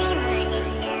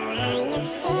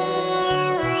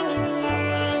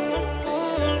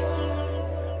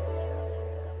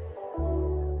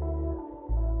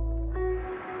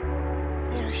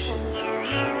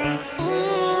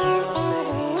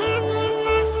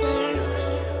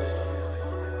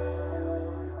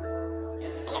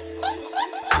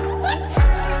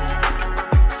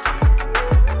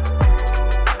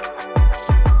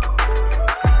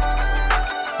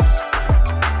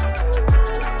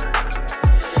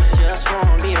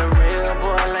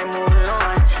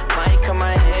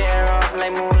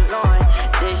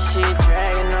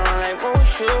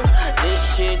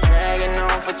 shit dragging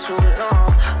on for too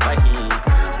long. Mikey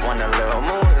want a little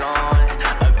Mulan.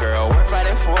 A girl worth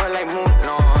fighting for like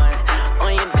Mulan.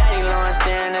 On your daddy lawn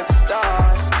staring at the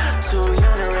stars. Too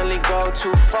young to really go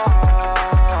too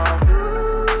far.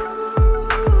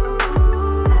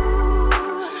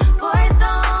 Boys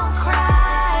don't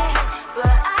cry,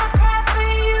 but I cry for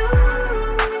you.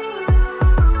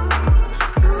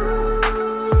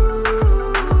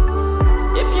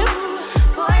 Yep, yep.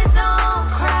 Boys don't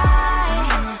cry,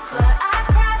 but I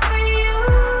cry for you.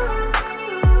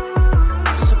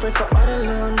 So pray for all the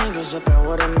little niggas up at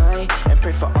water night. And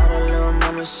pray for all the little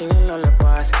mamas singing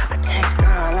lullabies. I text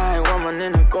God like woman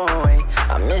in a go away.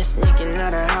 I miss sneaking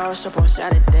out of house up on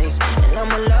Saturdays. And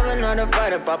I'm a lover, not a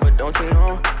fighter, Papa, don't you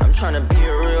know? I'm tryna be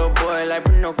a real boy like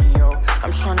Pinocchio.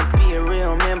 I'm tryna be a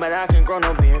real man, but I can grow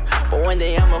no beard. But one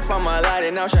day I'ma find my light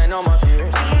and I'll shine all my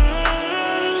fears.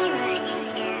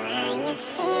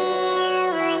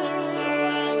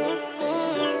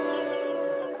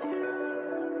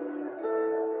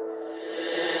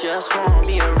 Just wanna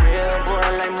be a real boy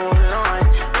like Mulan.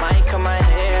 Might cut my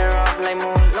hair off like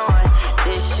Mulan.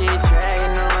 This shit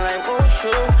dragging on like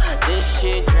Wushu. This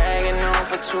shit dragging on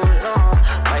for too long.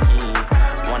 Mikey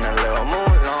want a little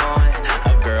Mulan.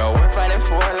 A girl worth fighting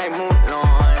for like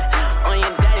Mulan. On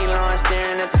your daddy lawn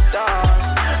staring at the stars.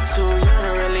 Too young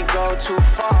to really go too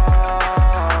far.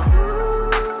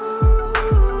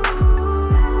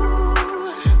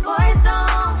 Boys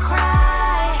don't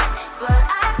cry, but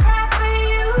I cry for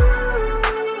you.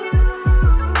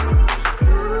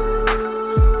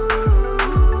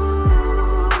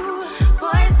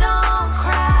 Boys don't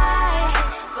cry,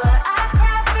 but I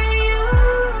cry for you.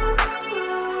 Boys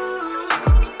don't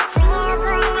cry,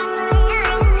 but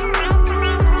I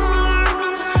cry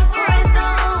for you. Boys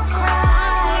don't cry,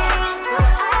 but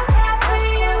I cry for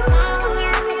you.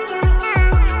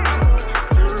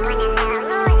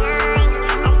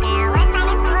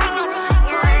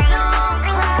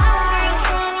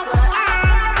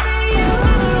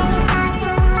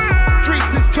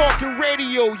 Streets is talking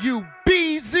radio, you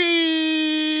BZ.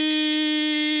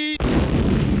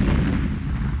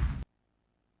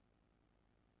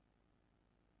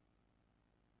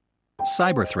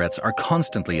 Cyber threats are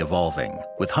constantly evolving,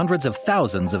 with hundreds of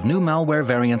thousands of new malware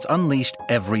variants unleashed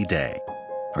every day.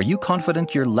 Are you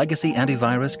confident your legacy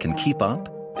antivirus can keep up?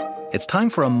 It's time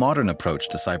for a modern approach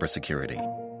to cybersecurity,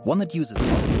 one that uses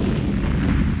artificial.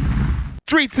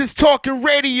 Streets is talking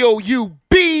radio, you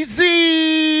BZ.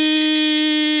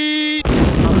 It's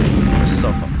time for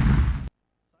Sophos.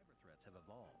 Cyber threats have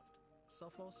evolved.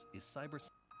 Sophos is cyber.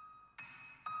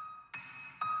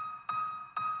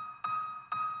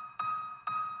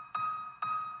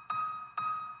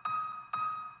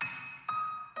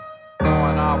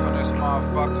 Going off on this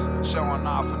motherfucker, showing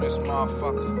off on this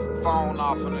motherfucker, phone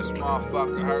off on this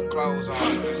motherfucker, her clothes off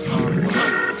on this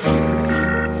motherfucker.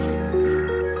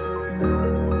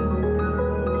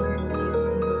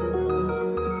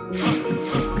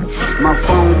 My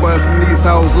phone buzzing, these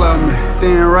hoes love me.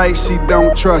 Then right, she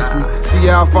don't trust me. See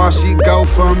how far she go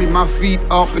for me. My feet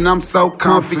up and I'm so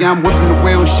comfy. I'm whipping the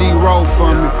wheel, she roll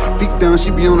for me. Feet down,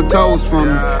 she be on the toes for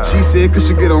me. She said, could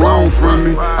she get a loan from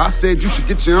me? I said, you should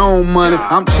get your own money.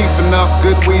 I'm cheaping up,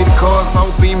 good weed, cars,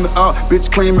 whole beam it up, bitch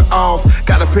cream it off.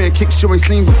 Got a pair of kicks you ain't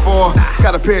seen before.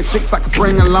 Got a pair of chicks I can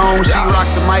bring along. She rock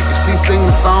the mic and she sing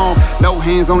the song. No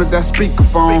hands on it, that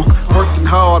speakerphone. Working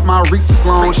hard, my reach is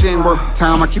long. She ain't worth the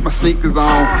time, I keep my sneakers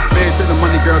on. Married to the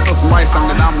money, girl, throw some rice on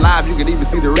it. I'm live, you can even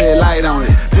see the red light on it.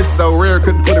 Just so rare,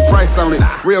 couldn't put a price on it.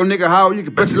 Real nigga, how you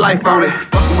can bet your life on it.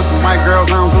 Fucking with the white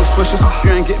girls, I don't do switches. If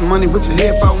you ain't getting money with your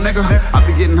headphone, nigga, I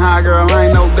be getting high, girl, I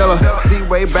ain't no dealer. See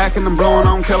way back and I'm blowing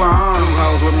on killer. Two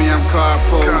hoes with me, I'm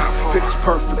carpooling. Picture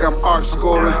perfect, I'm art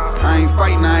schooling. I ain't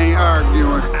fighting, I ain't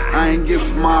arguing. I ain't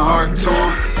giving my heart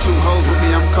torn. Two hoes with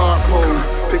me, I'm carpooling.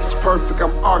 Picture perfect,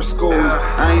 I'm art schooling.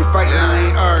 I ain't fighting, I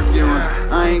ain't arguing.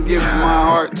 I ain't giving my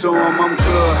heart to him. I'm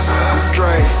good, I'm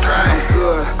straight, I'm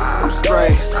good, I'm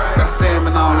straight. Got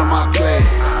salmon all on my plate.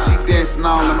 She dancing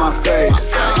all in my face.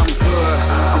 I'm good,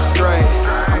 I'm straight,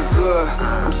 I'm good,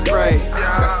 I'm straight.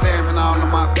 Got salmon all on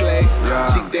my plate.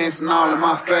 She dancing all in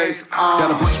my face.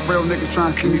 Got a bunch of real niggas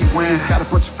trying to see me win. Got a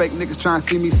bunch of fake niggas trying to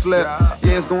see me slip.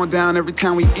 Yeah, it's going down every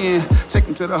time we in. Take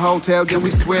them to the hotel, then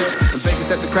we switch. And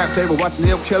Vegas at the crap table watching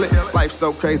him kill it. Life's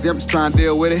so crazy, I'm just trying to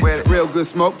deal with it. Real good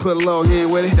smoke, put a little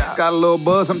hand with it. Got a little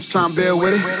buzz, I'm just trying to build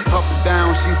with it. Up and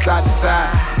down, she side to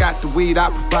side. Got the weed, I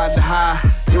provide the high.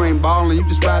 You ain't ballin', you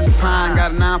just riding the pine.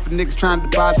 Got a 9 for niggas trying to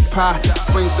divide the pie.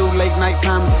 Swing through late night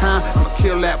time to time. I'ma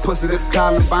kill that pussy, this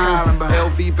Columbine.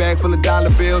 LV bag full of dollar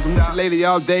bills. I'm with your lady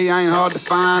all day, I ain't hard to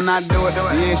find. I do it,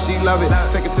 yeah, she love it.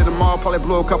 Take it to the mall, probably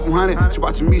blow a couple hundred. She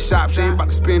watching me shop, she ain't about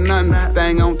to spend nothing.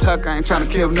 Thing on tuck, I ain't trying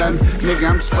to kill nothing. Nigga,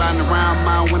 I'm just riding around,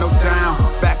 my window down.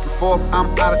 Back and forth,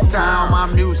 I'm out of town. My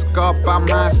music up, I'm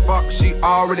high as fuck. She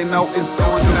already know it's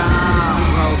going down.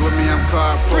 Two hoes with me, I'm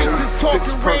carpooling.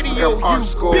 Pictures perfect, I'm art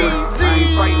schooling. I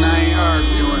ain't fighting, I ain't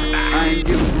arguing. I ain't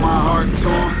giving my heart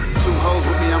torn. Two hoes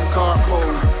with me, I'm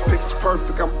carpooling. Pictures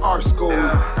perfect, I'm art schooling.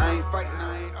 I ain't fighting,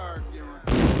 I ain't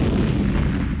arguing.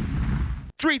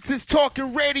 Streets is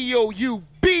talking radio, you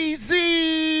BZ.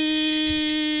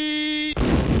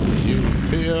 You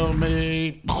feel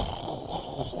me?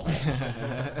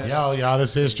 Yo,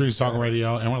 this is Streets Talking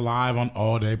Radio, and we're live on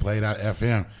All Day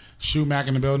Play.fm. ShootMac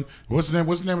in the building. What's the name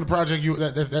of the project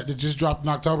that just dropped in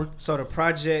October? So the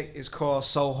project is called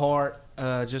So Hard,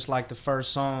 just like the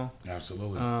first song.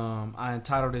 Absolutely. I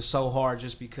entitled it So Hard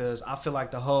just because I feel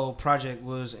like the whole project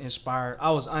was inspired.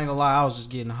 I ain't gonna lie, I was just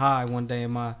getting high one day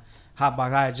in my hot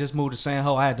box. I had just moved to San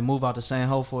Ho. I had to move out to San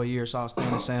Ho for a year, so I was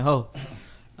staying in San Ho.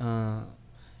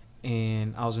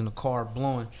 And I was in the car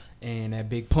blowing, and that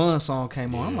Big Pun song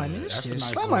came on. I'm like, man, this shit.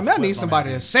 Nice I'm like, man, I need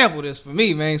somebody to sample this for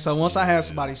me, man. So once I had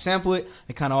somebody sample it,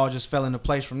 it kind of all just fell into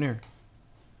place from there.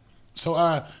 So,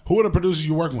 who are the producers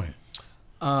you working with?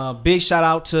 Big shout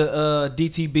out to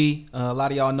DTB. A lot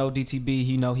of y'all know DTB.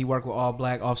 He worked with All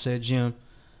Black, Offset Jim.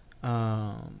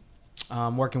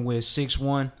 I'm working with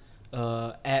 6'1".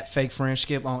 At Fake Friend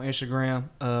Skip on Instagram.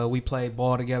 We played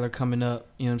ball together coming up.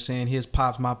 You know what I'm saying? His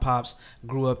pops, my pops,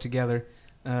 grew up together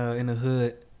in the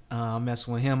hood. I'm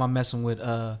messing with him. I'm messing with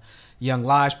Young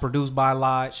Lodge, produced by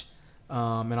Lodge.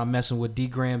 And I'm messing with D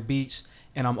Grand Beats.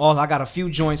 And I got a few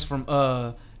joints from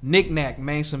Knick Knack,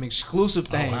 man, some exclusive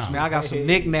things. Man, I got some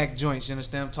Knick Knack joints, you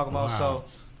understand what I'm talking about? So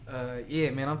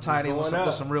yeah, man, I'm tied in with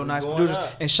some real nice producers.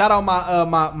 And shout out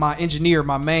my engineer,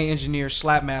 my main engineer,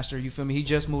 Slapmaster. You feel me? He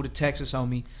just moved to Texas on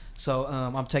me, so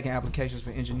I'm taking applications for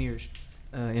engineers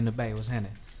in the Bay. What's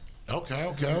happening?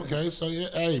 Okay. So yeah,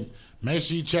 hey, make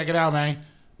sure you check it out, man.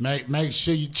 Make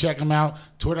sure you check them out.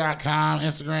 Twitter.com,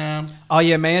 Instagram. Oh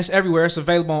yeah, man, it's everywhere. It's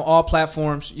available on all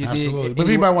platforms. You Absolutely. Dig? But if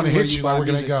anybody want to hit you, like, where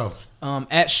can they go?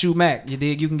 At ShootMac. You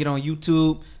dig? You can get on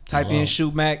YouTube. Type in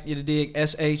ShootMac, you dig,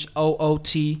 ShootMac.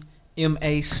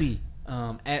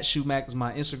 At ShootMac is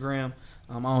my Instagram.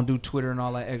 I don't do Twitter and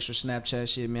all that extra Snapchat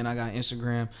shit, man. I got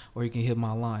Instagram, or you can hit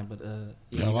my line. But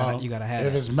you gotta have it.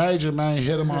 If it's major, man,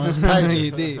 hit him on his page.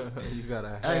 You did. You gotta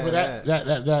have hey, but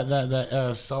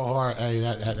that So Hard, hey,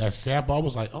 that sample, I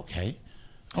was like, okay.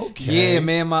 Yeah,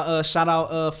 man. My shout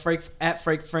out at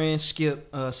Fake Friend Skip,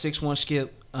 6'1"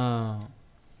 Skip.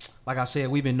 Like I said,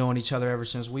 we've been knowing each other ever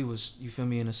since we was, you feel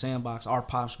me, in the sandbox. Our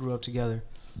pops grew up together.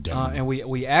 And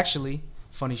we actually,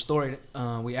 funny story,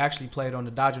 we actually played on the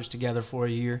Dodgers together for a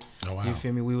year. Oh, wow. You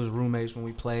feel me? We was roommates when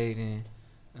we played, and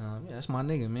yeah, that's my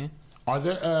nigga, man. Are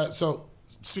there, so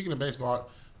speaking of baseball,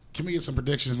 can we get some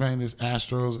predictions, man, this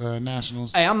Astros,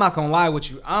 Nationals? Hey, I'm not going to lie with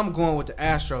you. I'm going with the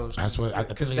Astros. That's what I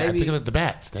think. I think of the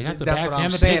bats. They got the that's bats what I'm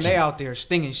and the saying. pitching. They out there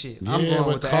stinging shit. Yeah, I'm going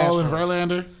with the Cole Astros. and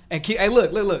Verlander. And hey,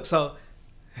 look. So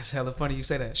it's hella funny you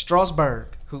say that.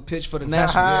 Strasburg, who pitched for the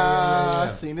Nationals. I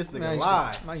seen this nigga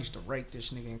live. I used to rate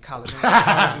this nigga in college.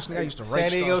 I used to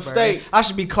rate San Diego Strasburg. State. I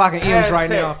should be clocking M's right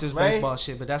now off this man. baseball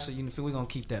shit, but that's we're gonna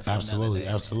keep that. For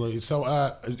Absolutely.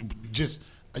 So just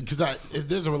because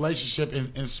there's a relationship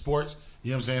in sports.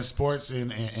 You know what I'm saying? Sports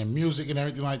and music and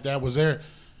everything like that. Was there?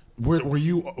 Were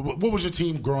you? What was your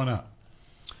team growing up?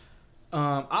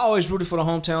 I always rooted for the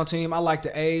hometown team. I like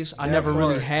the A's. I never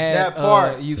really had that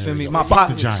part. You There feel we me? go. My Fuck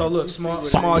the pop. Giants. So look,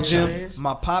 small Jim. Giants.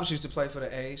 My pops used to play for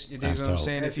the A's. You dig That's what I'm dope.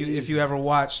 saying? If you ever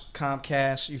watch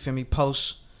Comcast, you feel me?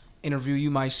 Post interview,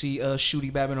 you might see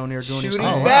Shooty Babbitt on there doing this.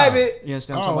 Shooty Babbitt. You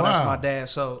understand what I'm talking about? That's my dad.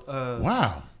 So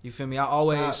Wow. You feel me? I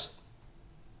always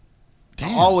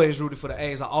rooted for the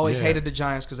A's. I always hated the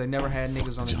Giants because they never had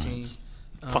niggas on the team.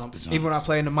 Fuck the Giants. Even when I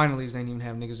played in the minor leagues, they didn't even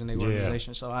have niggas in their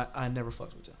organization. So I never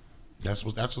fucked with them. That's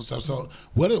what's up. So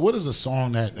what is a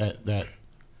song that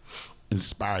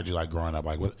inspired you, like, growing up?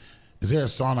 Like, what is there a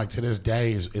song, like, to this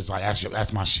day is like, actually,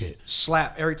 that's my shit?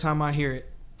 Slap every time I hear it.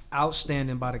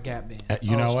 Outstanding by the Gap Band.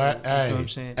 You know what? You feel what I'm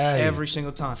saying? Every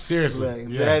single time. Seriously.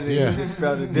 He just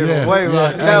felt a different way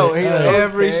right now.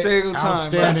 Every single time.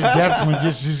 Outstanding, definitely.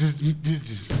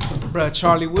 Just. Bro,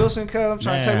 Charlie Wilson, cuz I'm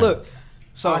trying to tell you. Look,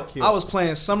 so I was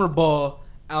playing summer ball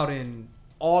out in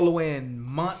all the way in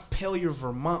Montpelier,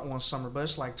 Vermont one summer, but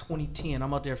it's like 2010.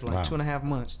 I'm out there for like 2.5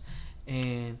 months.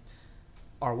 And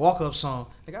our walk-up song,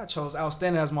 I chose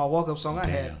Outstanding as my walk-up song. I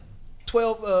had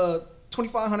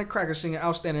 2,500 crackers singing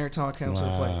outstanding every time I came to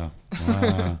the play.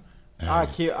 Wow. I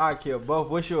kill both.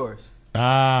 What's yours?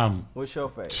 What's your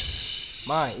favorite?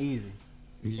 Mine easy.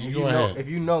 You go ahead. If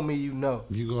you know me, you know.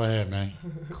 You go ahead, man.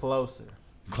 Closer.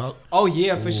 Oh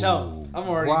yeah, for sure. I'm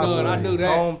already knowing. I knew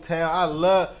that. Hometown. I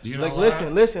love. You know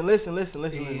listen.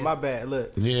 Yeah. My bad.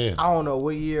 Look. Yeah. I don't know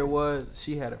what year it was.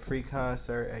 She had a free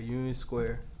concert at Union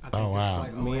Square. Oh wow.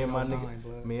 Like me and my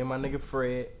nigga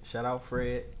Fred. Shout out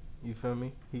Fred. You feel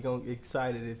me? He gonna get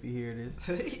excited if he hear this.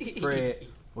 Fred.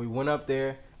 We went up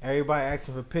there. Everybody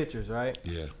asking for pictures, right?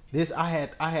 Yeah. This I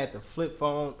had the flip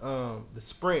phone, the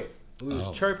Sprint. We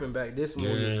was chirping back. This one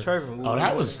we was chirping.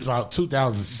 That was about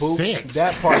 2006.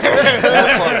 That part.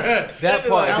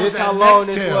 This how long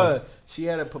this was. She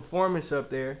had a performance up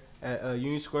there at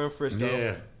Union Square in Frisco.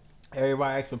 Yeah.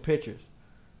 Everybody asked for pictures.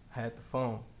 I had the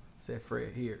phone. Said,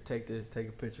 Fred, here, take this, take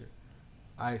a picture.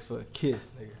 I asked for a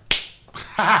kiss, nigga.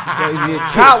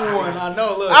 Got one. I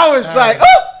know. Look, I was like,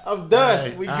 oh, I'm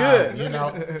done. We good. You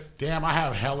know, damn, I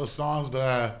have hella songs,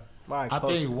 but I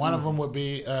think one of them would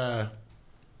be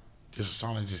just a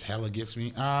song that just hella gets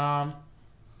me.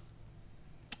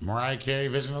 Mariah Carey,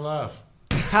 Vision of Love.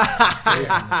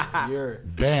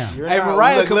 Bam. Hey,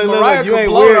 Mariah could blow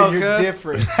though, you're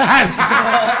different.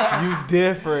 You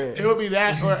different. It would be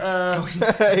that or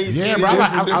yeah, bro.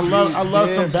 I love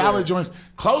some ballad joints.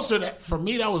 Closer that for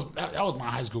me that was my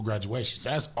high school graduation. So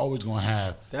that's always gonna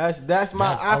have. That's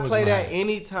my. I play that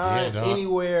anytime,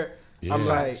 anywhere. Yeah. I'm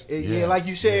like, like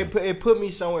you said, it put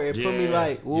me somewhere. It put me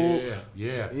like, ooh,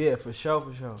 yeah, for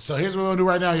sure. So here's what we're gonna do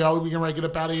right now, y'all. We can get ready to get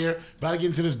up out of here. About to get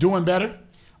into this doing better.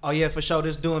 Oh yeah, for sure.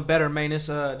 This doing better, man. This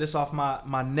off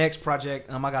my next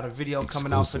project. I got a video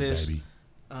coming out for this. Baby.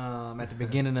 At the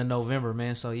beginning of November,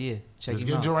 man. So yeah, let's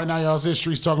get into it right now, y'all. This is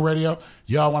Streets Talking Radio.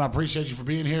 Y'all, want to appreciate you for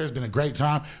being here. It's been a great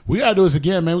time. We gotta do this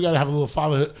again, man. We gotta have a little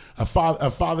fatherhood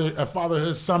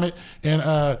summit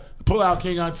and pull out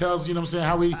King on tells. You know what I'm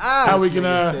saying? How we can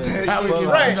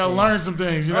learn some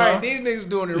things. You know, right? These niggas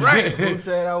doing it right. Who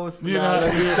said I was? You gotta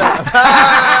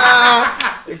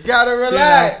relax.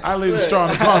 Yeah, I leave the straw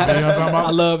in the coffee. You know what I'm talking about?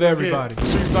 I love everybody.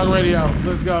 Streets Talking Radio.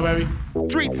 Let's go, baby.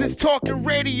 Streets is Talking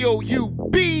Radio, you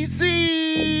BZ.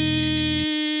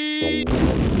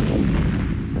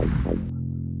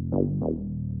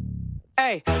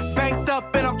 Hey, banked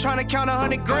up and I'm trying to count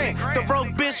 100 grand. The broke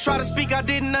bitch try to speak, I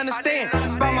didn't understand.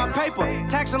 About my paper,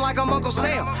 taxing like I'm Uncle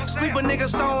Sam. Sleep a nigga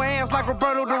stone hands like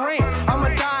Roberto Duran. I'ma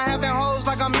die having hoes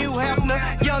like I'm Hugh Hefner.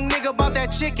 Young nigga about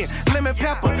that chicken, lemon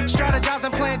pepper.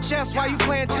 Strategizing playing chess while you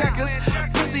playing checkers.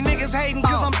 Pussy niggas hating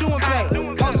cause I'm doing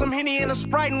better. Pour some Henny in a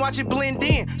Sprite and watch it blend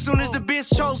in. Soon as the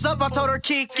bitch chose up, I told her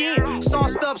kick in.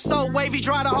 Sauced up so wavy,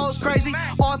 dry the hoes crazy.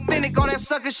 Authentic, all that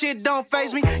sucker shit don't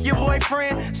faze me. Your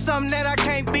boyfriend, something that I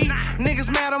can't be.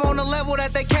 Niggas mad I'm on a level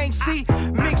that they can't see.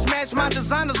 Mix match my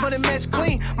designers, but it match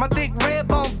clean. My thick red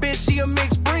bone bitch, she a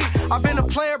mixed breed. I've been a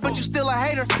player, but you still a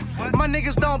hater. My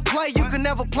niggas don't play, you can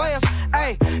never play us.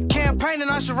 Ayy, campaigning,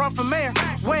 I should run for mayor.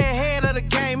 Way ahead of the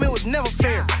game, it was never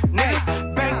fair.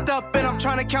 Nigga, banked up and I'm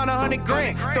trying to count 100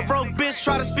 grand. The broke bitch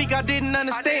try to speak, I didn't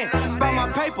understand. About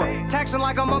my paper, taxing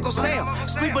like I'm Uncle Sam.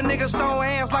 Sleep a nigga stone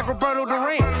hands like Roberto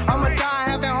Duran. I'ma die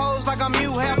having hoes like I'm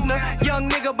Hugh Hefner. Young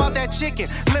nigga about that chicken,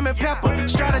 lemon pepper.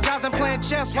 Strategizing playing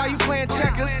chess while you playing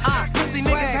checkers. Pussy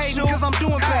niggas hating cause I'm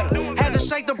doing better. Had to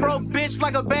shake the broke bitch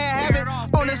like a bad habit.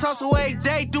 On this hustle every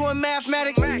day doing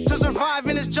mathematics. To survive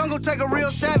in this jungle take a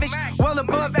real savage. Well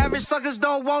above average suckers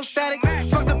don't want static.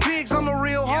 Fuck the pigs, I'm a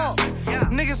real hog.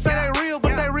 Niggas say they real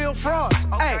but they real frauds.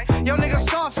 Hey, yo nigga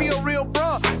soft for your real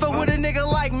broad. Fuck with a nigga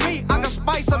like me, I can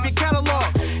spice up your catalog.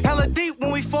 Hella deep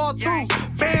when we fall through.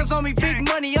 Bands on me, big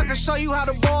money, I can show you how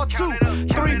to ball too.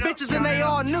 3 bitches and they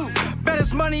all new.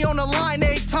 Bettest money on the line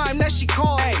every time that she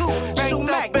called too.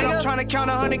 ShootMac, and I'm trying to count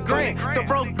 100 grand. The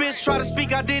broke bitch try to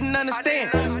speak, I didn't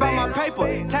understand. About my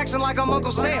paper, taxing like I'm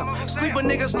Uncle Sam. Sleep a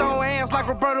nigga stone hands like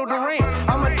Roberto Duran.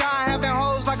 I'ma die having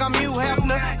hoes like I'm Hugh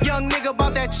Hefner. Young nigga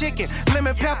about that chicken,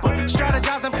 lemon pepper.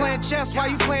 Strategizing playing chess while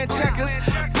you playing checkers.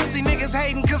 Pussy niggas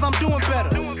hating cause I'm doing better.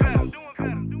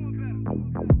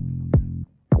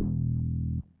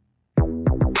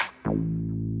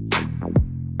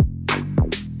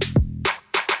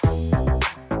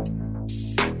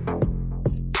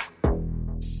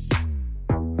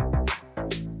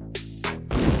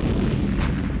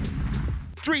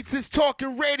 Streets is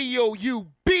Talking Radio, you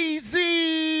BZ.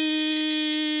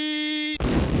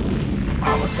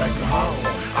 I'ma take her home.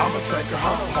 I'ma take her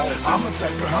home. I'ma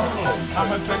take her home.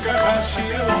 I'ma take her as she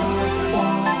is.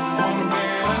 On the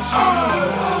man as she is.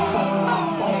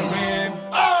 On the man.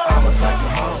 I'ma take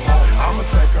her home. I'ma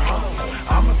take her home.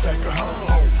 I'ma take her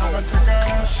home. I'ma take her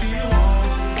as she is.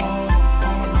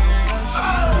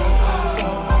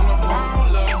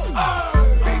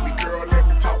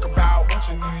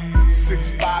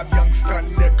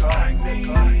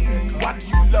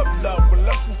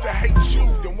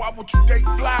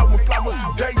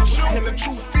 And the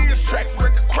truth is, track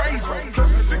record crazy.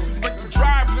 Plus the sixes make the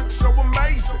drive look so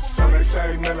amazing. So they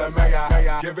say, Miller, may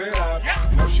I give it up?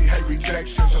 No, she hate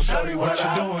rejection, so shorty, what you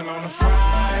doing on a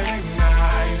Friday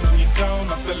night? When you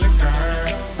gone off the liquor?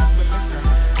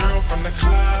 Girl, from the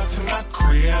club to my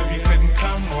crib, you couldn't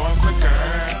come more quicker.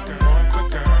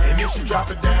 And if she drop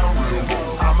it down real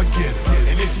low, I'ma get her.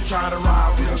 And if she try to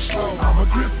ride real slow, I'ma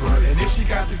grip her. And if she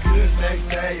got the goods next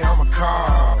day, I'ma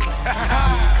call her.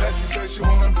 Cause she said she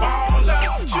wanna ball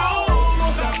out.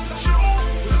 What's up with you?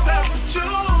 What's up with you?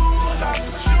 What's up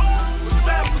with you? What's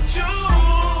up with you?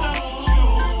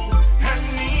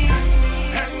 Honey,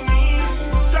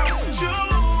 what's up with you?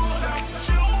 What's up with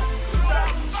you? What's up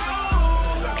with you?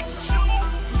 What's up with you?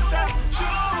 What's up with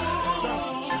you? What's up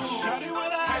with you? Shawty,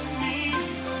 what I need.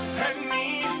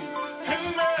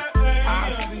 I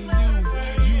see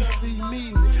you see me.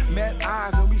 Met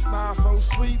eyes and we smile so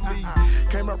sweetly.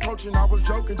 Came approaching, I was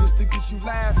joking just to get you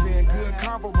laughing. Good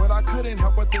convo, but I couldn't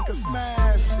help but think of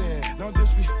smashing. No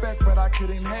disrespect, but I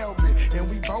couldn't help it. And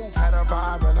we both had a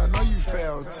vibe, and I know you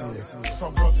felt it.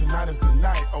 So girl, tonight is the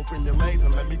night. Open your legs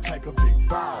and let me take a big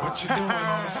bite. What you doing on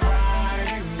a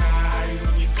Friday night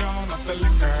when you gone off the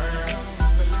liquor?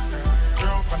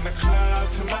 Girl, from the club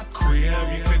to my crib,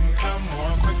 you couldn't come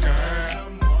more quicker.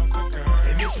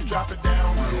 And if you drop it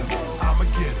down real low, I'ma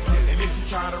get her. And if she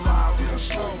try to ride real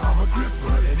slow, I'ma grip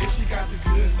her. And if she got the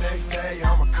goods next day,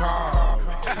 I'ma call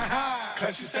her.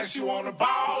 Cause she said she wanna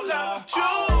ball up.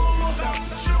 What's up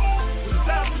with you? What's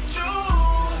up with you?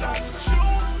 What's up with you?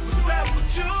 What's up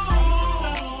with you?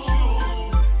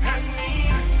 Honey,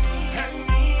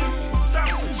 what's up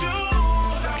with you?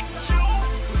 What's up with you?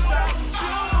 What's up with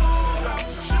you? What's up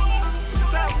with you?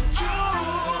 What's up with you?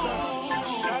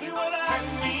 Shawty, what I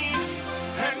need.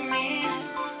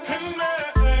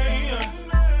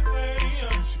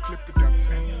 She flip it up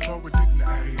and throw it in the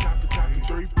air. Drop it down in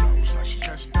 3 flows like she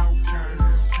just don't care.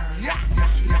 Yeah,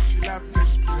 she love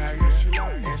this play.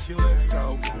 And she looks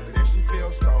so good. And she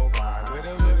feels so right. With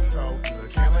her look so good.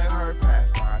 Can't let her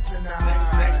pass by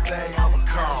tonight. Next day, I'ma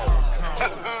call.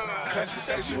 Cause she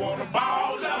said she wanna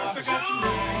ball up. So I got your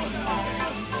name.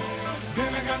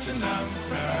 Then I got your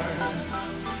number.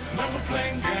 Never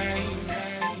playing games.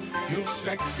 You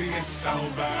sexy and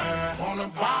sober. Wanna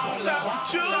ball up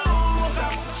with you? What's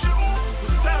up with you?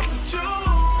 What's up with you?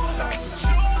 What's up with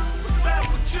you? What's up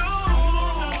with you?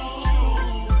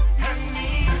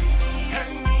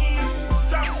 Honey,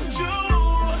 what's up with you?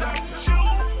 What's up with you?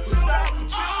 What's up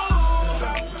with you? What's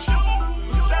up with you?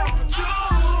 What's up with you?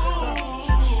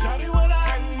 Shawty, what I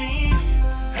need.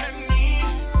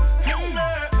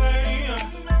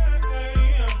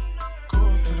 Go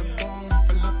to the bar,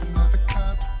 fill up another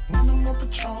cup. When I'm on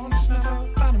Patron, it's never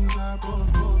bottoms up. Go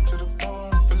to the bar,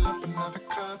 fill up another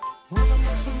cup. When I'm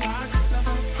on some rock, it's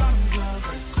never bottoms up.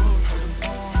 Go to the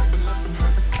bar, fill up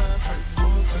another cup. Go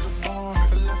to the bar,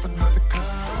 fill up another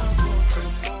cup. Go to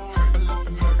the bar, fill up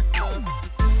another cup.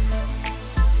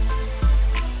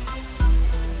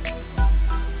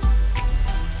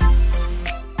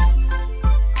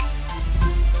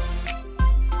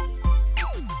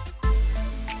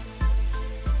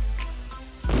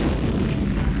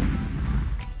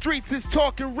 Streets is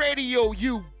talking radio,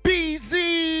 you BZ.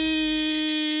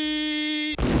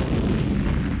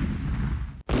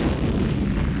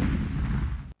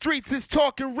 Streets is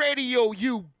talking radio,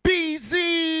 you